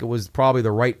pick. I think it was probably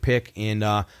the right pick. And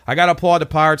I got to applaud the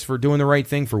Pirates for doing the right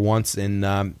thing for once. And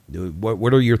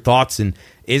what are your thoughts? And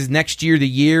is next year the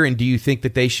year? And do you think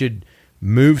that they should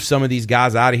move some of these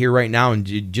guys out of here right now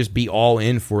and just be all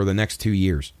in for the next 2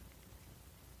 years?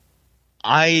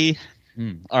 All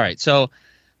right. So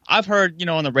I've heard,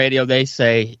 on the radio they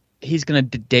say he's going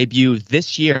to debut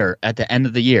this year at the end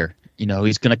of the year.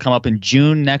 He's going to come up in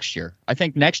June next year. I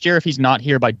think next year, if he's not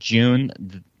here by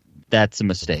June, that's a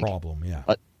mistake. Problem, yeah.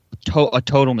 A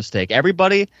total mistake.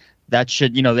 Everybody that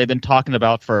should, they've been talking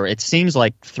about for, it seems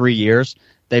like 3 years,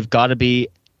 they've got to be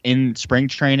in spring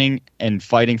training and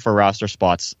fighting for roster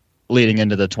spots leading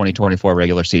into the 2024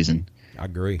 regular season. I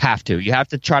agree. You have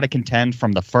to try to contend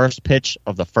from the first pitch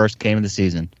of the first game of the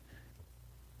season.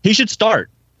 He should start.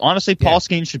 Honestly, Paul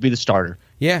Skeens should be the starter.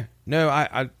 Yeah. No,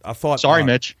 I thought. Sorry,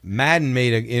 Mitch. Madden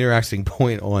made an interesting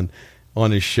point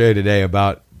on his show today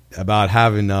about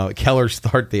having Keller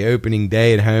start the opening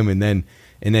day at home and then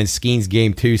Skeens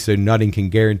game 2, so Nutting can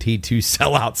guarantee 2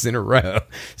 sellouts in a row.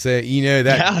 So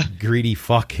greedy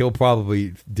fuck, he'll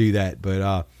probably do that.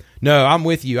 But no, I'm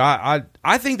with you. I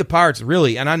think the Pirates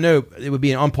really, and I know it would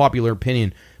be an unpopular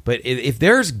opinion, but if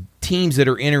there's teams that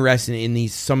are interested in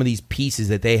some of these pieces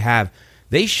that they have,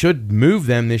 they should move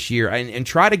them this year and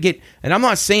try to get, and I'm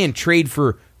not saying trade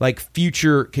for like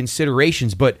future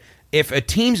considerations, but if a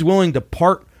team's willing to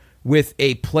part with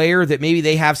a player that maybe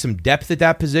they have some depth at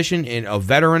that position and a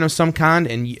veteran of some kind,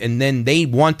 and then they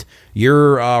want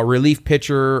your relief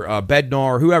pitcher,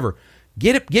 Bednar, or whoever,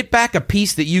 get back a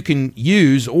piece that you can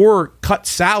use or cut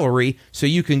salary so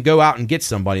you can go out and get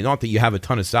somebody. Not that you have a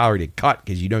ton of salary to cut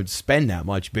because you don't spend that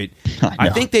much, but I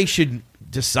think they should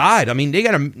decide. I mean, they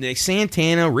got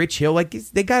Santana, Rich Hill,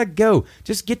 they got to go.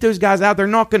 Just get those guys out. They're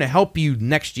not going to help you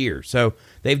next year. So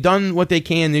they've done what they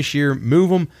can this year. Move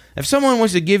them. If someone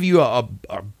wants to give you a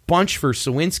bunch for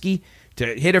Sawinski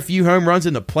to hit a few home runs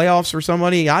in the playoffs for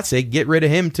somebody, I'd say get rid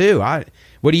of him too.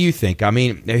 What do you think? I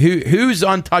mean, who's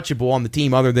untouchable on the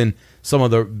team other than some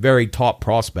of the very top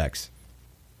prospects?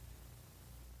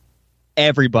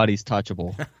 Everybody's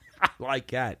touchable. I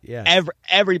like that. Yeah.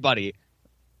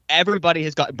 Everybody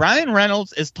has got. Brian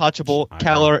Reynolds is touchable.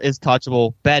 Keller is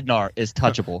touchable. Bednar is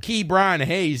touchable. Key Brian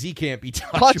Hayes, he can't be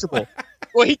touchable.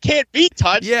 Well, he can't be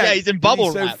touched. Yeah, he's in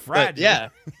bubble wrap. So fragile. Yeah.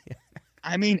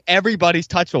 I mean, everybody's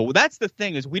touchable. That's the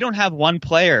thing is we don't have one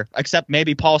player except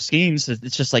maybe Paul Skeens.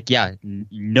 It's just like,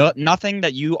 nothing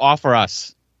that you offer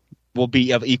us will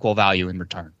be of equal value in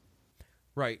return.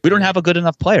 Right. We don't have a good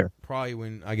enough player. Probably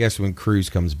when Cruz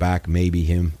comes back, maybe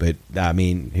him. But I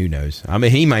mean, who knows? I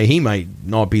mean, he might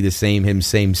not be the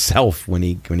same self when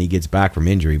he gets back from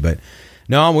injury. But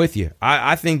no, I'm with you.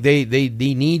 I think they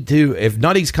need to. If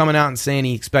Nutty's coming out and saying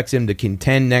he expects him to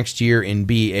contend next year and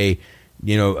be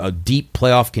a deep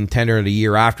playoff contender the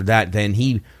year after that,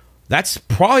 then that's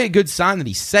probably a good sign that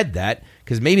he said that,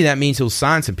 because maybe that means he'll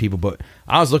sign some people. But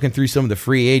I was looking through some of the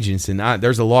free agents, and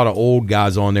there's a lot of old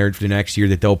guys on there for the next year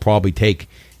that they'll probably take,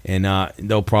 and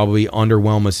they'll probably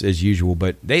underwhelm us as usual.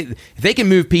 But if they can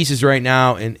move pieces right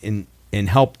now and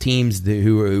help teams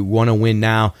who want to win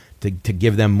now to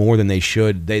give them more than they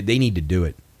should, they need to do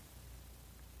it.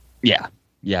 Yeah.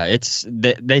 Yeah,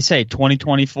 they say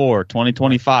 2024,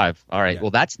 2025. All right,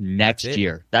 well, that's next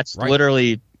year. That's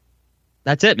literally,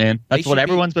 that's it, man. That's what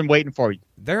everyone's been waiting for.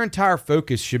 Their entire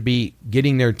focus should be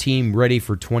getting their team ready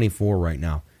for 24 right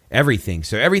now. Everything.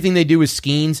 So everything they do with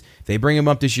Skeens, they bring him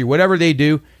up this year. Whatever they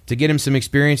do to get him some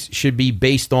experience should be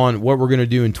based on what we're going to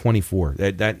do in 24.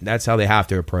 That's how they have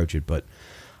to approach it. But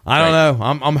I don't know.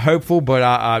 I'm hopeful, but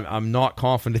I'm not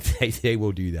confident they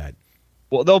will do that.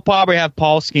 Well, they'll probably have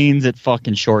Paul Skeens at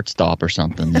fucking shortstop or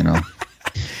something,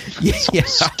 Yeah,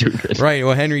 stupid. Right.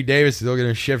 Well, Henry Davis, they're going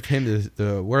to shift him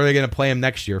to where are they going to play him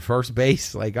next year? First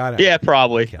base? Yeah,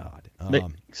 probably.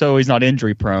 God. So he's not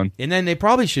injury prone. And then they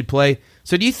probably should play.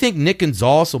 So do you think Nick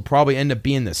Gonzalez will probably end up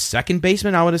being the second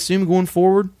baseman, I would assume, going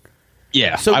forward?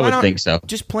 Yeah, so I would think so.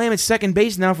 Just play him at second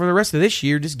base now for the rest of this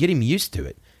year. Just get him used to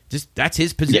it. That's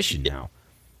his position now.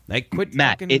 Quit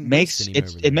Matt, it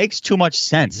makes too much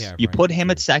sense. Yeah, you put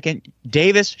him at second.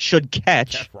 Davis should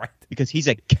catch because he's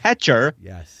a catcher.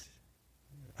 Yes.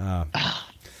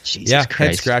 Jesus Christ.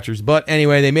 Head scratchers. But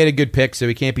anyway, they made a good pick, so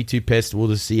we can't be too pissed. We'll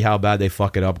just see how bad they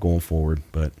fuck it up going forward.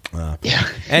 But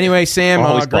anyway,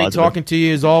 Sam, great talking to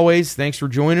you as always. Thanks for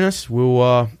joining us.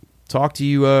 We'll talk to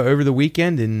you over the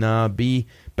weekend and be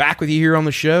back with you here on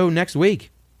the show next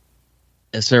week.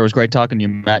 Yes, sir. It was great talking to you,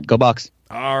 Matt. Go Bucks.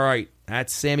 All right.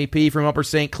 That's Sammy P. from Upper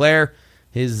St. Clair.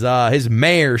 His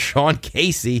mayor, Sean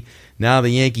Casey, now the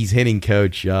Yankees hitting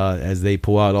coach, as they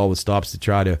pull out all the stops to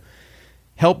try to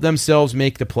help themselves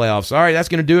make the playoffs. All right, that's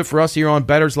going to do it for us here on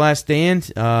Bettor's Last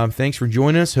Stand. Thanks for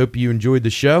joining us. Hope you enjoyed the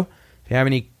show. If you have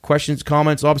any questions,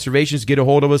 comments, observations, get a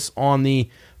hold of us on the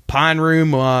Pine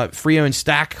Room Frio and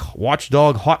Stack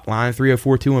Watchdog Hotline,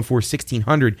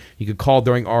 304-214-1600. You could call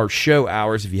during our show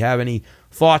hours. If you have any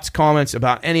thoughts, comments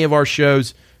about any of our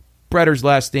shows, Bettor's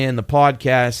Last Stand, the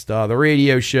podcast, the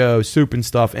radio show, Soup and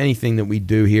Stuff, anything that we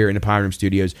do here in the Pine Room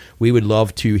Studios, we would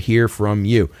love to hear from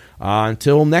you.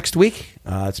 Until next week,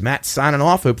 it's Matt signing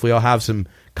off. Hopefully I'll have some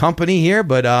company here,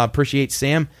 but appreciate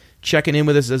Sam checking in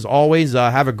with us as always.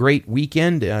 Have a great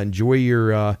weekend. Enjoy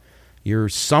your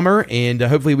summer, and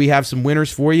hopefully we have some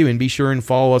winners for you, and be sure and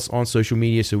follow us on social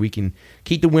media so we can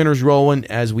keep the winners rolling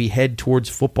as we head towards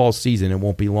football season. It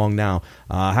won't be long now.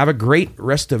 Have a great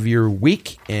rest of your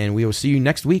week, and we will see you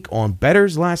next week on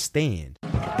Bettor's Last Stand.